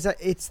thing is that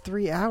it's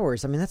 3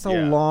 hours. I mean, that's a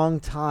Yeah. long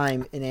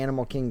time in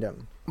Animal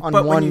Kingdom. On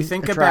But one when you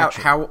think attraction. about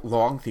how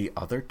long the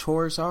other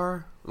tours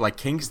are, like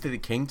Kings to the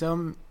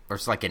Kingdom, or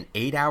it's like an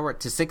 8-hour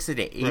to 6 to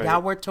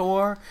 8-hour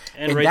tour,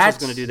 And Rachel's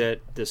going to do that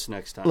this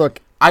next time.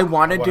 Look, I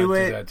want to I do wanna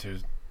it, that too.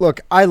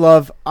 look, I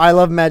love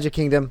Magic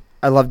Kingdom.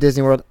 I love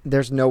Disney World.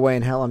 There's no way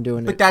in hell I'm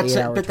doing it. but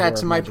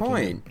that's my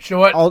point. You know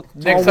what? I'll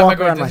Next time I walk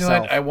go to around Disneyland,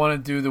 myself. I want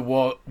to do the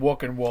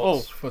walk and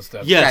Walt's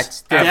footsteps.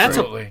 yes, That's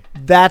absolutely.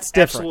 That's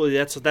different.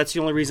 absolutely. That's the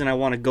only reason I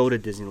want to go to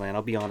Disneyland.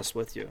 I'll be honest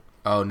with you.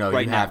 Oh no,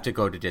 Right you now. have to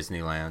go to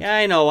Disneyland. Yeah,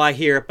 I know. I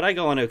hear it, but I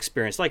go on to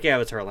experience like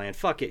Avatar Land.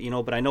 Fuck it,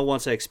 But I know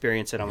once I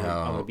experience it, I'm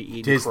gonna be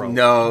eating crow.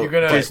 No, You're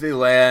gonna-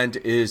 Disneyland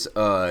is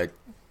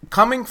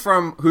coming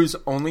from who's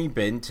only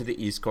been to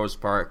the East Coast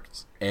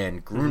parks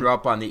and grew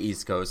up on the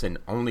East Coast and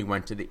only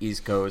went to the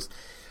East Coast.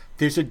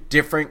 There's a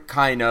different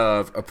kind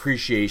of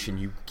appreciation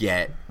you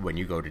get when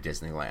you go to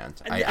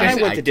Disneyland. I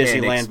went to can't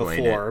Disneyland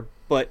explain before, it.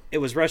 but it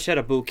was Rush at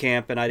a boot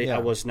camp, and I Yeah.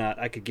 was not.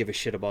 I could give a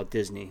shit about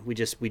Disney. We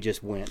just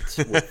went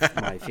with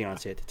my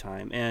fiance at the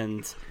time,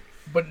 and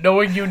But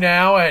knowing you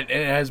now, and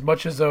as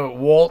much as a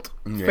Walt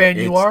fan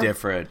you it's are,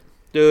 different.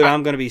 dude,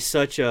 I'm gonna be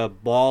such a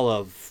ball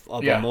of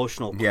Yeah.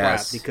 emotional crap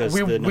Yes. because we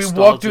the walked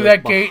nostalgia through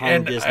that gate, behind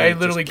and Disney I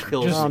literally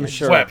kills just me. I'm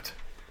sure. swept.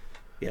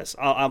 Yes,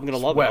 I'm gonna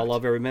love it. Swept. I'll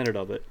love every minute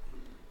of it,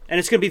 and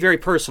it's gonna be very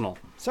personal.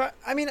 So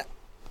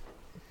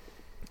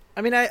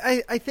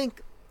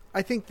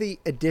I think the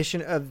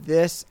addition of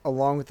this,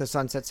 along with the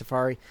Sunset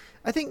Safari,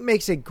 I think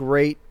makes a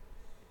great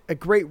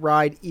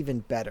ride even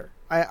better.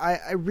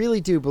 I really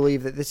do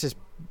believe that this is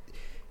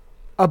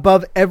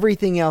above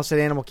everything else at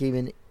Animal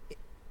Kingdom,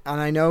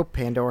 and I know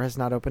Pandora has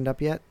not opened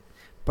up yet,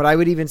 but I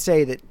would even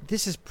say that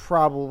this is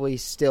probably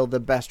still the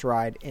best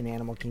ride in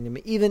Animal Kingdom,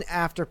 even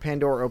after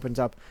Pandora opens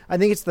up. I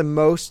think it's the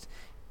most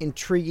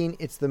intriguing,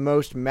 it's the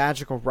most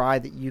magical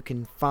ride that you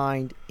can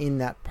find in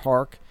that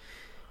park,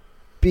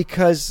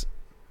 because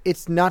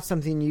it's not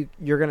something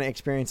you're going to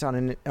experience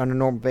on a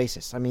normal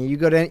basis. I mean,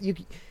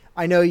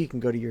 I know you can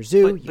go to your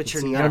zoo, But you you're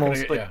can see not animals,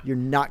 gonna- but yeah. you're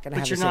not going to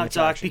have But the you're same not,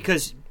 Doc, attraction.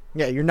 because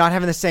Yeah, you're not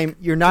having the same.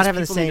 You're not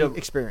having the people need same to-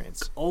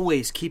 experience.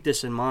 always keep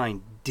this in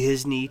mind.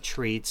 Disney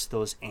treats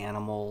those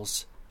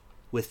animals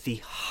with the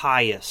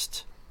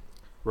highest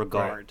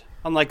regard.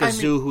 Unlike a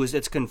zoo who is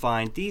it's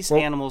confined, these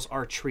animals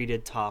are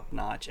treated top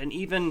notch. And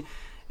even,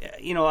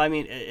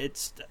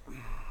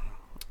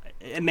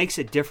 it makes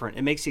it different.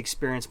 It makes the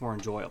experience more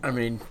enjoyable. I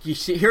mean, you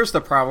see, here's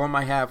the problem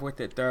I have with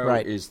it, though,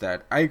 Right. is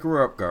that I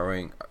grew up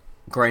going.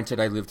 Granted,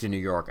 I lived in New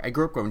York. I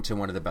grew up going to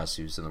one of the best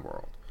zoos in the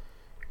world.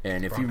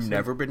 And if you've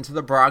never been to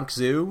the Bronx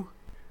Zoo,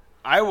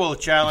 I will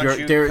challenge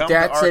you. There- Come to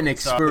that's an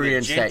Arkansas to the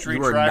experience that Gentry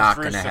you are not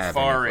Drive-Thru gonna have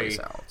Safari anyplace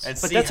else. And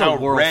But see that's a how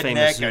world-famous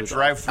redneck a zoo, though.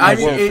 drive-through. I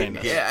World mean,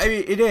 famous.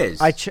 it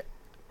is.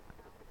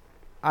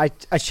 I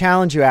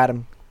challenge you,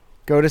 Adam.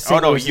 Go to St.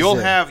 Oh no, Louis you'll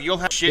Zoo. have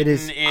shitting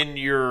is- in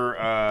your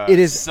It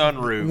is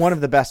sunroof. one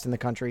of the best in the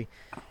country,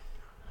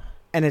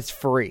 and it's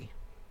free.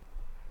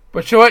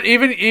 But you know what?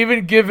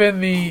 Even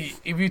given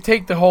if you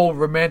take the whole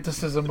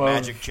romanticism of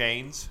magic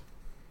chains.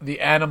 the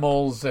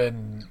animals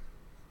and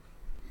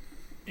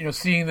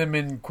seeing them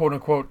in quote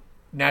unquote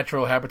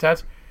natural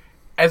habitats,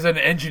 as an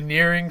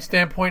engineering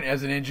standpoint,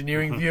 as an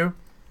engineering view,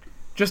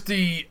 just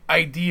the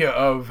idea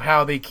of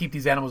how they keep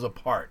these animals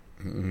apart,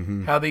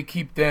 how they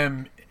keep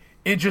them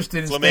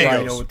interested in staying,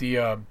 Flamingos. with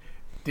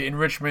the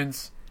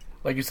enrichments,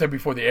 like you said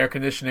before, the air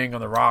conditioning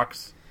on the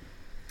rocks.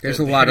 There's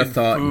the a lot of hidden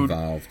thought food.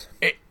 involved.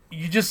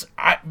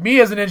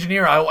 Me as an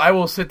engineer, I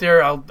will sit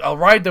there. I'll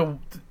ride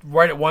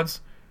it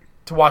once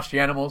to watch the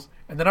animals,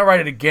 and then I'll ride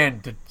it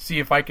again to see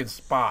if I can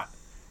spot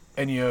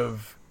any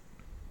of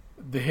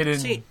the hidden.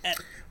 See,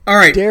 All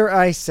right. Dare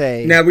I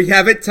say? Now, we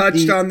haven't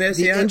touched The- on this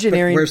the yet,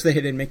 engineering- but where's the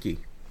hidden Mickey?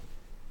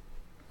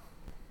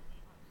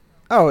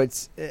 Oh,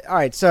 it's all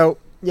right. So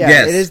yeah,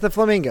 Yes. it is the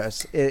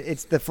flamingos.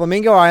 It's the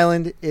Flamingo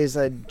Island is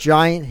a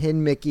giant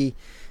hidden Mickey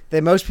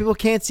that most people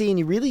can't see, and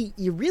you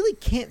really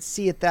can't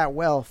see it that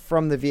well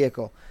from the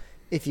vehicle.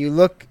 If you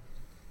look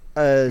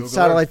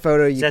satellite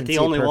photo, you that can the see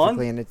only it one?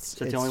 perfectly, and it's Is that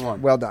the it's only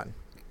one? well done.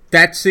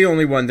 That's the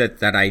only one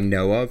that I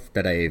know of,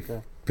 that I've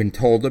been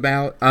told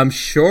about. I'm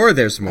sure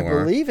there's I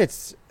more. believe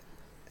it's.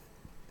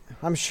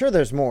 I'm sure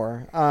there's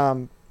more,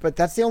 but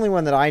that's the only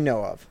one that I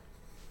know of.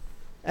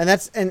 And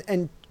that's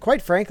and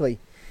quite frankly,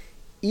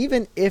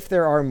 even if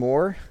there are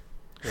more,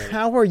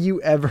 how are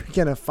you ever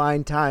going to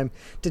find time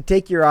to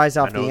take your eyes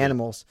off the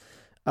animals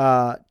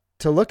to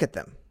look at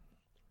them?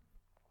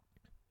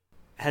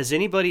 Has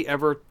anybody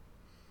ever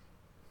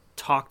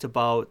talked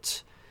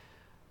about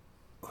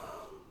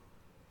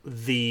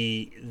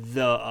the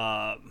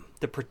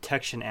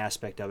protection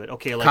aspect of it?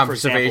 Okay, like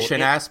conservation for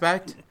example,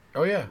 aspect.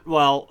 Oh yeah.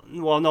 Well,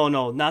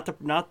 no, not.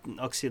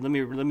 Okay, let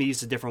me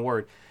use a different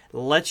word.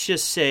 Let's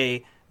just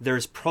say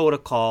there's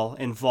protocol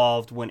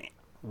involved when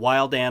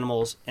wild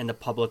animals and the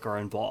public are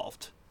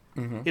involved.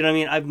 Mm-hmm. You know what I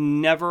mean? I've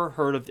never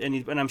heard of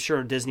any, and I'm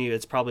sure Disney,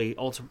 it's probably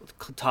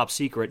top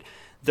secret.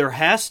 There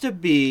has to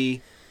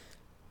be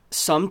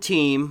some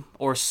team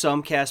or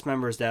some cast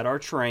members that are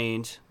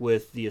trained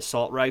with the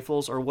assault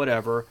rifles or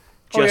whatever,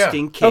 just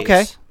in case.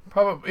 Okay.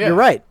 Probably. Yeah. You're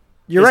right.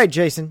 You're right,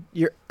 Jason.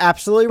 You're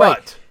absolutely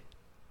right.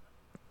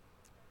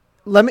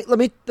 Let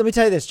me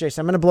tell you this,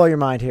 Jason. I'm going to blow your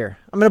mind here.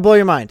 I'm going to blow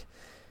your mind.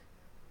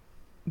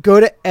 Go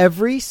to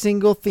every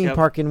single theme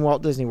park in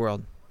Walt Disney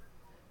World.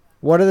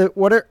 What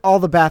are all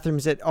the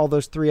bathrooms at all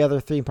those 3 other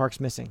theme parks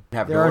missing?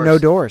 There are no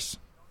doors.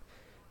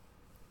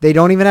 They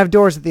don't even have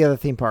doors at the other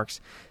theme parks.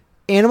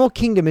 Animal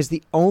Kingdom is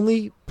the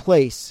only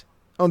place,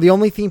 the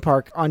only theme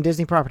park on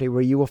Disney property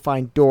where you will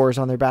find doors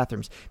on their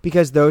bathrooms,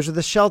 because those are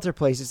the shelter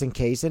places in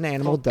case an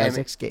animal does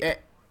escape.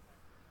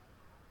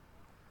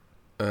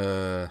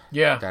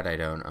 Yeah. That I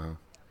don't know.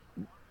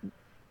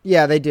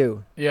 Yeah, they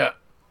do. Yeah.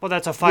 Well,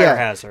 that's a fire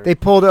hazard. They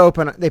pull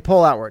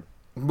outward.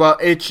 Well,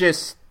 it's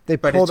just...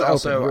 But it's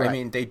also, open, I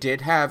mean, they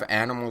did have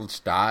animals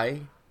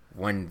die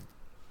when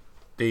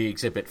the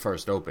exhibit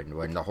first opened,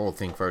 when the whole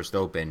thing first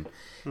opened.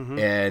 Mm-hmm.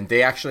 And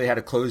they actually had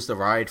to close the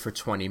ride for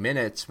 20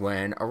 minutes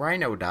when a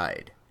rhino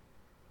died.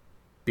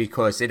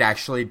 Because it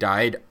actually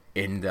died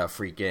in the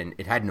freaking...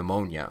 It had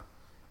pneumonia,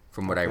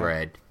 from what I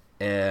read.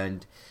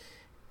 And,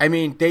 I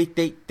mean,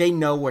 they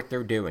know what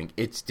they're doing.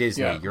 It's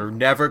Disney. Yeah. They're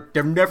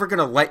never going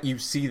to let you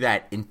see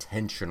that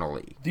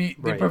intentionally. The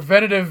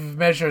preventative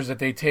measures that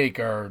they take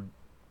are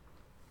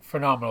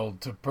phenomenal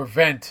to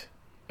prevent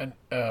I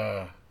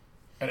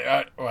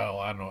don't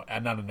know,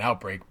 not an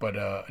outbreak, but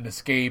an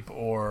escape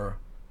or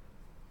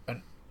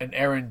an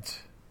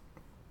errant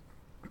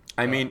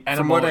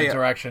animal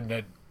interaction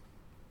that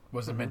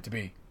wasn't meant to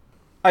be.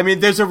 I mean,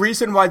 there's a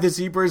reason why the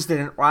zebras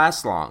didn't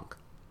last long.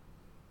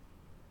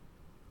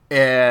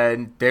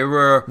 And they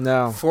were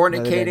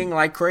fornicating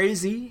like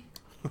crazy.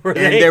 Were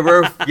and they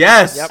were,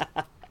 yes.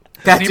 Yep.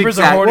 That's zebras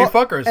are horny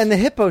fuckers. And the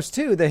hippos,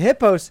 too. The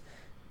hippos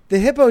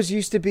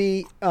used to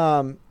be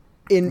in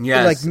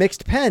like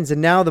mixed pens,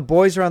 and now the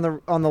boys are on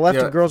the left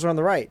and girls are on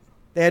the right.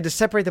 They had to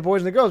separate the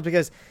boys and the girls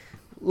because,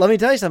 let me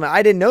tell you something,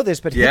 I didn't know this,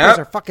 but hippos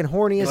are fucking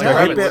horny as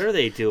hell. What are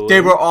they doing? They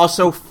were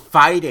also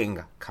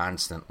fighting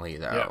constantly,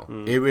 though.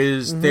 Yeah. It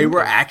was they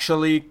were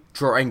actually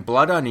drawing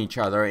blood on each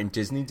other, and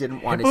Disney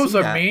didn't want to see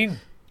that.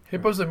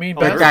 Hippos are mean.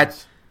 Like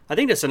that. I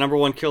think that's the number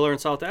one killer in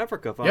South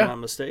Africa, if I'm not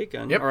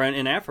mistaken, or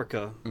in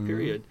Africa.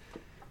 Period.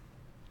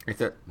 I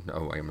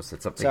almost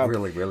said something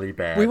really, really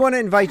bad. We want to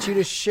invite you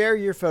to share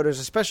your photos,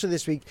 especially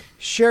this week.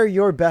 Share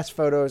your best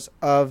photos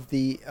of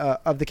the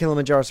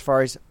Kilimanjaro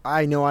safaris.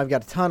 I know I've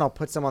got a ton. I'll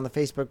put some on the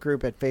Facebook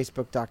group at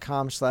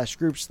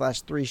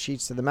facebook.com/group/3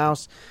 sheets to the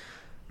mouse.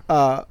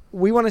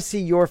 We want to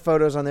see your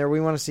photos on there. We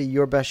want to see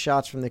your best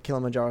shots from the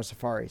Kilimanjaro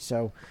safari.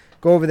 So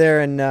go over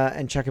there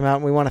and check them out.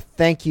 And we want to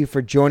thank you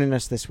for joining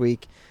us this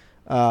week.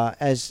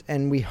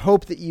 And we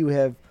hope that you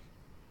have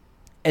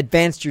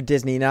advanced your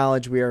Disney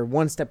knowledge. We are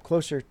one step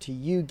closer to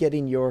you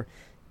getting your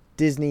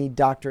Disney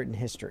doctorate in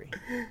history.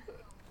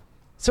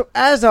 So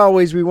as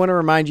always, we want to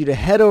remind you to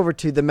head over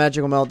to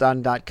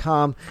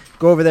themagicalmeltdown.com.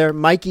 Go over there.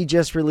 Mikey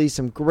just released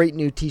some great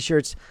new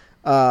t-shirts.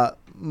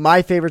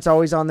 My favorite's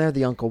always on there,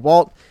 the Uncle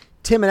Walt.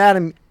 Tim and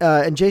Adam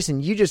and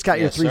Jason, you just got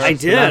your 3 sheets. I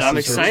did. I'm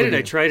excited.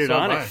 I tried it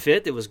on. It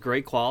fit. It was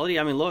great quality.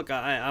 I mean, look,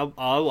 I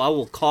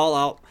will call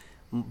out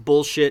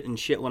bullshit and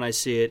shit when I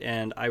see it,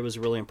 and I was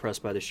really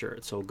impressed by the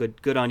shirt. So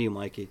good on you,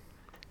 Mikey.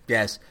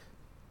 Yes.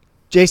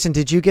 Jason,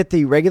 did you get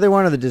the regular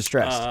one or the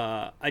distressed?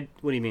 What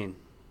do you mean?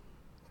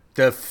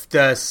 There's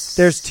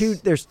two.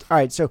 All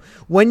right. So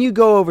when you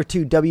go over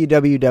to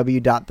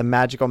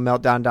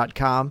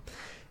www.themagicalmeltdown.com,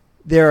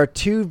 there are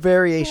 2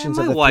 variations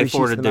of the 3 sheets. My wife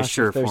ordered this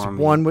shirt for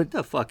me. One with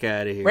the fuck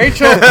out of here.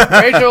 Rachel,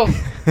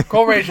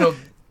 call Rachel.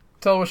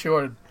 Tell her what she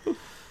ordered.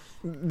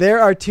 There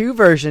are 2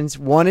 versions.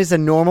 One is a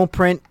normal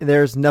print.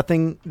 There's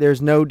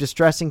no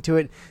distressing to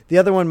it. The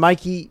other one,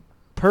 Mikey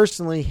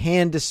personally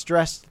hand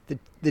distressed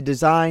the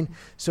design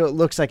so it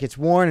looks like it's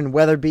worn and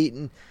weather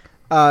beaten.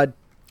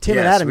 Tim and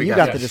Adam, you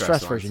got the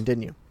distressed version,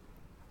 didn't you?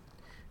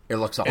 It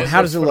looks awesome. And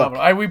how does it look?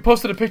 We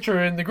posted a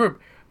picture in the group.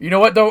 You know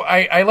what, though?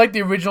 I like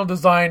the original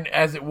design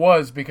as it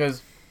was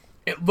because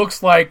it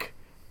looks like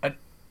a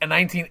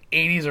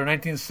 1980s or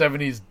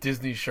 1970s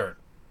Disney shirt.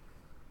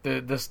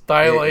 The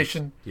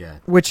stylization,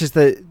 which is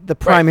the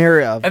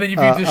primary of, and then if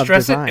you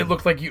distress it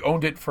looks like you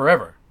owned it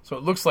forever. So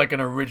it looks like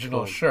an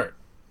original shirt.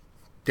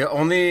 The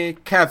only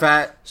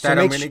caveat that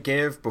I'm going to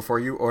give before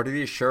you order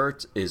these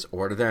shirts is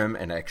order them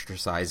an extra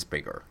size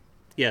bigger.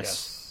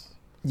 Yes.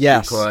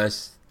 Yes.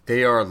 Because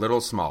they are a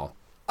little small.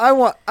 I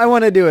want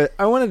to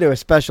do a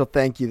special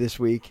thank you this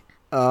week.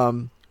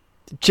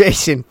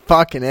 Jason,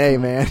 fucking A,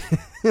 man.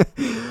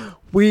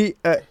 We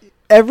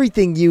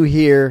everything you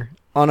hear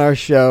on our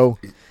show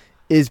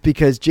is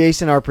because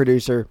Jason, our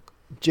producer,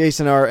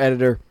 Jason, our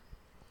editor,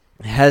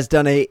 has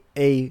done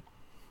a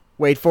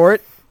wait for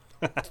it,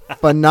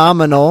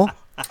 phenomenal.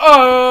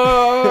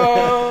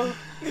 Oh!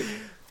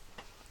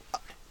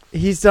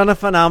 He's done a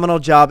phenomenal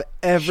job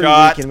every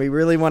Shot. week, and we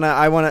really want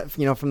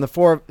to. From the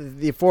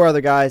four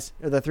other guys,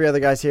 or the three other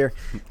guys here,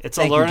 It's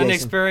thank a you, learning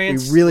Jason.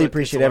 experience. We really Look,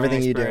 appreciate it's a learning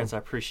everything you do. experience. I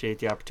appreciate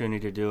the opportunity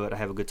to do it. I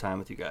have a good time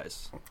with you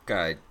guys.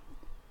 God.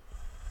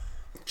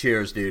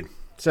 Cheers, dude.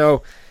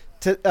 So,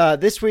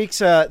 this week's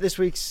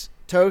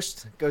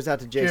toast goes out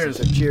to Jason. Cheers.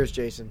 So cheers,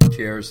 Jason.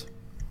 Cheers.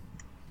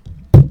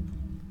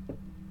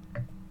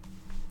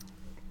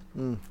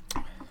 I'm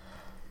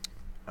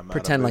out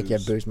Pretend of like you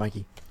have booze. booze,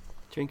 Mikey.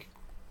 Drink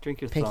your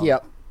Pinky thumb.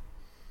 up.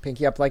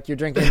 Pinky up like you're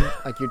drinking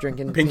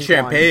Pink wine.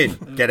 champagne.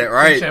 Get it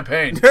right.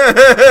 Champagne.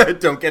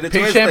 Don't get it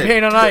Pink twisted.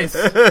 champagne on ice.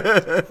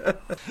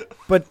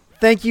 But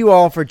thank you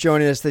all for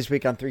joining us this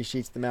week on Three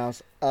Sheets to the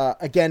Mouse.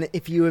 Again,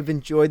 if you have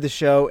enjoyed the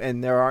show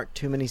and there aren't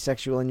too many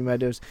sexual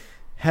innuendos,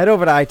 head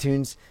over to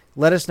iTunes.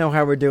 Let us know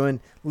how we're doing.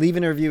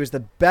 Leaving a review is the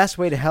best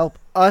way to help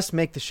us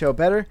make the show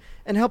better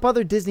and help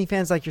other Disney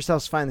fans like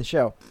yourselves find the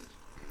show.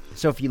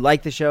 So if you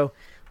like the show,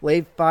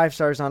 leave 5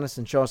 stars on us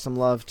and show us some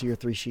love to your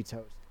Three Sheets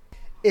host.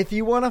 If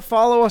you want to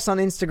follow us on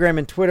Instagram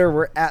and Twitter,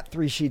 we're at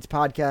 3 Sheets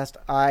Podcast.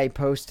 I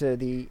post to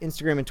the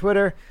Instagram and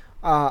Twitter.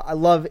 I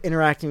love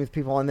interacting with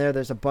people on there.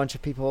 There's a bunch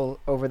of people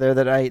over there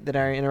that I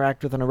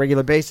interact with on a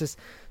regular basis.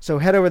 So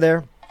head over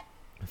there,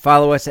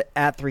 follow us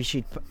at 3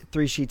 Sheets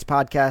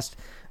Podcast.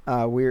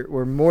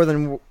 We're more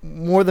than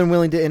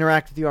willing to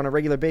interact with you on a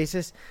regular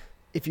basis.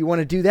 If you want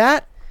to do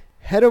that,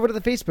 head over to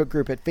the Facebook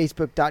group at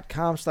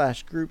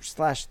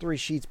facebook.com/group/3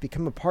 Sheets.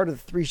 Become a part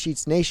of the 3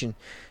 Sheets Nation.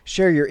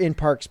 Share your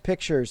in-parks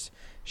pictures.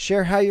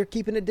 Share how you're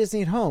keeping it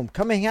Disney at home.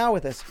 Come hang out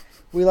with us.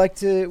 We like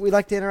to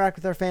interact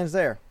with our fans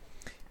there.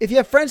 If you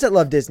have friends that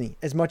love Disney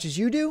as much as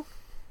you do,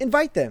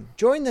 invite them.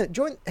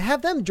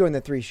 Have them join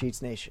the 3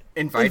 Sheets Nation.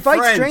 Invite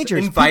friends.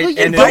 Strangers. Invite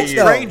People you invite don't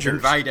know. strangers.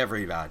 Invite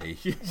everybody.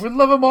 We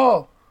love them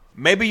all.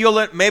 Maybe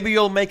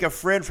you'll make a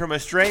friend from a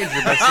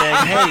stranger by saying,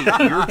 "Hey,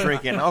 you're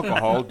drinking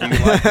alcohol. Do you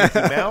like Mickey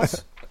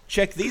Mouse?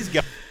 Check these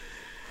guys.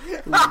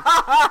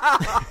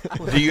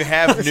 Do you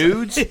have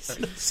nudes?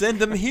 Send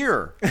them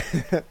here."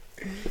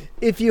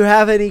 If you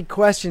have any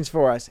questions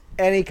for us,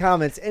 any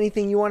comments,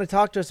 anything you want to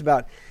talk to us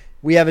about,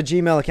 we have a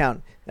Gmail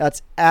account.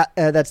 That's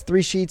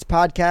 3 Sheets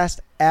Podcast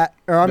at.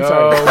 Or I'm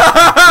sorry.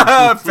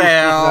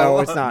 Fail. No,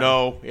 it's not.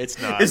 No,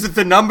 it's not. Is it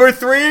the number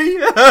 3?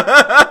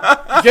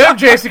 Get him,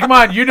 Jason. Come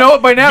on. You know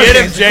it by now. Get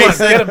him, Come on,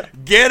 Jason. get him.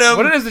 Get him.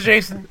 What is it,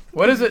 Jason?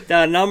 What is it?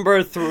 The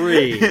number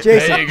 3 There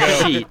Jason, you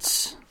go.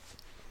 sheets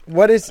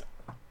what is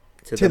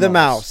to the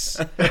mouse?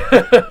 COM.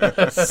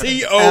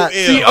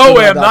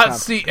 COM, not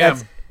CM.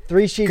 That's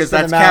 3 Sheets Because to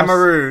the that's Mouse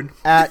Cameroon.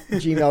 at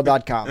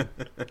gmail.com.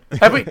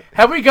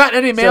 Have we gotten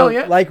any mail So,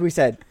 yet? like we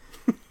said,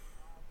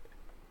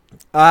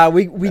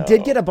 we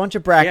did get a bunch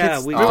of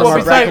brackets. Yeah, we from got Well, our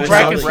some besides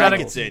bracket brackets,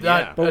 challenge. brackets in,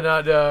 not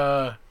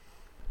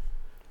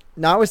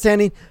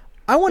Notwithstanding,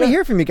 I want to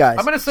hear from you guys.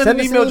 I'm gonna send an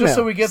us email just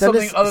so we get Send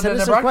something us, other send than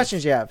us the some brackets.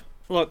 questions you have.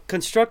 Look,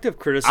 constructive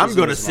criticism I'm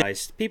gonna is say-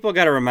 nice. People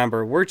got to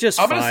remember, we're just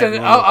I'm gonna five send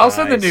it. little I'll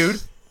send the guys. nude.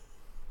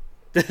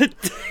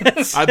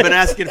 I've been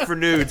asking for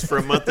nudes for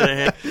a month and a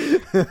half.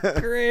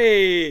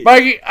 Great.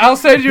 Mikey, I'll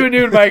send you a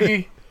nude,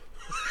 Mikey.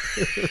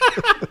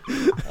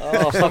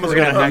 Oh, Someone's we're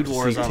gonna gonna have nude to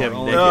wars see on Tim our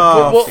own.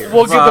 naked.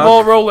 We'll get the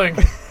ball rolling.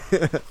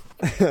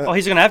 Oh,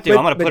 he's gonna have to. But-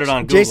 I'm gonna but put it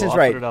on Google. Jason's I'll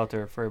right. put it out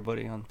there for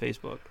everybody on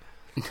Facebook.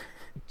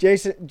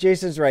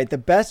 Jason's right. The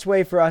best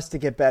way for us to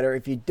get better,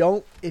 if you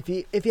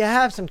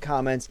have some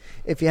comments,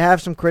 if you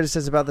have some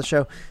criticism about the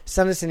show,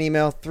 send us an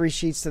email,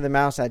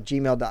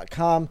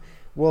 3sheetstothemouse@gmail.com.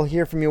 We'll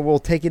hear from you. We'll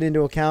take it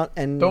into account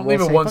and Don't we'll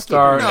leave a say, 1 "Fuck you."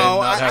 star. No,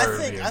 and not have a I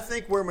review.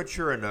 think we're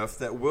mature enough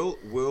that we'll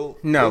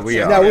No, we'll we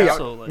check are. No, we it are. out.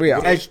 Absolutely. We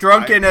are. As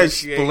drunk I and as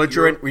appreciate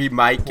belligerent your we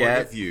might point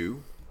get. of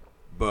view,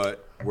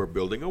 but we're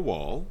building a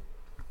wall.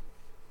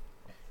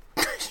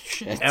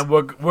 And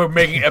we're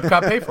making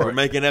Epcot pay for We're it.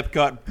 making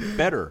Epcot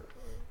better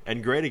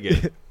and great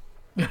again.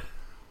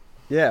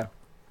 Yeah.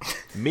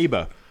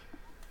 Meba.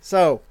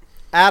 So,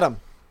 Adam,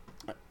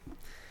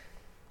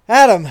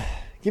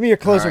 give me your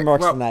closing All right,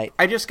 remarks well, tonight.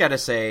 I just got to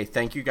say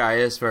thank you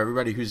guys for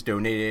everybody who's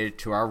donated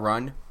to our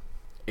run.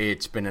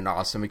 It's been an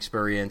awesome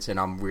experience, and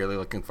I'm really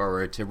looking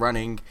forward to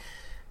running.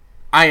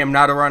 I am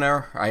not a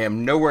runner. I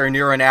am nowhere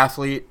near an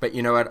athlete, but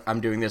you know what?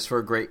 I'm doing this for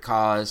a great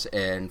cause,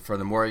 and for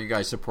the more you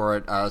guys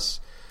support us,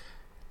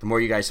 the more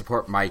you guys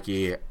support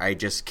Mikey, I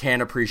just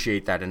can't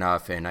appreciate that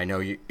enough, and I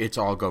know it's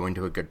all going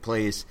to a good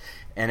place.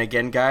 And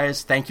again,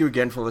 guys, thank you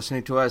again for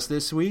listening to us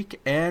this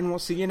week, and we'll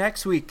see you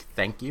next week.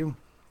 Thank you.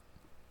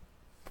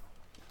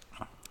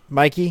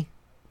 Mikey,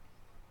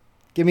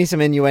 give me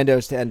some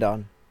innuendos to end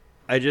on.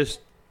 I'm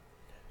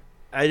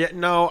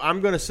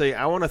going to say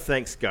I want to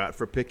thank Scott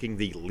for picking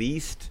the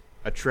least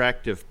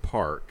attractive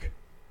park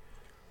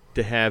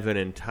to have an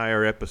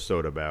entire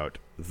episode about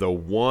the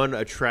one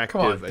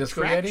attractive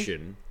Disco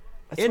attraction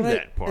in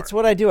that park. That's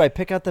what I do. I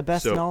pick out the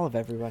best So- in all of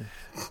everyone.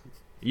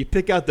 You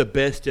pick out the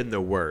best and the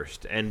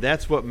worst, and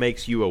that's what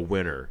makes you a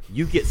winner.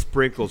 You get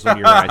sprinkles on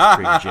your ice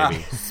cream,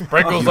 Jimmy.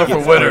 Sprinkles are for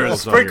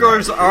winners.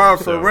 Sprinklers are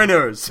for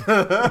winners.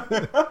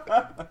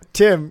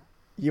 Tim,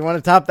 you want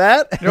to top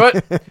that? You know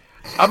what?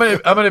 I'm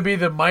gonna be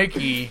the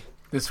Mikey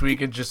this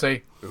week and just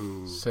say,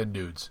 send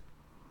nudes.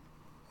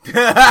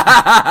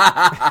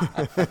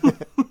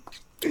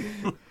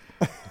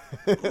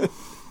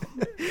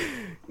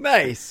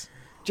 Nice.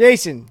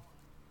 Jason,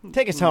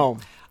 take us home.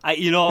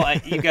 You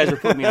guys were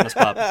putting me on the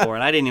spot before,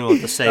 and I didn't even know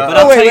what to say. But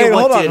I'll tell you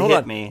what did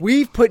hit me.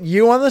 We've put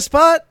you on the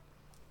spot?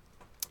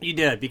 You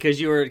did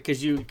because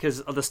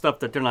of the stuff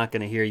that they're not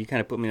going to hear. You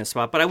kind of put me in a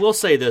spot. But I will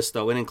say this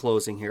though, and in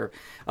closing here,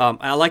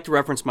 I like to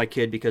reference my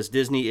kid because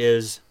Disney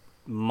is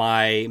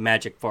my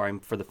magic for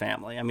the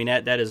family. I mean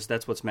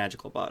that's what's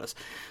magical about us.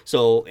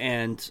 So,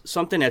 and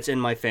something that's in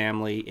my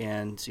family,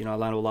 and I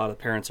know a lot of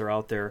parents are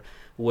out there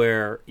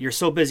where you're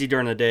so busy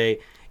during the day,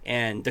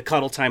 and the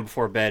cuddle time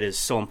before bed is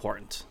so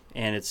important.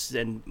 And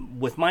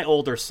with my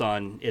older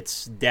son,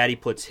 it's daddy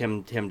puts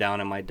him down,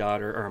 and my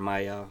daughter or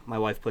my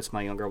wife puts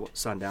my younger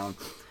son down.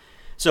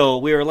 So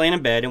we were laying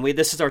in bed, and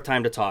this is our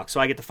time to talk. So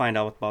I get to find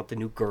out about the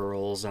new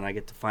girls, and I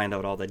get to find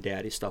out all the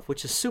daddy stuff,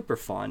 which is super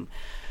fun.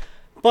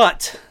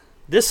 But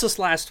this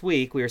last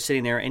week, we were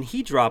sitting there, and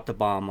he dropped a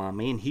bomb on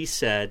me, and he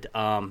said,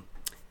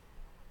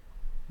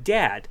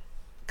 "Dad,"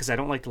 because I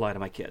don't like to lie to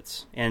my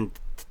kids, and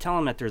to tell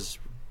him that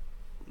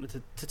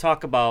to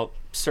talk about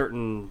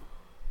certain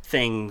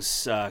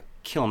things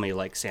kill me,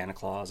 like Santa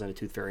Claus and a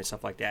tooth fairy and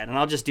stuff like that, and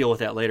I'll just deal with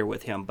that later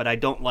with him. But I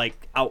don't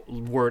like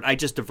outward. I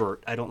just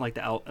divert. I don't like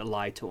to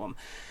lie to him.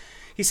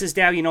 He says,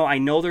 "Dad, I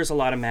know there's a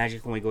lot of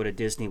magic when we go to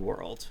Disney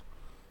World,"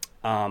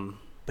 but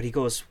he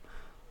goes,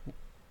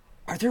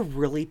 "Are there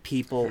really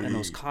people in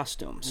those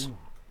costumes?"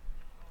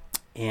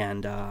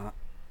 And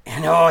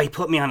he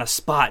put me on a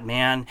spot,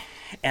 man.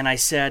 And I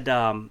said,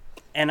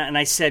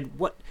 I said,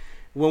 "What?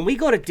 When we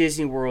go to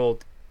Disney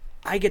World,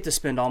 I get to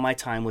spend all my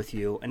time with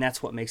you, and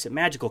that's what makes it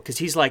magical." Because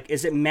he's like,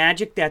 "Is it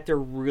magic that they're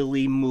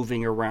really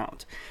moving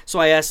around?" So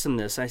I asked him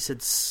this. I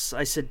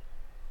said,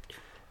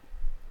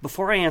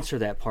 "Before I answer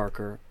that,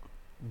 Parker,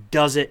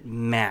 does it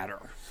matter?"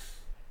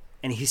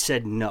 And he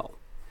said, "No."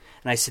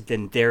 And I said,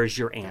 "Then there's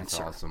your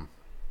answer." That's awesome.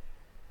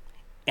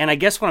 And I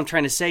guess what I'm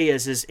trying to say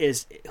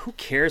is who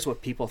cares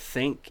what people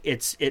think?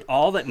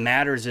 All that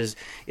matters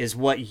is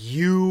what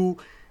you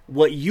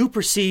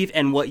perceive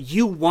and what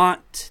you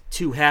want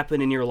to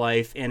happen in your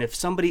life. And if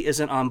somebody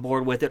isn't on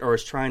board with it or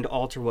is trying to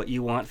alter what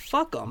you want,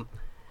 fuck them.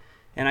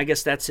 And I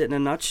guess that's it in a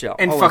nutshell.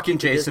 And fucking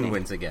Jason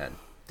wins again.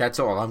 That's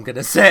all I'm going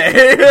to say.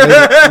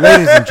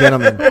 Ladies and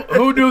gentlemen.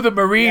 Who knew the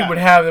Marine would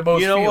have the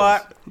most You know feels?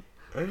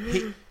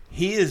 what?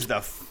 He is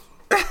the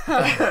he's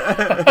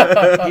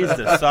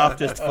the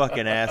softest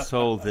fucking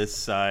asshole this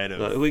side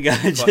of. We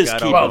gotta just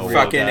keep it real,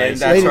 fucking in. guys.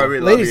 That's why we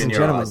love Ladies you and and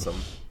you're gentlemen. awesome.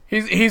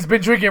 He's been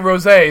drinking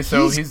rosé,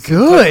 so he's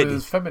good.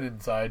 His feminine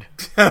side.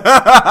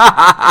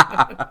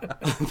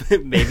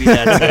 Maybe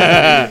that's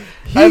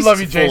it. I love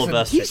you, Full of Jason.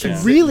 us. He's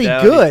Yeah. really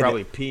Down, he's good.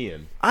 probably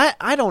peeing.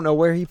 I don't know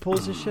where he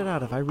pulls his shit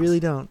out of. I really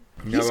don't.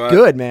 You know He's what?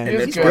 good, man. And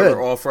He's that's why good.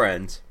 we're all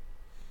friends.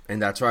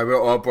 And that's why we're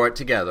all brought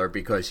together,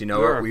 because you know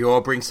Sure. what? We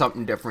all bring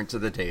something different to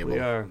the table. We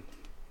are.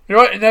 You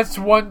know what? And that's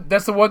the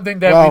one thing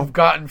that Well- we've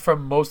gotten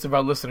from most of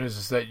our listeners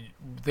is that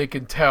they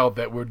can tell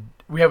that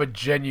we have a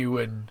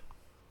genuine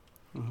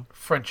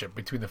friendship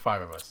between the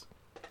five of us.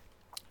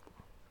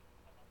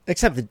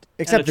 Except the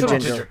Except ginger.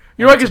 Ginger.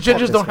 You know why? Because Fuck gingers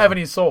this don't guy. have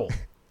any soul.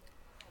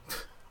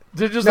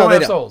 Gingers No, don't they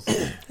have don't. souls.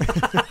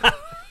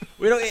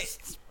 We don't.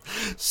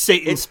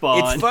 Satan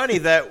spawn. It's funny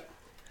that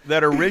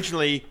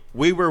originally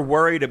we were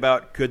worried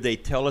about could they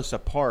tell us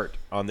apart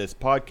on this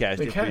podcast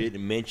They if can. we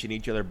didn't mention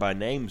each other by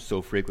name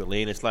so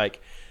frequently, and it's like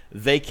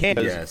they can.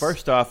 Yes,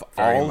 First off,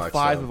 very all much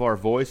five so. of our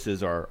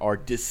voices are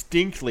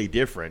distinctly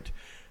different.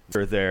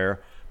 They're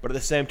there, but at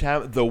the same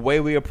time, the way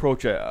we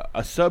approach a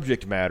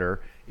subject matter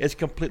is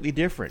completely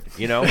different.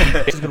 You know,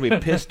 he's going to be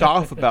pissed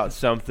off about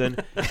something,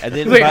 and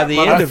then by the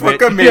end of it,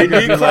 Motherfucker made me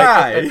he'll be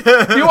cry.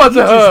 like, He wants a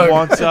just hug.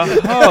 wants a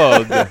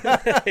hug.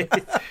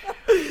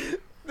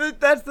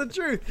 That's the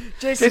truth.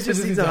 Jason Jason just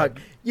needs needs a a hug.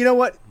 hug. You know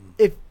what?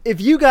 If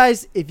you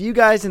guys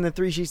in the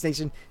Three Sheets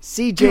Nation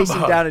see Give him a Jason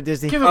hug. down at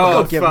Disney, Give him a go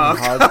hug. give him a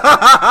hug.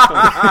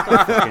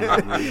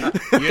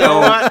 You know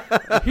what?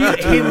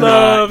 He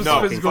loves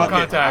No, physical fuck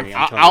it.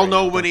 contact. I'll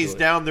know when he's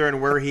down there and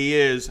where he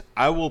is.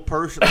 I will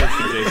personally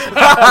see Jason.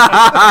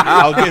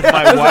 I'll give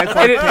my wife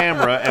our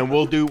camera and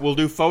we'll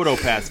do photo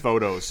pass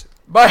photos.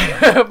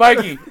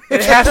 Mikey,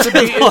 it has to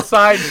be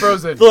inside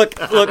Frozen. Look,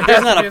 there's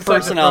not to be a inside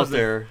person the out Frozen.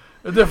 there.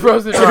 The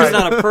Frozen There's ride.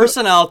 not a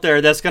person out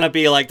there that's going to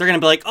be like, they're going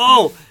to be like,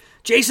 oh,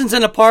 Jason's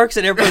in the parks,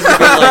 and everybody's going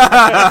to be like,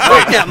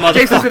 fuck that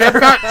Jason's in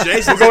motherfucker. Epcot.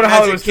 Jason's We're going to at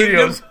Hollywood Magic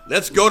Kingdom. Studios.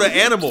 Let's go to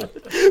Animal.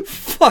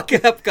 Fuck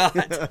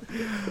Epcot.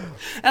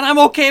 And I'm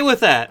okay with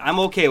that.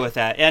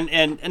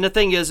 And the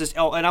thing is,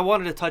 and I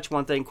wanted to touch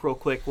one thing real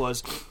quick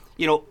was,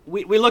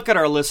 we look at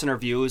our listener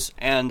views,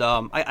 and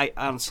I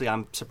honestly,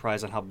 I'm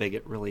surprised on how big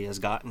it really has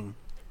gotten.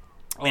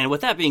 And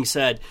with that being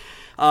said,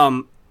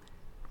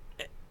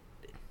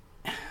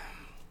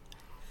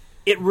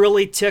 it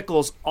really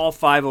tickles all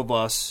 5 of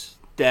us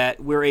that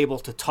we're able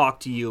to talk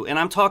to you. And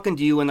I'm talking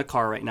to you in the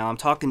car right now. I'm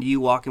talking to you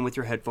walking with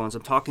your headphones.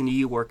 I'm talking to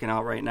you working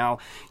out right now.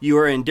 You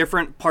are in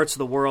different parts of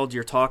the world.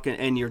 You're talking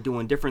and you're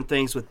doing different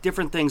things with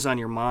different things on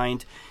your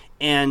mind.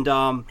 And,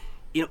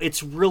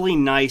 it's really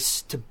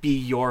nice to be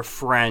your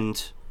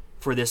friend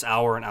for this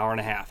hour and hour and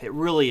a half. It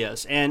really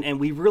is.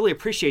 And we really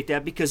appreciate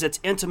that because it's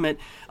intimate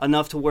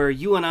enough to where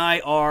you and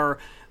I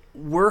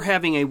we're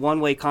having a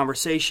one-way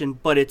conversation,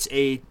 but it's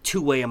a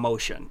two-way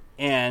emotion.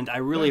 And I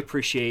really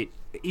appreciate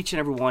each and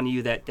every one of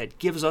you that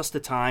gives us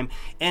the time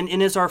and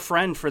is our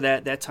friend for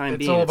that time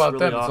being. It's all about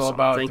really them. Awesome. It's all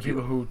about Thank the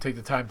people you. who take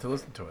the time to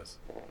listen to us.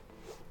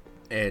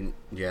 And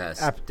yes,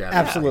 definitely.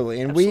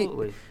 Absolutely. And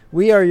Absolutely.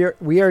 we are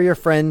your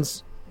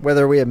friends,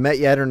 whether we have met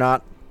yet or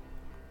not.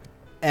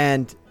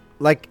 And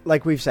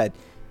like we've said,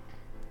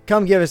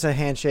 come give us a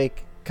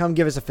handshake. Come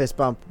give us a fist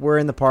bump. We're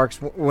in the parks.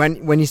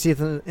 When you see us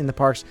in the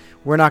parks,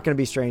 we're not going to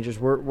be strangers.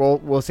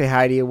 We'll say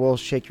hi to you. We'll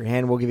shake your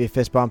hand. We'll give you a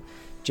fist bump.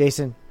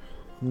 Jason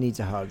needs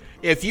a hug.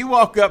 If you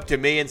walk up to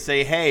me and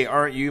say, "Hey,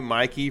 aren't you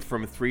Mikey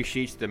from 3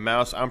 Sheets to the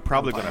Mouse?" I'm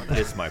probably going to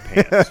piss my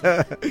pants.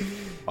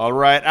 All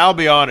right, I'll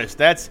be honest.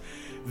 That's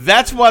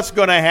what's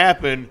going to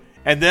happen.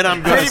 And then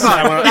I'm going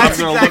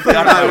to look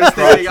down at my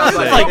crotch and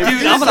say, Like,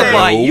 dude, I'm going to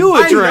buy you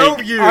a drink.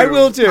 I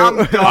will too.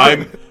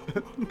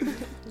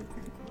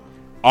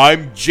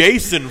 I'm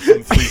Jason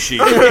from 3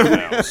 Sheets to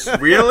the Mouse.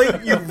 Really?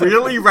 You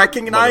really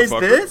recognize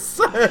this?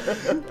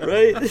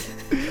 Right?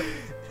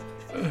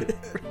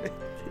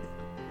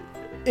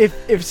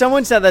 If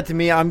someone said that to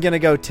me, I'm gonna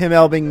go Tim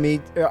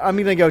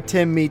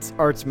meets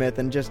Art Smith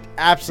and just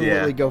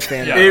absolutely go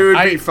fan. Yeah. It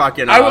would be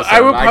fucking awesome. I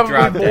would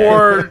probably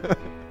more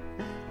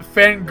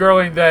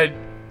fangirling that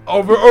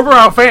over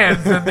our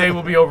fans than they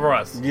will be over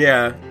us.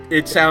 Yeah,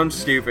 it sounds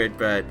stupid,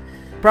 but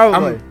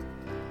Probably. I'm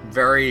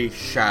very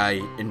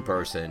shy in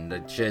person.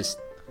 It just,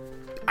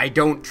 I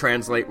don't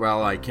translate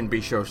well. I can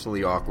be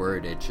socially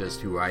awkward. It's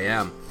just who I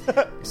am.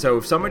 So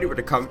if somebody were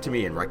to come to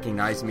me and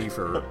recognize me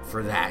for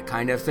that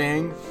kind of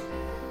thing,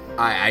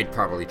 I'd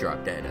probably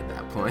drop dead at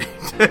that point.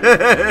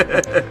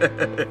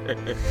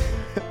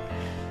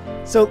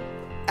 So,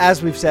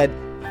 as we've said,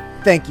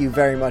 thank you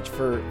very much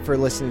for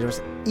listening to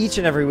us each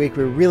and every week.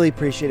 We really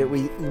appreciate it.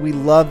 We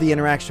love the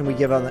interaction we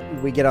get on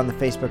the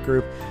Facebook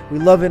group. We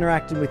love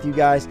interacting with you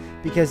guys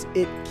because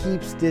it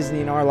keeps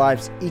Disney in our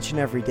lives each and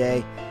every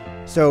day.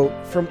 So,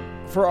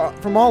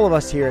 from all of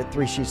us here at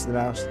 3 Sheets to the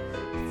Mouse,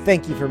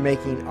 thank you for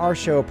making our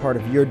show a part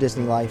of your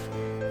Disney life.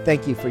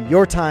 Thank you for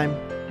your time,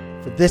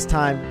 for this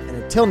time,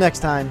 and until next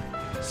time,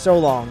 so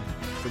long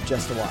for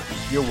Just a Watch.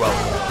 You're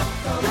welcome.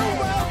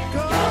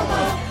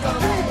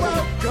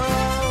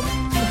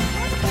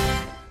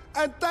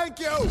 And thank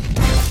you.